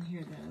another one in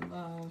here that I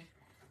love.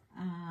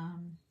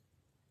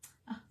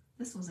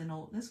 This was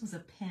a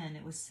pin.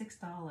 It was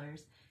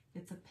 $6.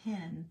 It's a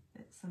pin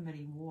that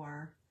somebody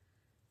wore.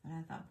 And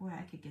I thought, boy,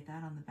 I could get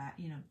that on the back,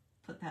 you know,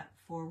 put that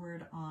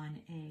forward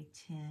on a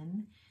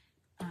tin.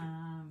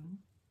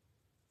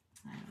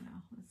 I don't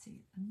know. Let's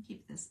see. Let me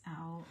keep this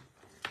out.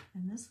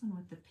 And this one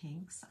with the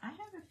pinks. I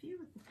have a few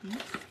with the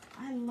pinks.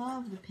 I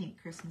love the pink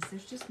Christmas.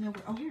 There's just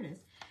nowhere. Oh, here it is.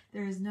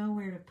 There is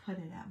nowhere to put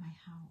it at my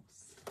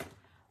house.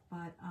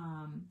 But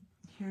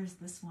here's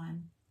this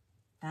one.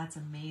 That's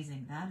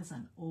amazing. That is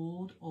an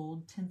old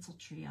tinsel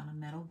tree on a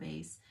metal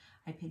base.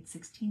 I paid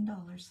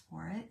 $16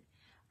 for it.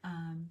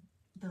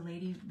 The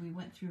lady, we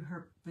went through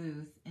her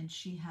booth and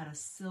she had a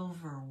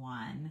silver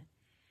one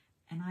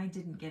and I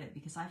didn't get it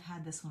because I've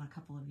had this one a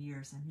couple of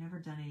years. I've never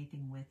done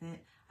anything with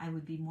it. I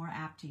would be more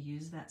apt to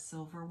use that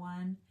silver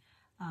one.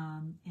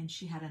 And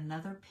she had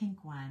another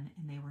pink one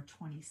and they were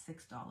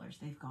 $26.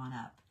 They've gone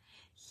up.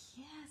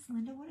 Yes,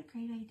 Linda, what a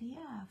great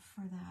idea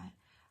for that.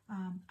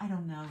 I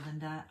don't know,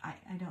 Linda.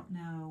 I don't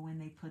know when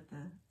they put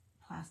the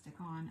plastic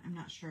on. I'm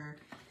not sure.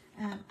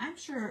 I'm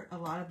sure a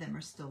lot of them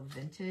are still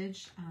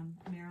vintage.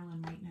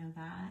 Marilyn might know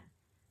that.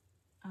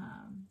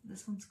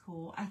 This one's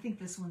cool. I think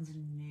this one's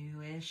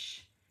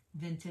newish,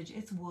 vintage.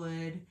 It's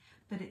wood,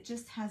 but it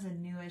just has a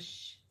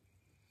newish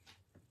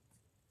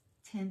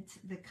tint.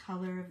 The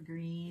color of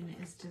green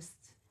is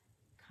just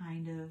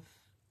kind of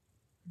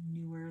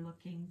newer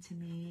looking to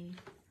me.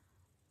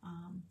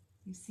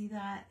 You see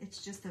that?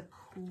 It's just a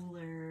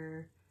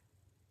cooler,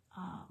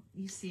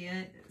 you see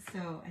it?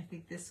 So I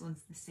think this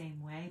one's the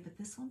same way, but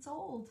this one's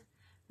old.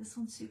 This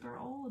one's super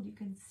old. You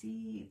can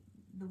see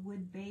the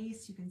wood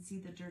base. You can see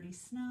the dirty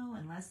snow,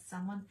 unless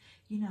someone,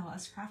 you know,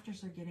 us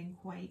crafters are getting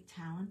quite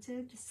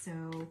talented.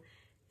 So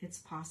it's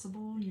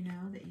possible, you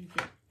know, that you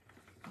get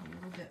a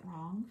little bit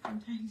wrong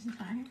from time to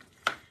time.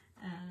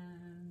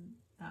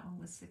 That one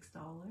was $6.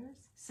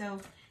 So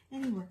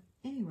anyway,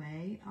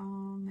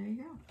 there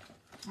you go.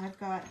 I've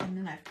got, and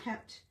then I've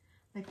kept,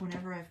 like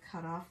whenever I've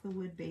cut off the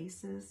wood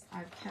bases,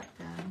 I've kept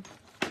them.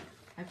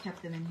 I've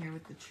kept them in here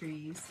with the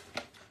trees.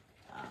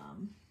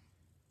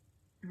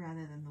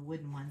 Rather than the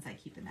wooden ones I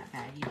keep in that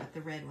baggie, but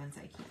the red ones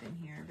I keep in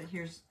here. But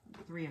here's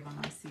 3 of them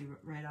I see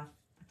right off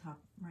the top,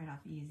 right off,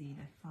 easy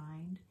to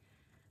find.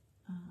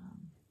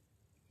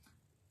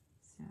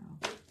 So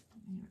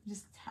anyway,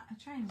 just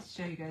trying to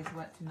show you guys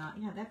what to not.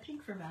 Yeah, that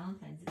pink for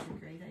Valentine's is a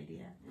great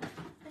idea.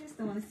 I just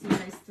don't want to see you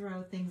guys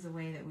throw things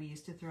away that we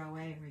used to throw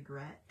away and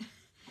regret.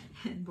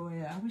 And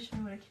boy, I wish I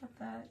would have kept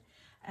that.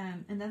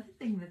 Another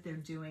thing that they're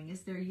doing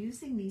is they're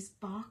using these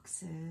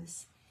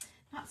boxes.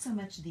 Not so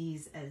much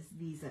these as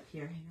these up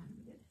here. Hang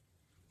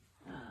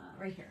on,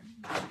 right here.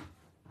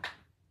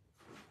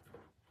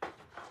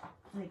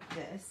 Like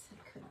this. I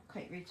couldn't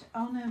quite reach it.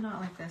 Oh no,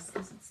 not like this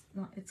because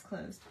it's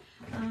closed.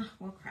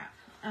 Well, crap.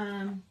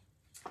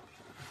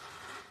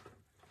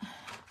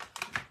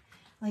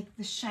 Like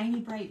the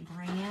Shiny Bright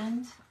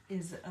brand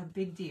is a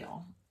big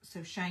deal.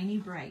 So Shiny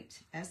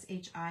Bright,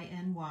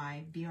 SHINYBRITE.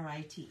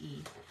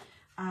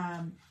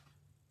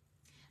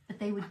 But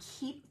they would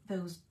keep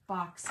those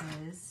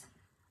boxes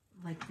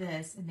like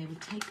this, and they would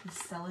take the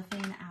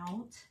cellophane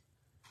out,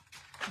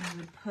 and they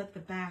would put the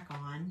back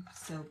on.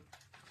 So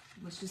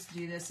let's just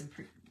do this, and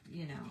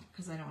you know,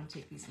 because I don't want to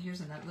take these.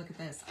 Here's another look at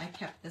this. I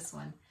kept this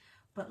one,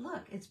 but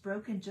look, it's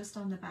broken just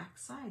on the back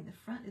side. The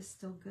front is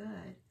still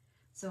good.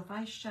 So if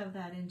I shove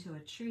that into a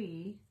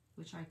tree,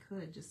 which I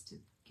could just to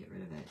get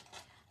rid of it,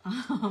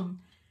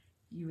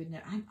 you would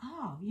know.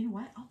 Oh, you know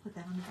what? I'll put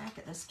that on the back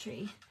of this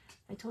tree.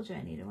 I told you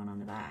I needed one on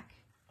the back.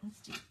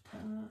 Let's do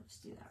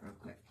that real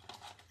quick.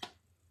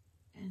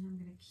 And I'm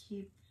going to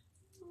keep,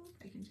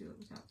 if I can do it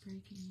without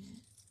breaking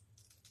it.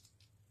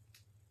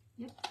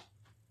 Yep.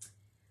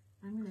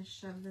 I'm going to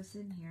shove this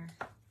in here.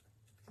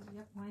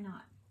 Yep, why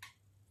not?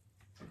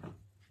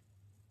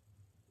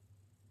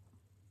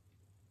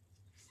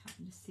 Just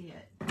happen to see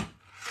it. Okay,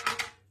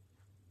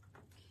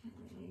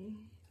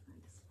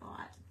 find a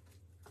spot.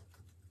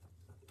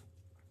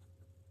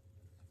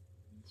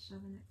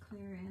 Shoving it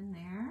clear in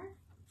there.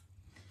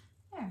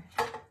 There.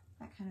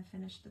 That kind of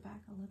finished the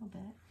back a little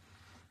bit.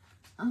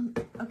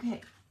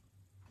 Okay,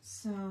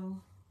 so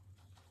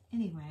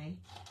anyway,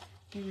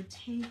 they would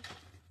take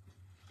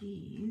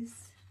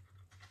these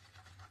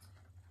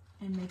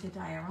and make a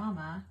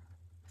diorama.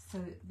 So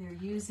they're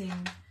using,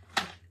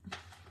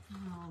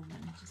 oh, let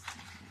me just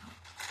take it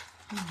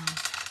out.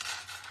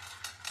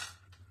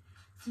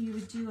 So you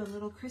would do a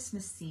little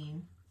Christmas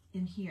scene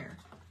in here.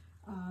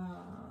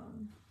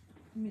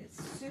 I mean,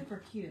 it's super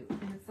cute,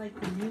 and it's like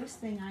the newest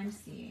thing I'm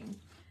seeing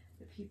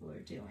that people are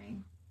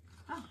doing.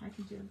 Oh, I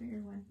can do a bigger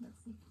one.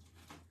 Let's see.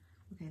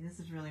 Okay, this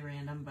is really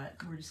random, but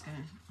we're just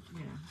gonna, you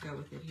know, go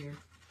with it here.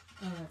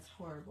 Oh, that's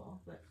horrible,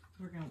 but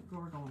we're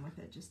going with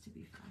it just to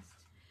be fast.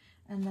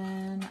 And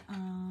then, I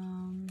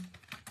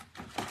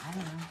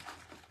don't know,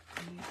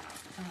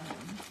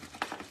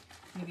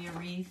 maybe a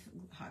wreath,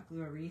 hot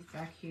glue a wreath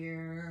back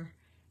here,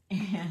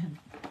 and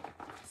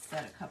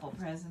set a couple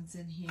presents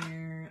in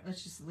here.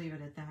 Let's just leave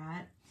it at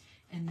that.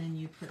 And then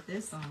you put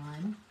this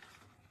on.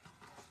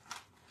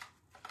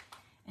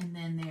 And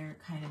then they're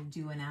kind of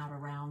doing out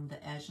around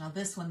the edge. Now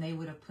this one, they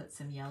would have put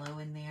some yellow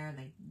in there.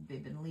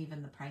 They've been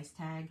leaving the price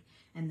tag.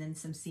 And then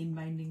some seam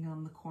binding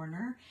on the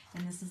corner.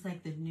 And this is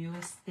like the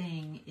newest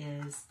thing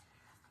is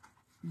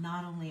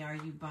not only are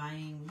you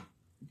buying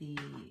the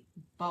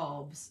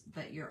bulbs,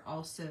 but you're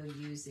also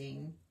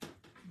using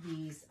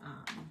these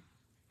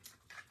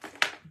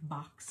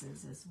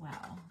boxes as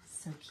well.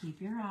 So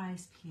keep your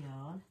eyes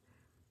peeled.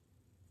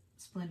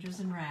 Splinters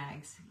and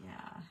rags,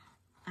 yeah.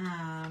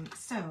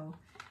 So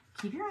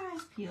keep your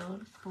eyes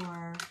peeled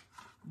for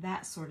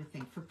that sort of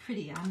thing. For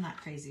pretty, I'm not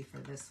crazy for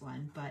this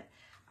one, but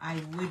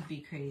I would be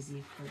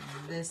crazy for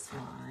this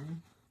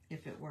one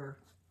if it were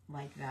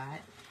like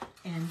that.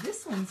 And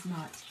this one's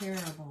not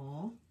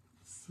terrible.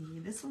 See,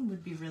 this one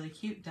would be really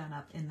cute done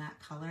up in that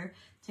color.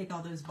 Take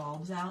all those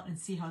bulbs out and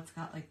see how it's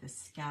got like the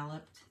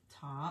scalloped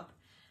top.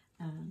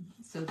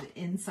 So the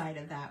inside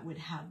of that would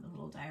have the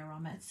little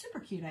diorama. It's a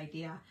super cute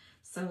idea.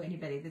 So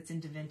anybody that's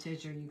into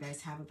vintage or you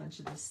guys have a bunch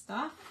of this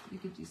stuff, you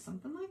could do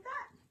something like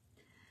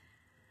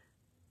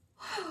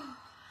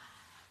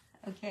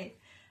that. Okay,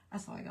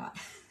 that's all I got.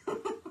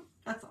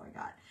 That's all I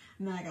got.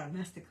 And then I got a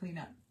mess to clean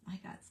up. I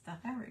got stuff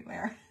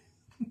everywhere.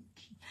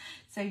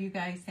 So you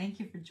guys, thank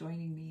you for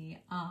joining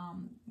me.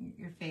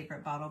 Your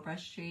favorite bottle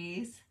brush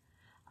trees.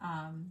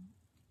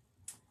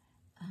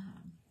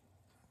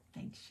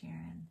 Thanks,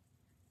 Sharon.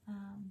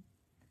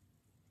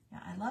 Yeah,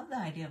 I love the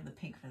idea of the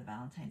pink for the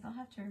Valentine's. I'll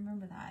have to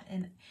remember that.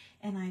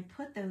 And I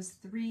put those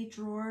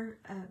 3-drawer,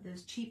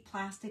 those cheap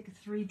plastic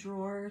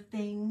 3-drawer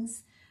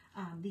things,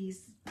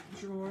 these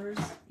drawers,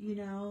 you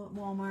know,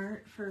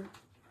 Walmart for,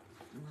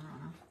 I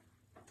don't know,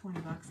 20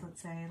 bucks,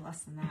 let's say,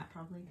 less than that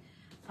probably.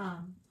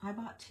 I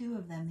bought 2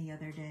 of them the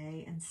other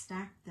day and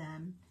stacked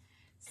them.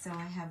 So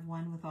I have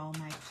one with all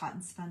my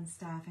cotton spun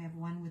stuff. I have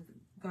one with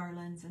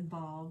garlands and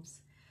bulbs.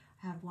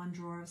 I have one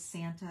drawer of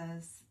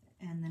Santas,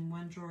 and then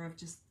one drawer of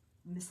just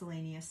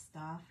miscellaneous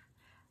stuff.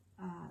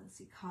 Let's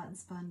see, cotton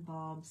spun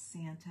bulbs,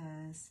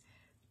 Santas,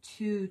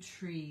 2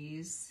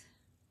 trees,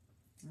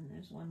 And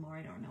there's one more.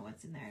 I don't know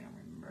what's in there. I don't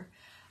remember.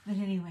 But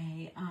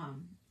anyway,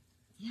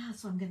 yeah,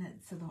 so I'm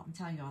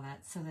telling you all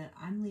that so that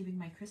I'm leaving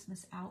my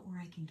Christmas out where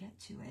I can get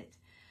to it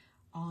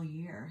all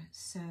year.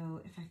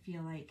 So if I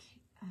feel like,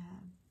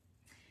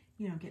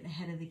 you know, getting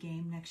ahead of the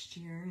game next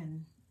year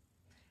in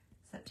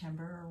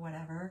September or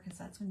whatever, because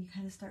that's when you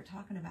kind of start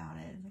talking about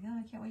it. It's like, oh,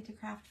 I can't wait to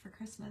craft for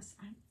Christmas.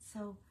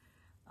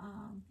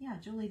 Yeah,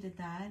 Julie did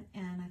that,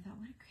 and I thought,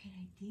 what a great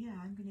idea.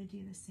 I'm going to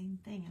do the same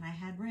thing. And I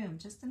had room,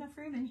 just enough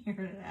room in here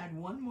to add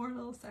one more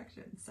little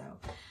section. So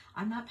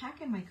I'm not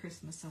packing my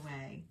Christmas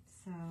away.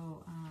 So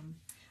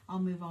I'll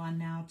move on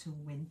now to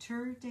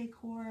winter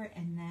decor,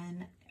 and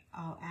then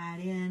I'll add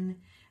in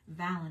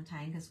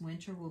Valentine, because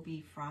winter will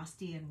be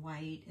frosty and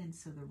white, and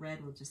so the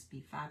red will just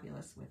be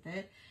fabulous with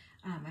it.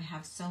 I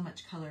have so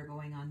much color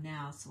going on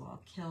now, so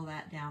I'll kill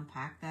that down,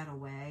 pack that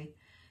away,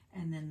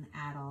 and then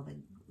add all the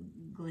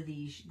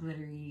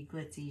glittery,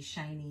 glitzy,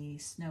 shiny,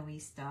 snowy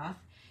stuff.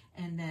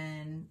 And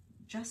then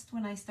just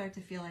when I start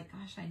to feel like,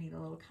 gosh, I need a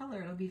little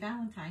color, it'll be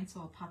Valentine,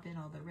 so I'll pop in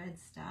all the red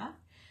stuff.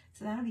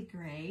 So that'll be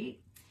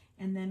great.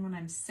 And then when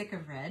I'm sick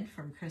of red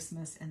from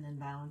Christmas and then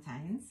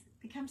Valentine's,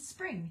 it becomes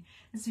spring.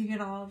 And so you get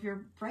all of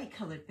your bright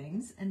colored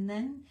things. And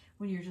then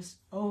when you're just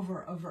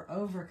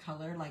over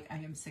color, like I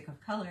am sick of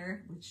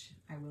color, which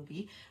I will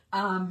be,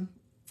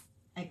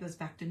 it goes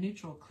back to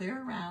neutral,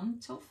 clear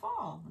around till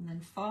fall. And then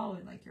fall,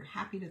 like you're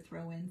happy to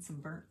throw in some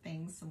burnt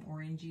things, some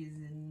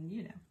oranges, and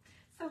you know.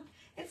 So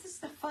it's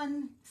just a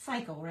fun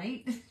cycle,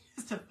 right?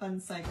 Just a fun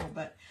cycle.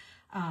 But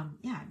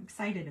yeah, I'm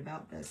excited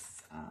about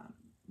this,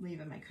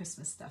 leaving my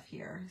Christmas stuff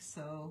here.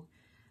 So,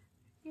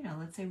 you know,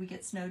 let's say we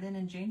get snowed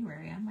in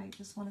January. I might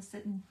just want to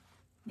sit and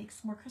make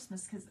some more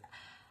Christmas because,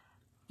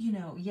 you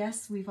know,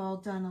 yes, we've all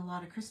done a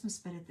lot of Christmas,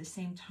 but at the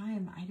same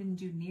time, I didn't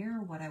do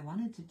near what I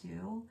wanted to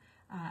do.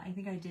 I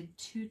think I did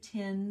 2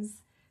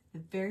 tins. The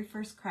very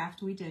first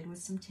craft we did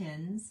was some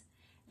tins,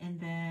 and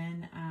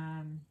then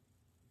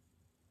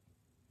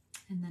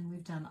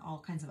we've done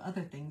all kinds of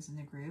other things in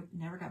the group.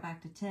 Never got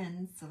back to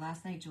tins. So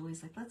last night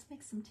Julie's like, let's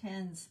make some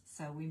tins.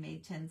 So we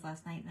made tins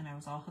last night, and then I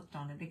was all hooked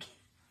on it again.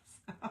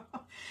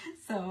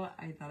 So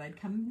I thought I'd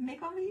come and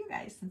make one with you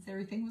guys since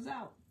everything was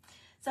out.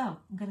 So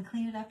I'm going to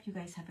clean it up. You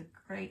guys have a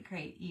great,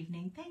 great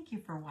evening. Thank you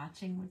for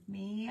watching with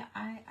me.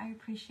 I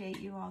appreciate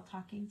you all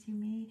talking to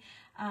me.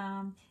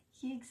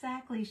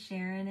 Exactly,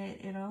 Sharon.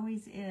 It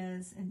always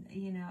is. And,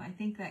 you know, I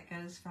think that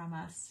goes from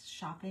us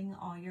shopping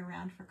all year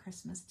round for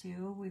Christmas,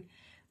 too.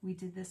 We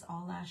did this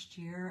all last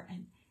year.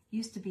 And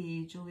used to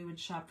be Julie would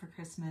shop for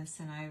Christmas,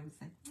 and I was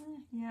like,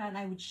 yeah, and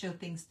I would show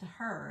things to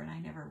her, and I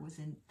never was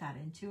that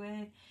into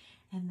it.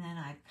 And then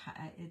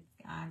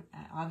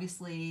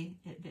obviously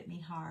it bit me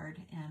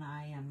hard, and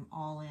I am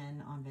all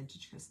in on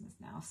vintage Christmas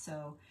now.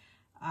 So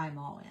I'm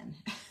all in.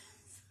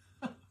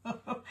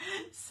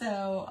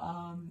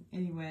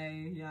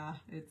 Anyway, yeah,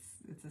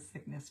 it's a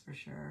sickness for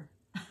sure.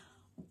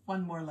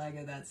 One more leg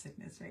of that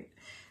sickness, right?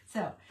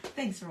 So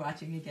thanks for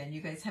watching again.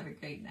 You guys have a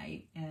great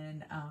night,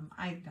 and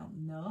I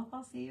don't know if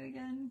I'll see you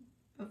again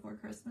before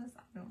Christmas.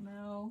 I don't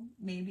know,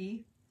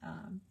 maybe.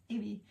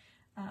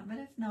 But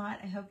if not,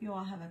 I hope you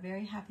all have a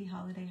very happy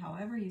holiday,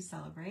 however you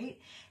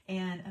celebrate,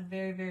 and a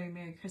very, very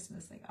Merry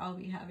Christmas like I'll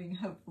be having,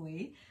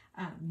 hopefully.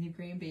 New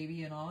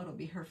grandbaby and all, it'll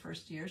be her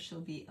first year.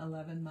 She'll be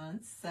 11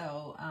 months,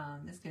 so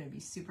it's going to be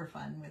super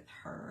fun with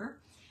her.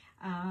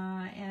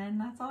 And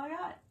that's all I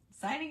got.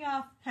 Signing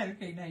off. Have a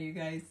great night, you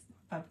guys.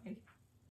 Bye-bye.